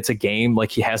 38 minutes a game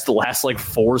like he has the last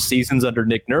 4 seasons under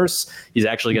Nick Nurse. He's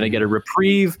actually going to get a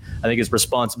reprieve. I think his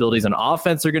responsibilities on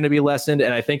offense are going to be lessened,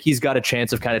 and I think he's got a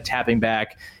chance of kind of tapping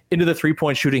back into the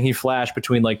 3-point shooting he flashed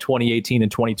between like 2018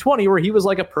 and 2020, where he was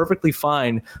like a perfectly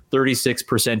fine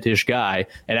 36%-ish guy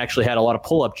and actually had a lot of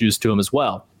pull-up juice to him as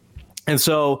well. And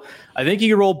so I think you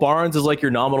can roll Barnes as like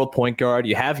your nominal point guard.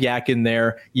 You have Yak in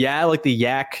there. Yeah, like the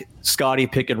Yak Scotty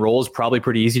pick and roll is probably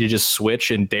pretty easy to just switch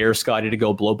and dare Scotty to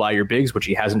go blow by your bigs, which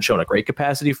he hasn't shown a great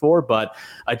capacity for. But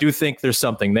I do think there's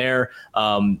something there.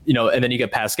 And then you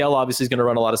get Pascal, obviously, is going to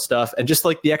run a lot of stuff. And just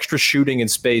like the extra shooting and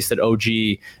space that OG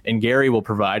and Gary will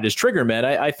provide as trigger men,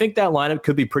 I think that lineup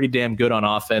could be pretty damn good on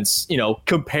offense,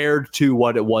 compared to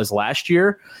what it was last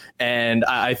year. And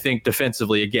I think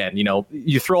defensively, again,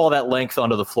 you throw all that length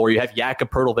onto the floor. You have Yak and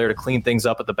Pirtle there to clean things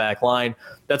up at the back line.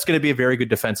 That's going to be a very good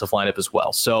defensive lineup as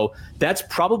well. So that's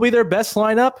probably their best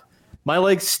lineup.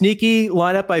 My sneaky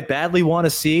lineup I badly want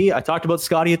to see. I talked about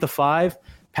Scotty at the 5.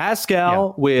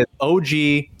 Pascal with OG,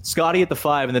 Scotty at the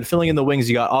 5, and then filling in the wings,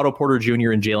 you got Otto Porter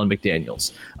Jr. and Jalen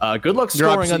McDaniels. Good luck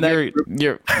scoring on that.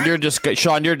 You're just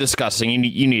Sean. You're disgusting.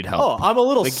 You need help. Oh, I'm a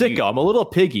little sicko. I'm a little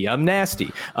piggy. I'm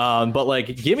nasty. But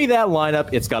give me that lineup.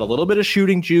 It's got a little bit of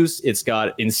shooting juice. It's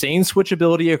got insane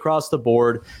switchability across the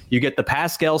board. You get the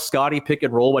Pascal Scotty pick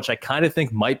and roll, which I kind of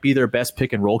think might be their best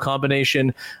pick and roll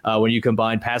combination when you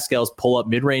combine Pascal's pull up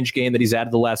mid range game that he's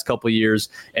added the last couple of years,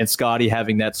 and Scotty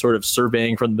having that sort of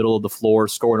surveying from the middle of the floor,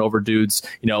 scoring over dudes.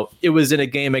 It was in a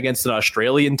game against an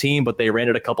Australian team, but they ran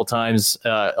it a couple times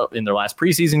in their last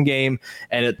preseason game,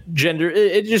 and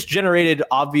it just generated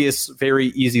obvious, very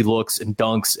easy looks and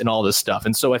dunks and all this stuff.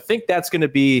 And so I think that's going to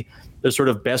be the sort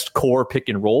of best core pick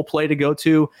and roll play to go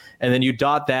to. And then you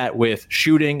dot that with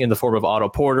shooting in the form of Otto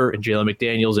Porter and Jalen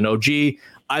McDaniels and OG.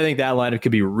 I think that lineup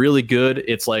could be really good.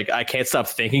 It's I can't stop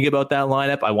thinking about that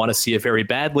lineup. I want to see it very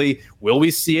badly. Will we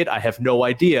see it? I have no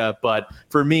idea. But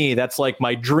for me, that's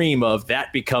my dream of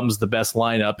that becomes the best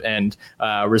lineup. And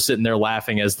we're sitting there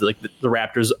laughing as the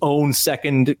Raptors own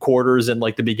second quarters and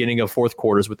the beginning of fourth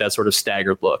quarters with that sort of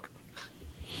staggered look.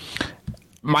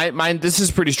 Mine, this is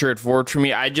pretty straightforward for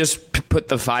me. I just put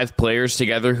the 5 players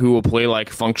together who will play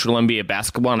functional NBA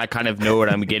basketball, and I kind of know what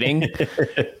I'm getting. And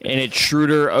it's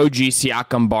Schroeder, OG,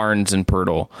 Siakam, Barnes, and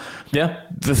Pirtle. Yeah.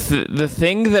 The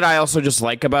thing that I also just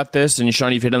like about this, and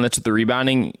Sean, you've hit on this with the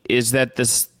rebounding, is that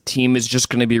this team is just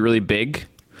going to be really big.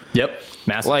 Yep.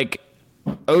 Massive.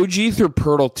 OG through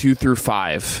Pirtle 2 through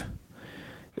 5.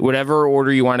 Whatever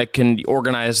order you want to can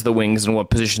organize the wings and what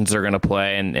positions they're going to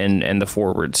play and the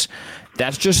forwards.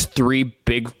 That's just 3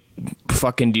 big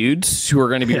fucking dudes who are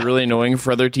going to be really annoying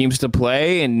for other teams to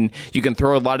play. And you can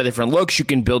throw a lot of different looks. You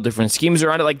can build different schemes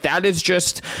around it. That is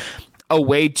just a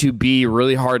way to be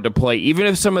really hard to play. Even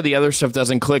if some of the other stuff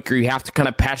doesn't click or you have to kind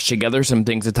of patch together some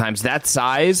things at times, that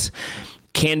size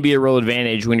can be a real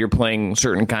advantage when you're playing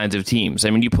certain kinds of teams. I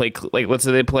mean, you play, let's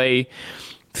say they play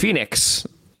Phoenix,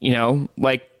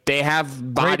 they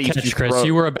have bodies. Great catch, Chris.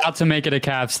 You were about to make it a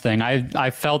Cavs thing. I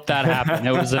felt that happen.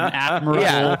 It was an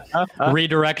admirable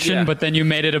redirection, but then you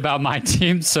made it about my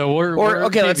team. So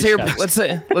let's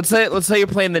say you're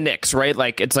playing the Knicks, right?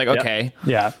 Okay,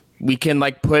 we can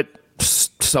put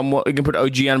someone. We can put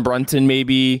OG on Brunson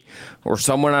maybe, or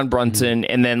someone on Brunson,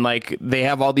 and then they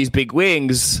have all these big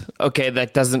wings. Okay,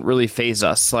 that doesn't really phase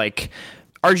us.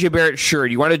 RJ Barrett, sure.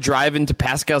 Do you want to drive into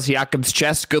Pascal Siakam's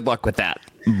chest? Good luck with that,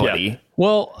 buddy. Yeah.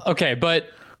 Well, okay,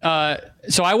 but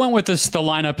so I went with the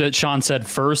lineup that Sean said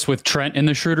first with Trent in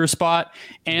the Schroeder spot.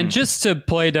 And just to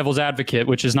play devil's advocate,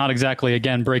 which is not exactly,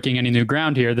 again, breaking any new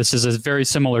ground here, this is a very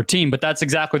similar team, but that's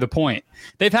exactly the point.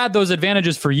 They've had those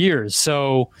advantages for years,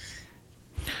 so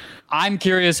I'm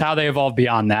curious how they evolve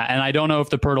beyond that. And I don't know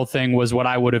if the Pirtle thing was what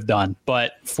I would have done,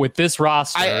 but with this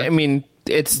roster...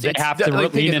 They have to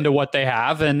lean into what they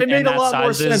have, and it made a lot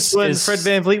more sense when Fred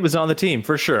VanVleet was on the team,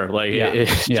 for sure.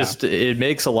 It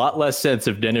makes a lot less sense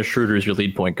if Dennis Schroeder is your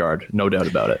lead point guard, no doubt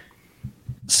about it.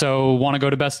 So, want to go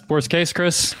to worst case,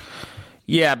 Chris?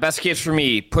 Yeah, best case for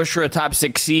me, push for a top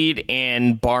 6 seed,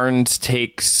 and Barnes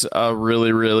takes a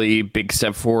really, really big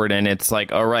step forward, and it's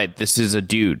all right, this is a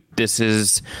dude. This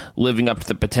is living up to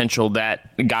the potential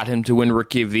that got him to win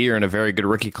Rookie of the Year in a very good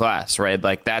rookie class, right?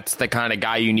 That's the kind of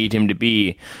guy you need him to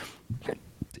be.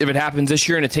 If it happens this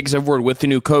year and it takes forward with the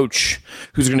new coach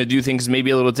who's going to do things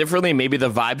maybe a little differently, maybe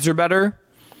the vibes are better.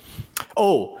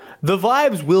 Oh, the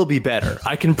vibes will be better.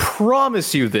 I can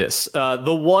promise you this.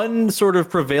 The one sort of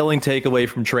prevailing takeaway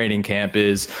from training camp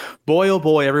is, boy, oh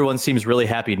boy, everyone seems really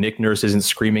happy Nick Nurse isn't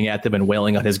screaming at them and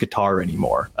wailing on his guitar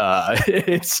anymore.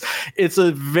 It's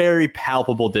a very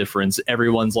palpable difference.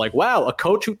 Everyone's like, wow, a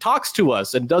coach who talks to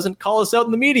us and doesn't call us out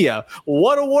in the media.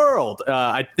 What a world.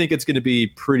 I think it's going to be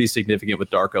pretty significant with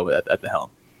Darko at the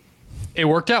helm. It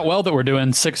worked out well that we're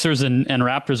doing Sixers and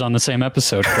Raptors on the same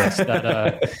episode, Chris.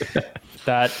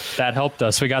 That helped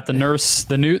us. We got the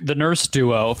nurse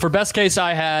duo. For best case,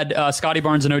 I had Scotty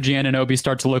Barnes and OG Anunoby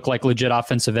start to look like legit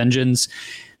offensive engines.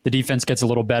 The defense gets a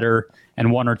little better,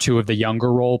 and one or two of the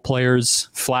younger role players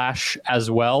flash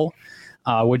as well.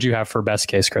 What'd you have for best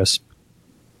case, Chris?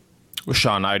 Well,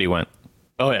 Sean, I already went.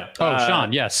 Oh yeah.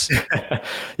 Sean, yes.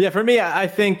 Yeah, for me, I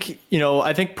think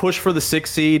push for the 6th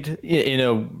seed in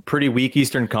a pretty weak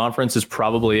Eastern Conference is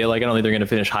probably it. Like, I don't think they're going to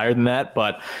finish higher than that,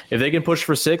 but if they can push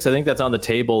for 6, I think that's on the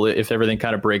table if everything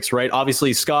kind of breaks right.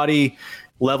 Obviously, Scotty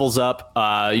levels up.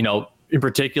 In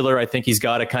particular, I think he's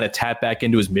got to kind of tap back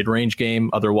into his mid-range game.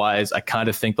 Otherwise, I kind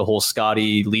of think the whole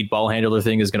Scotty lead ball handler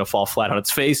thing is going to fall flat on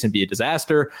its face and be a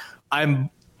disaster. I'm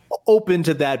open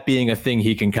to that being a thing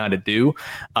he can kind of do.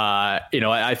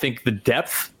 I think the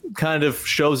depth kind of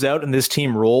shows out in this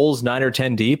team rolls 9 or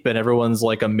 10 deep, and everyone's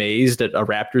like amazed at a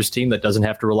Raptors team that doesn't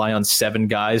have to rely on 7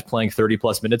 guys playing 30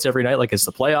 plus minutes every night like it's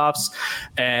the playoffs.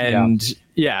 And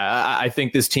I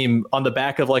think this team on the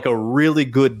back of like a really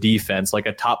good defense, like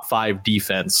a top 5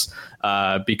 defense,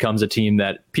 becomes a team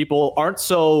that people aren't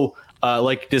so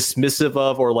dismissive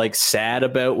of or like sad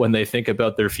about when they think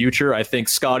about their future. I think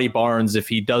Scotty Barnes, if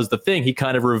he does the thing, he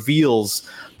kind of reveals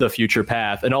the future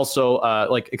path. And also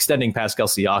extending Pascal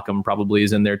Siakam probably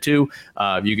is in there too.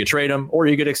 You could trade him, or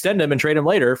you could extend him and trade him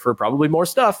later for probably more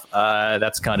stuff.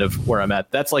 That's kind of where I'm at.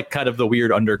 That's like kind of the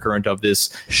weird undercurrent of this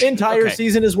entire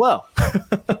season as well.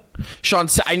 Sean,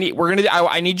 I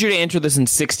need you to answer this in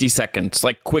 60 seconds,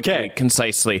 like quickly,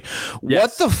 concisely.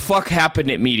 Yes. What the fuck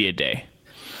happened at Media Day?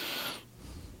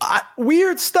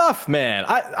 Weird stuff, man.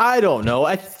 I don't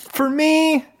know. For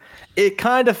me, it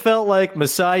kind of felt like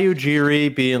Masai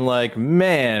Ujiri being like,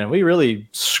 man, we really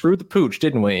screwed the pooch,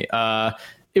 didn't we?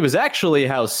 It was actually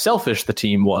how selfish the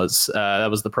team was. That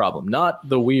was the problem, not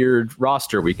the weird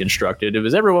roster we constructed. It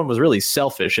was everyone was really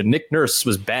selfish, and Nick Nurse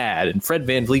was bad, and Fred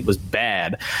VanVleet was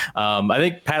bad. I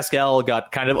think Pascal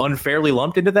got kind of unfairly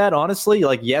lumped into that, honestly.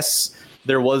 Like, yes,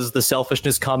 there was the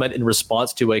selfishness comment in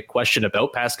response to a question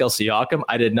about Pascal Siakam.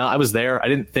 I was there. I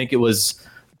didn't think it was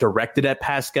directed at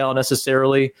Pascal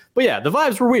necessarily. But yeah, the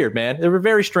vibes were weird, man. They were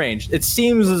very strange. It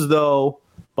seems as though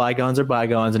bygones are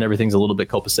bygones and everything's a little bit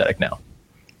copacetic now.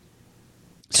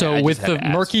 So with the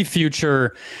murky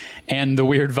future and the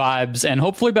weird vibes and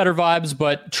hopefully better vibes,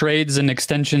 but trades and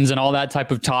extensions and all that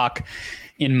type of talk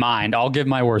in mind, I'll give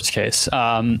my worst case.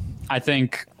 I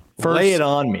think first, lay it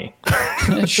on me.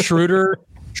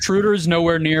 Schroeder's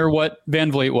nowhere near what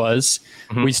VanVleet was.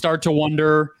 Mm-hmm. We start to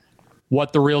wonder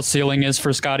what the real ceiling is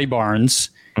for Scotty Barnes,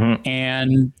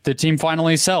 and the team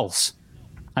finally sells.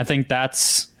 I think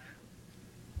that's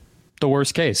the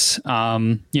worst case,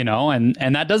 and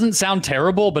that doesn't sound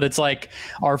terrible, but it's like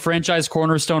our franchise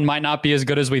cornerstone might not be as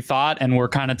good as we thought, and we're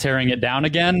kind of tearing it down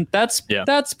again. That's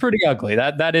pretty ugly.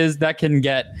 That can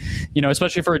get,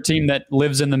 especially for a team that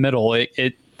lives in the middle,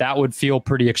 that would feel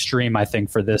pretty extreme, I think,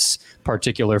 for this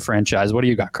particular franchise. What do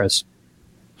you got, Chris?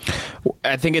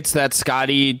 I think it's that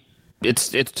Scotty. It's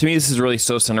to me, this is really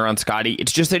so centered around Scotty.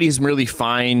 It's just that he's really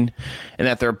fine and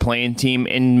that they're a playing team,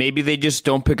 and maybe they just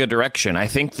don't pick a direction. I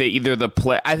think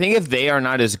that I think if they are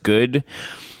not as good,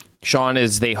 Sean,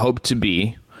 as they hope to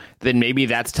be, then maybe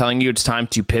that's telling you it's time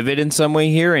to pivot in some way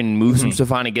here and move some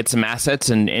stuff on and get some assets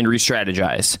and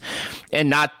re-strategize, and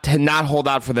not hold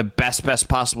out for the best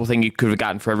possible thing you could have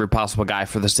gotten for every possible guy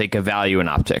for the sake of value and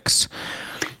optics.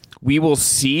 We will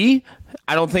see.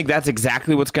 I don't think that's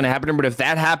exactly what's going to happen, but if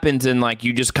that happens and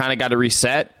you just kind of got to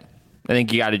reset, I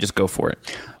think you got to just go for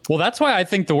it. Well, that's why I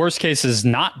think the worst case is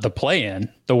not the play-in.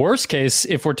 The worst case,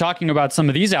 if we're talking about some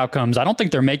of these outcomes, I don't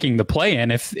think they're making the play-in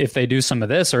if they do some of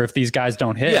this or if these guys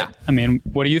don't hit. Yeah. I mean,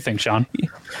 what do you think, Sean?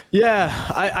 Yeah,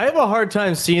 I have a hard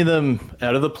time seeing them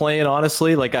out of the play-in,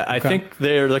 honestly. I think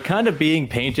they're kind of being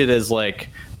painted as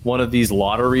one of these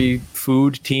lottery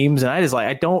food teams, and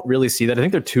I don't really see that. I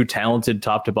think they're too talented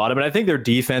top to bottom, and I think their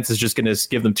defense is just going to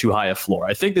give them too high a floor.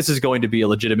 I think this is going to be a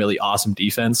legitimately awesome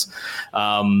defense,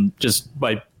 just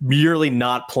by merely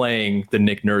not playing the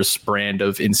Nick Nurse brand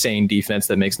of insane defense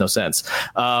that makes no sense.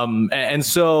 And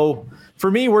so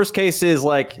for me, worst case is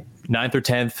 9th or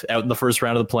 10th out in the first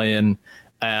round of the play-in,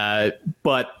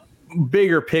 but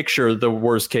bigger picture, the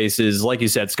worst case is, like you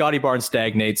said, Scotty Barnes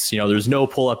stagnates. There's no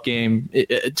pull-up game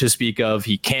to speak of.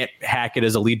 He can't hack it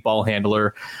as a lead ball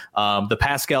handler. The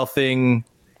Pascal thing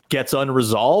gets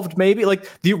unresolved, maybe.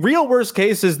 The real worst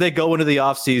case is they go into the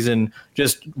offseason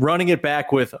just running it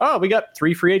back with, we got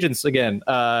 3 free agents again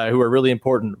who are really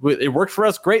important. It worked for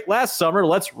us great last summer.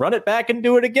 Let's run it back and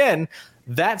do it again.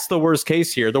 That's the worst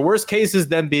case here. The worst case is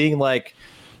them being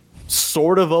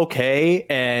sort of okay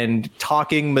and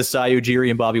talking Masai Ujiri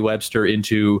and Bobby Webster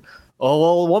into oh,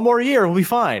 well, one more year, we'll be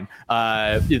fine.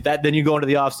 Then you go into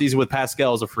the offseason with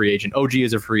Pascal as a free agent, OG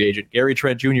is a free agent, Gary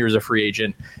Trent Jr. is a free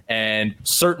agent, and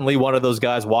certainly one of those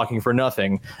guys walking for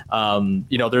nothing.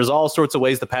 There's all sorts of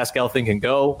ways the Pascal thing can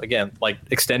go. Again, like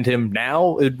extend him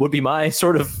now, it would be my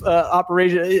sort of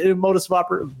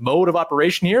mode of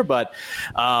operation here. But,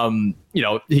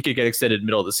 he could get extended in the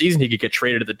middle of the season. He could get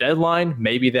traded at the deadline.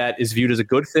 Maybe that is viewed as a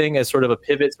good thing, as sort of a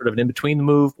pivot, sort of an in-between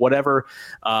move, whatever.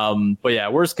 But yeah,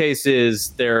 worst case is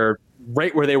they're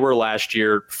right where they were last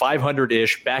year,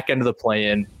 500-ish, back end of the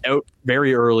play-in, out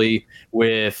very early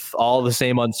with all the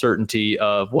same uncertainty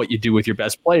of what you do with your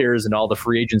best players and all the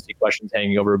free agency questions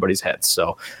hanging over everybody's heads.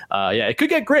 So, it could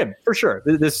get grim for sure.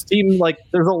 This team,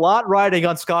 there's a lot riding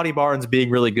on Scotty Barnes being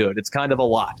really good. It's kind of a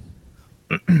lot.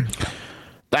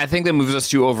 I think that moves us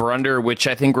to over-under, which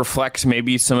I think reflects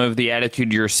maybe some of the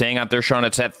attitude you're saying out there, Sean.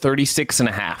 It's at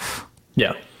 36.5.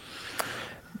 Yeah.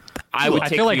 I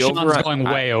feel like Sean's going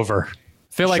way over.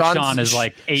 I feel like Sean is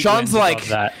like 8 wins above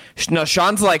that. No,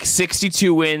 Sean's like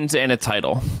 62 wins and a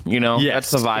title.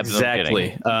 Yes, that's the vibe.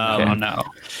 Exactly. No.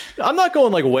 I'm not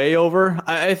going way over.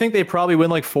 I think they probably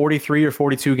win 43 or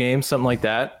 42 games, something like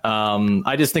that.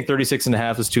 I just think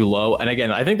 36.5 is too low. And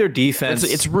again, I think their defense.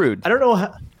 It's rude. I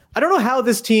don't know how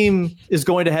this team is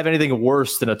going to have anything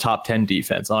worse than a top 10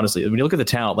 defense, honestly. When you look at the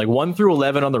talent, 1 through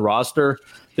 11 on the roster,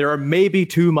 there are maybe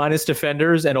 2 minus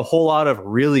defenders and a whole lot of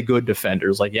really good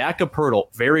defenders, like Jakob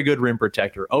Poeltl, very good rim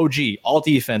protector. OG, all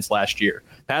defense last year.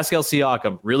 Pascal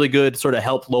Siakam, really good sort of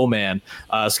help low man.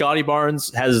 Scotty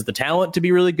Barnes has the talent to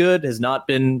be really good, has not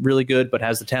been really good, but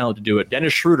has the talent to do it.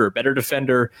 Dennis Schroeder, better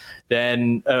defender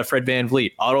than Fred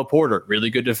VanVleet. Otto Porter, really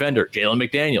good defender. Jalen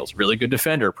McDaniels, really good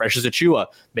defender. Precious Achiuwa,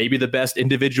 maybe the best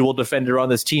individual defender on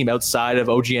this team outside of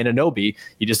OG Anunoby.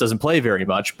 He just doesn't play very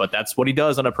much, but that's what he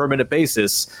does on a permanent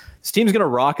basis. This team's going to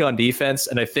rock on defense,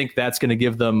 and I think that's going to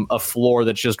give them a floor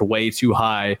that's just way too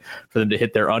high for them to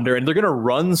hit their under. And they're going to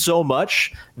run so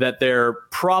much that their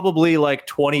probably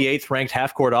 28th ranked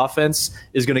half-court offense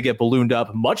is going to get ballooned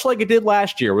up, much like it did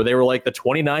last year, where they were the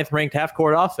 29th ranked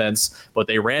half-court offense, but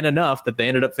they ran enough that they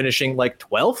ended up finishing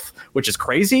 12th, which is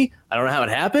crazy. I don't know how it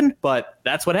happened, but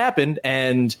that's what happened.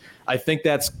 And I think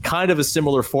that's kind of a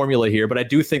similar formula here, but I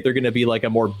do think they're going to be a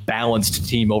more balanced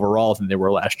team overall than they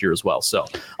were last year as well. So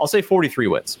I'll say 43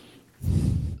 wins.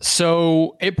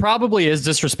 So it probably is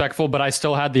disrespectful, but I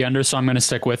still had the under, so I'm going to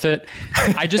stick with it.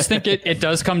 I just think it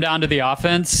does come down to the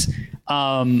offense.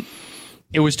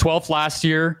 It was 12th last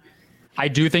year. I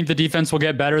do think the defense will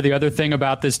get better. The other thing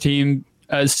about this team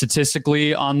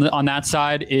statistically on that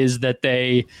side is that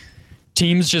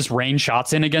teams just rain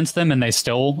shots in against them, and they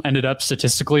still ended up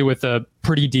statistically with a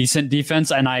pretty decent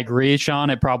defense. And I agree, Sean,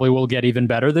 it probably will get even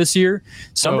better this year.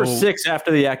 So number 6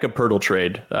 after the Jakob Poeltl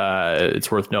trade,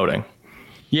 it's worth noting.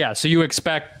 Yeah, so you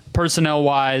expect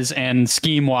personnel-wise and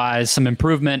scheme-wise some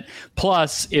improvement.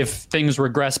 Plus, if things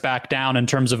regress back down in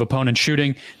terms of opponent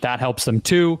shooting, that helps them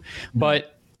too.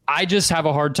 But I just have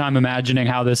a hard time imagining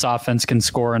how this offense can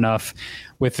score enough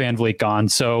with VanVleet gone.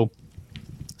 So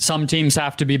some teams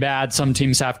have to be bad. Some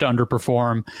teams have to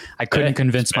underperform. I couldn't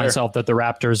convince myself that the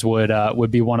Raptors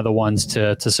would be one of the ones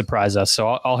to surprise us. So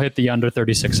I'll hit the under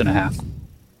 36.5.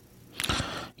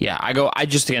 Yeah, I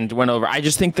just again went over. I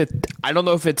just think that I don't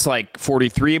know if it's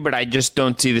 43, but I just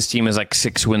don't see this team as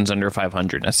 6 wins under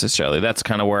 500 necessarily. That's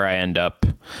kind of where I end up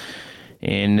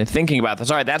in thinking about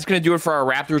this. All right, that's going to do it for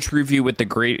our Raptors review with the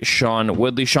great Sean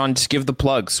Woodley. Sean, just give the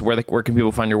plugs. Where can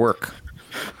people find your work?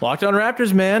 Locked On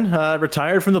Raptors, man.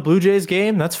 Retired from the Blue Jays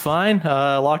game. That's fine.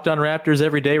 Locked On Raptors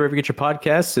every day, wherever you get your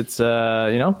podcasts. It's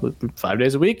 5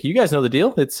 days a week. You guys know the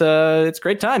deal. It's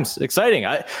great times. Exciting.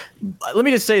 Let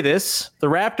me just say this: the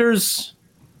Raptors,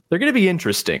 they're going to be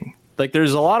interesting.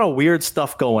 There's a lot of weird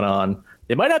stuff going on.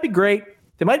 They might not be great.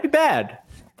 They might be bad.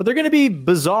 But they're going to be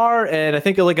bizarre, and I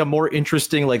think a more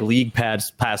interesting league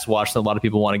pass watch than a lot of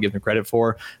people want to give them credit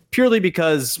for, purely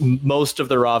because most of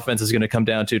their offense is going to come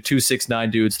down to 2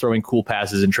 6'9" dudes throwing cool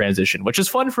passes in transition, which is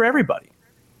fun for everybody.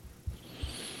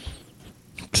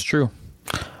 It's true.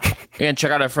 And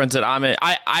check out our friends at Amit.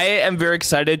 I am very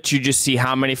excited to just see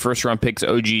how many first-round picks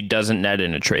OG doesn't net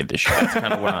in a trade this year. That's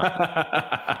kind of what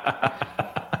I'm...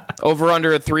 Over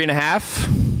under at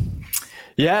 3.5.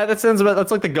 Yeah, that's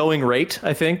the going rate,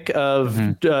 I think,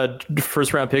 of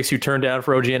first round picks you turn down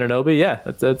for OG Anunoby. Yeah,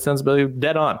 that sounds really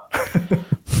dead on.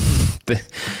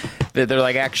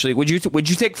 They're actually, would you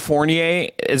take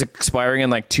Fournier as expiring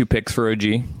in 2 picks for OG?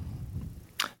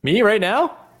 Me right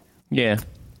now? Yeah.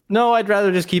 No, I'd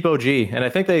rather just keep OG, and I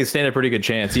think they stand a pretty good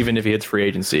chance, even if he hits free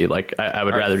agency. I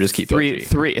would rather just keep OG.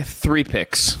 Three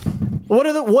picks.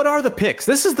 What are the picks?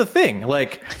 This is the thing.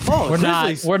 Like, we're not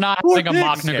having a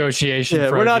mock negotiation.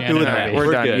 Yeah, we're not doing that.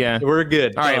 We're done. Good. Yeah, we're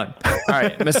good. All right, all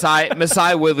right.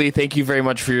 Masai Woodley, thank you very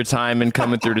much for your time and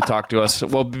coming through to talk to us.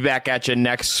 We'll be back at you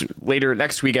next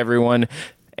week, everyone.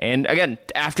 And again,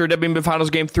 after WNBA Finals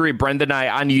Game 3, Brendan and I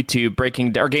on YouTube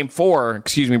Game 4,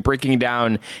 breaking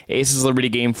down Aces Liberty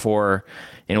Game 4,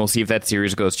 and we'll see if that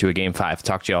series goes to a Game 5.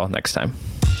 Talk to y'all next time.